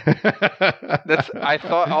 I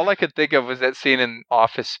thought all I could think of was that scene in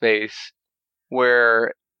Office Space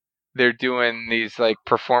where they're doing these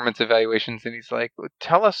performance evaluations, and he's like,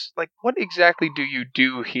 tell us what exactly do you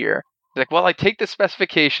do here? He's like, well, I take the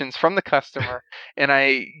specifications from the customer and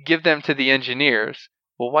I give them to the engineers.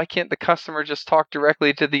 Well, why can't the customer just talk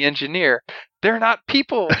directly to the engineer? They're not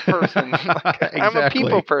people person. Exactly. I'm a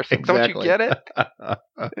people person. Exactly. Don't you get it?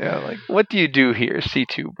 Yeah, what do you do here,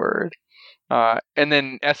 C2 bird? And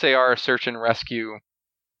then SAR, search and rescue.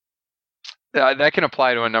 That can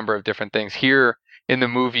apply to a number of different things. Here in the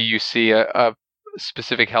movie, you see a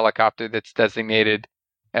specific helicopter that's designated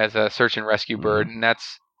as a search and rescue bird, and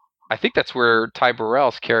I think that's where Ty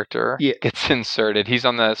Burrell's character gets inserted. He's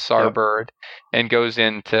on the SAR bird and goes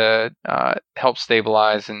in to help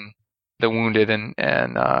stabilize the wounded and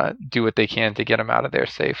do what they can to get them out of there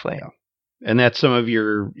safely. Yeah. And that's some of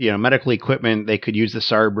your medical equipment. They could use the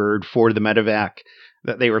SAR bird for the medevac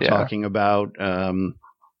that they were talking about.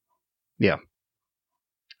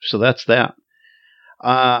 So that's that.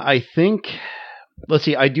 I think, let's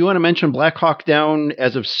see, I do want to mention Black Hawk Down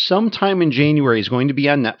as of sometime in January is going to be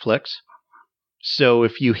on Netflix. So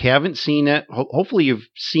if you haven't seen it, hopefully you've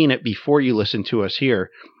seen it before you listen to us here.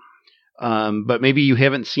 But maybe you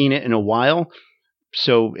haven't seen it in a while.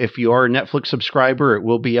 So if you are a Netflix subscriber, it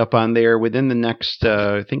will be up on there within the next,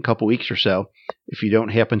 I think, couple weeks or so, if you don't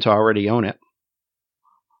happen to already own it.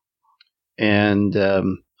 And I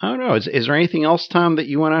don't know, is there anything else, Tom, that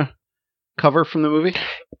you want to cover from the movie?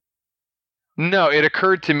 No, it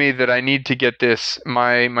occurred to me that I need to get this.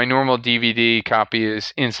 My normal DVD copy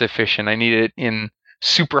is insufficient. I need it in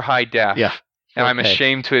super high def. Yeah. And I'm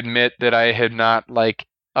ashamed to admit that I had not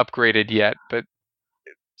upgraded yet, but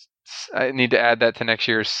I need to add that to next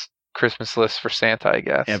year's Christmas list for Santa, I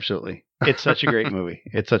guess. Absolutely. It's such a great movie.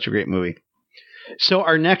 It's such a great movie. So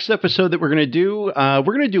our next episode that we're going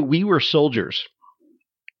to do We Were Soldiers,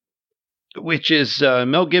 which is a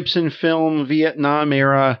Mel Gibson film, Vietnam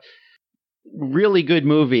era. Really good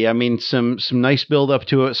movie. I mean, some nice build up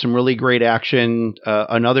to it, some really great action.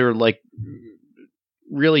 Another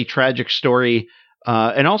really tragic story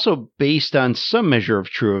And also based on some measure of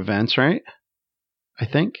true events, right? I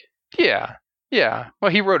think. Yeah.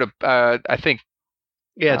 Well, he wrote I think.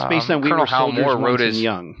 Yeah, it's based on We Colonel Were Hal Soldiers Moore Once wrote and his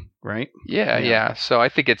Young, right? Yeah. So I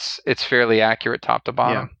think it's fairly accurate top to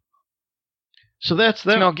bottom. Yeah. So that's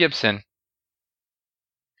that. Mel Gibson.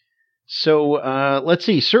 So let's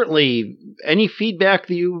see. Certainly, any feedback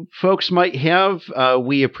that you folks might have,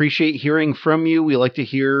 we appreciate hearing from you. We like to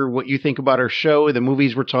hear what you think about our show, the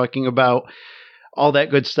movies we're talking about, all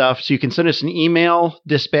that good stuff. So you can send us an email,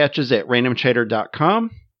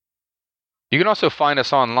 dispatches@randomchatter.com. You can also find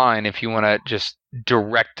us online if you want to just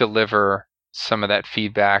direct deliver some of that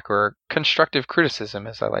feedback or constructive criticism,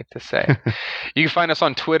 as I like to say. You can find us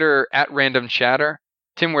on Twitter @randomchatter.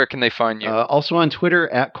 Tim, where can they find you? Also on Twitter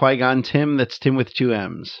 @Qui-Gon Tim. That's Tim with 2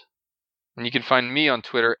 M's. And you can find me on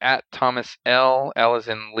Twitter @Thomas L as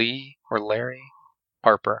in Lee or Larry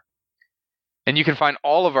Harper. And you can find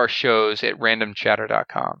all of our shows at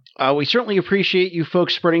randomchatter.com. We certainly appreciate you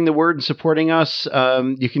folks spreading the word and supporting us.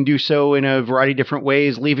 You can do so in a variety of different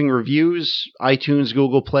ways, leaving reviews, iTunes,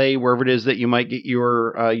 Google Play, wherever it is that you might get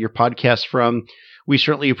your podcast from. We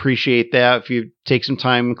certainly appreciate that. If you take some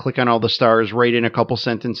time, click on all the stars, write in a couple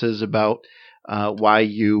sentences about why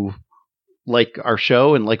you like our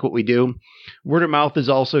show and like what we do. Word of mouth is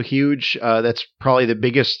also huge. That's probably the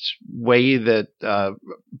biggest way that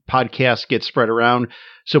podcasts get spread around.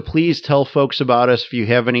 So please tell folks about us if you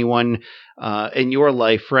have anyone in your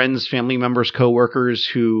life, friends, family members, coworkers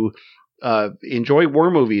who enjoy war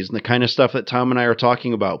movies and the kind of stuff that Tom and I are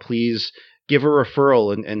talking about. Please give a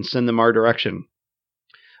referral and send them our direction.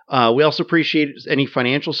 We also appreciate any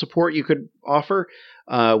financial support you could offer.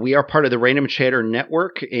 We are part of the Random Chatter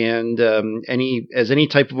Network, and any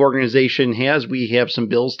type of organization has, we have some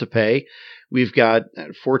bills to pay. We've got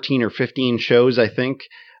 14 or 15 shows, I think,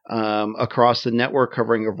 across the network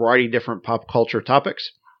covering a variety of different pop culture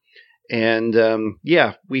topics. And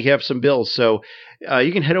we have some bills. So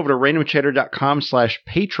you can head over to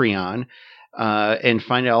randomchatter.com/Patreon and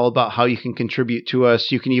find out all about how you can contribute to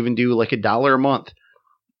us. You can even do like $1 a month,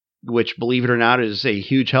 which, believe it or not, is a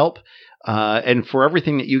huge help. And for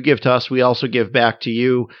everything that you give to us, we also give back to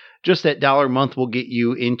you. Just that $1 a month will get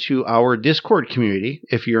you into our Discord community,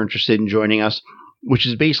 if you're interested in joining us, which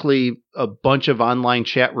is basically a bunch of online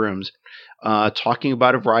chat rooms talking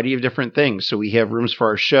about a variety of different things. So we have rooms for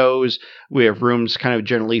our shows. We have rooms kind of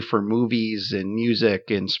generally for movies and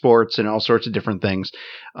music and sports and all sorts of different things.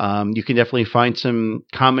 You can definitely find some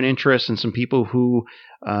common interests and some people who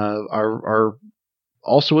are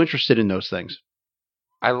also interested in those things.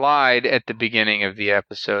 I lied at the beginning of the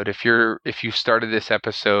episode. If you started this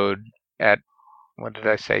episode at, what did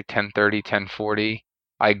I say, 10:30, 10:40,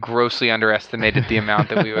 I grossly underestimated the amount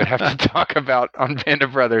that we would have to talk about on Band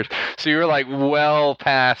of Brothers. So you were like well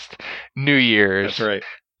past New Year's. That's right.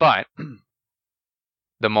 But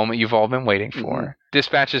the moment you've all been waiting for.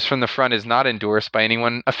 Dispatches from the Front is not endorsed by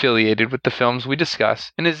anyone affiliated with the films we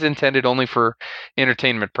discuss and is intended only for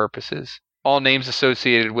entertainment purposes. All names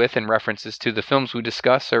associated with and references to the films we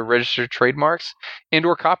discuss are registered trademarks and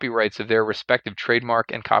or copyrights of their respective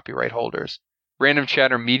trademark and copyright holders. Random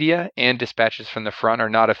Chatter Media and Dispatches from the Front are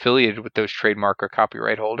not affiliated with those trademark or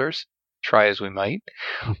copyright holders. Try as we might.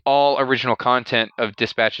 All original content of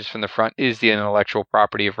Dispatches from the Front is the intellectual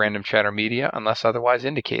property of Random Chatter Media unless otherwise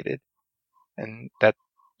indicated. And that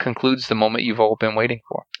concludes the moment you've all been waiting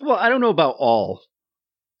for. Well, I don't know about all.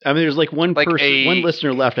 I mean, there's like one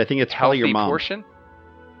listener left. I think it's probably your mom. Portion?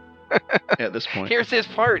 At this point. Here's his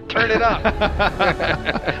part. Turn it up.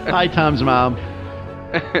 Hi, Tom's mom.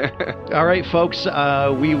 All right, folks.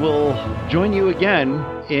 We will join you again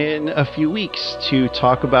in a few weeks to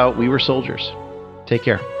talk about We Were Soldiers. Take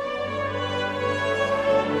care.